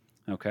McCarthyism,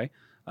 okay?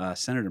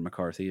 Senator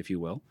McCarthy, if you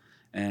will.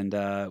 And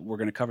we're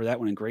going to cover that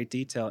one in great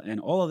detail.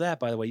 And all of that,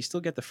 by the way, you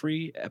still get the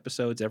free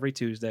episodes every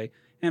Tuesday.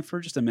 And for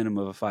just a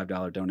minimum of a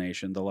 $5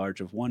 donation, the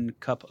large of 1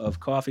 cup of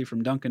coffee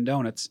from Dunkin'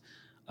 Donuts,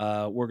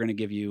 we're going to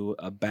give you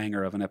a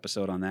banger of an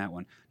episode on that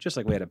one. Just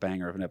like we had a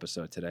banger of an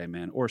episode today,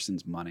 man.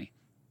 Orson's money.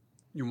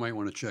 You might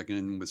want to check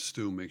in with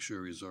Stu, make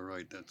sure he's all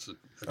right. That's 2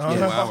 Oh,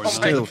 hours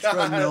my on the God.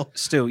 treadmill.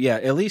 Stu, yeah,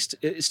 at least,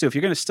 Stu, if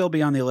you're going to still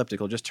be on the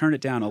elliptical, just turn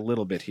it down a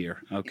little bit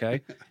here,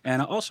 okay?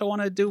 And I also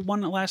want to do one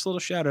last little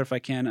shout out if I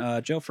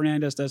can. Joe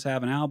Fernandez does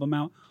have an album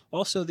out.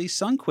 Also, the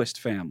Sundquist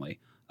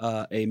family,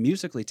 a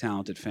musically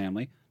talented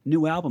family.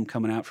 New album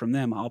coming out from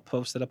them. I'll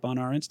post it up on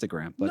our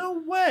Instagram. But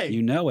No way.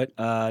 you know it.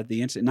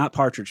 Not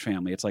Partridge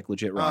Family. It's like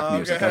legit rock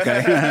music,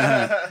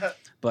 okay?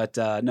 But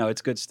no,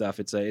 it's good stuff.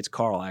 It's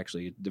Carl,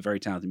 actually, the very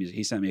talented music.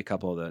 He sent me a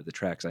couple of the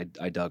tracks.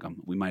 I dug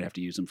them. We might have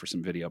to use them for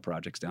some video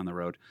projects down the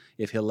road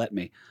if he'll let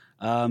me.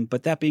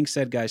 But that being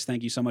said, guys,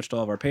 thank you so much to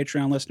all of our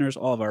Patreon listeners,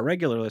 all of our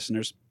regular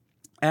listeners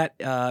at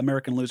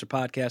American Loser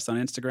Podcast on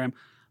Instagram,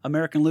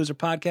 American Loser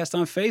Podcast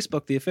on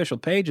Facebook. The official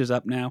page is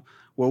up now.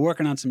 We're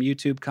working on some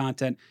YouTube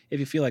content. If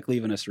you feel like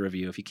leaving us a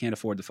review, if you can't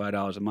afford the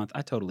 $5 a month,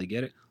 I totally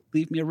get it.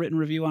 Leave me a written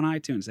review on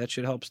iTunes. That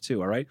shit helps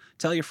too, all right?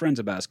 Tell your friends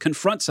about us.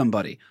 Confront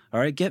somebody, all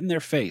right? Get in their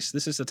face.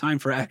 This is the time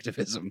for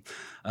activism.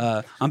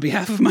 On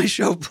behalf of my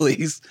show,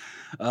 please.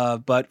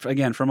 But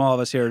again, from all of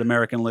us here at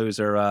American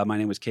Loser, my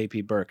name was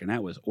KP Burke, and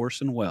that was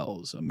Orson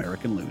Welles,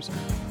 American Loser.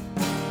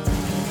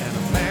 An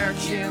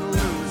American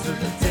loser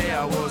the day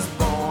I was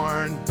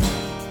born.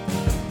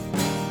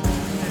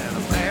 An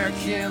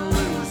American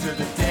loser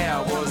the day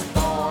I was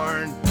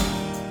born.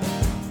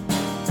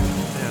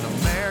 An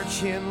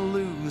American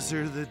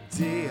loser the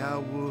day I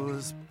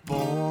was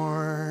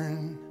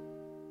born.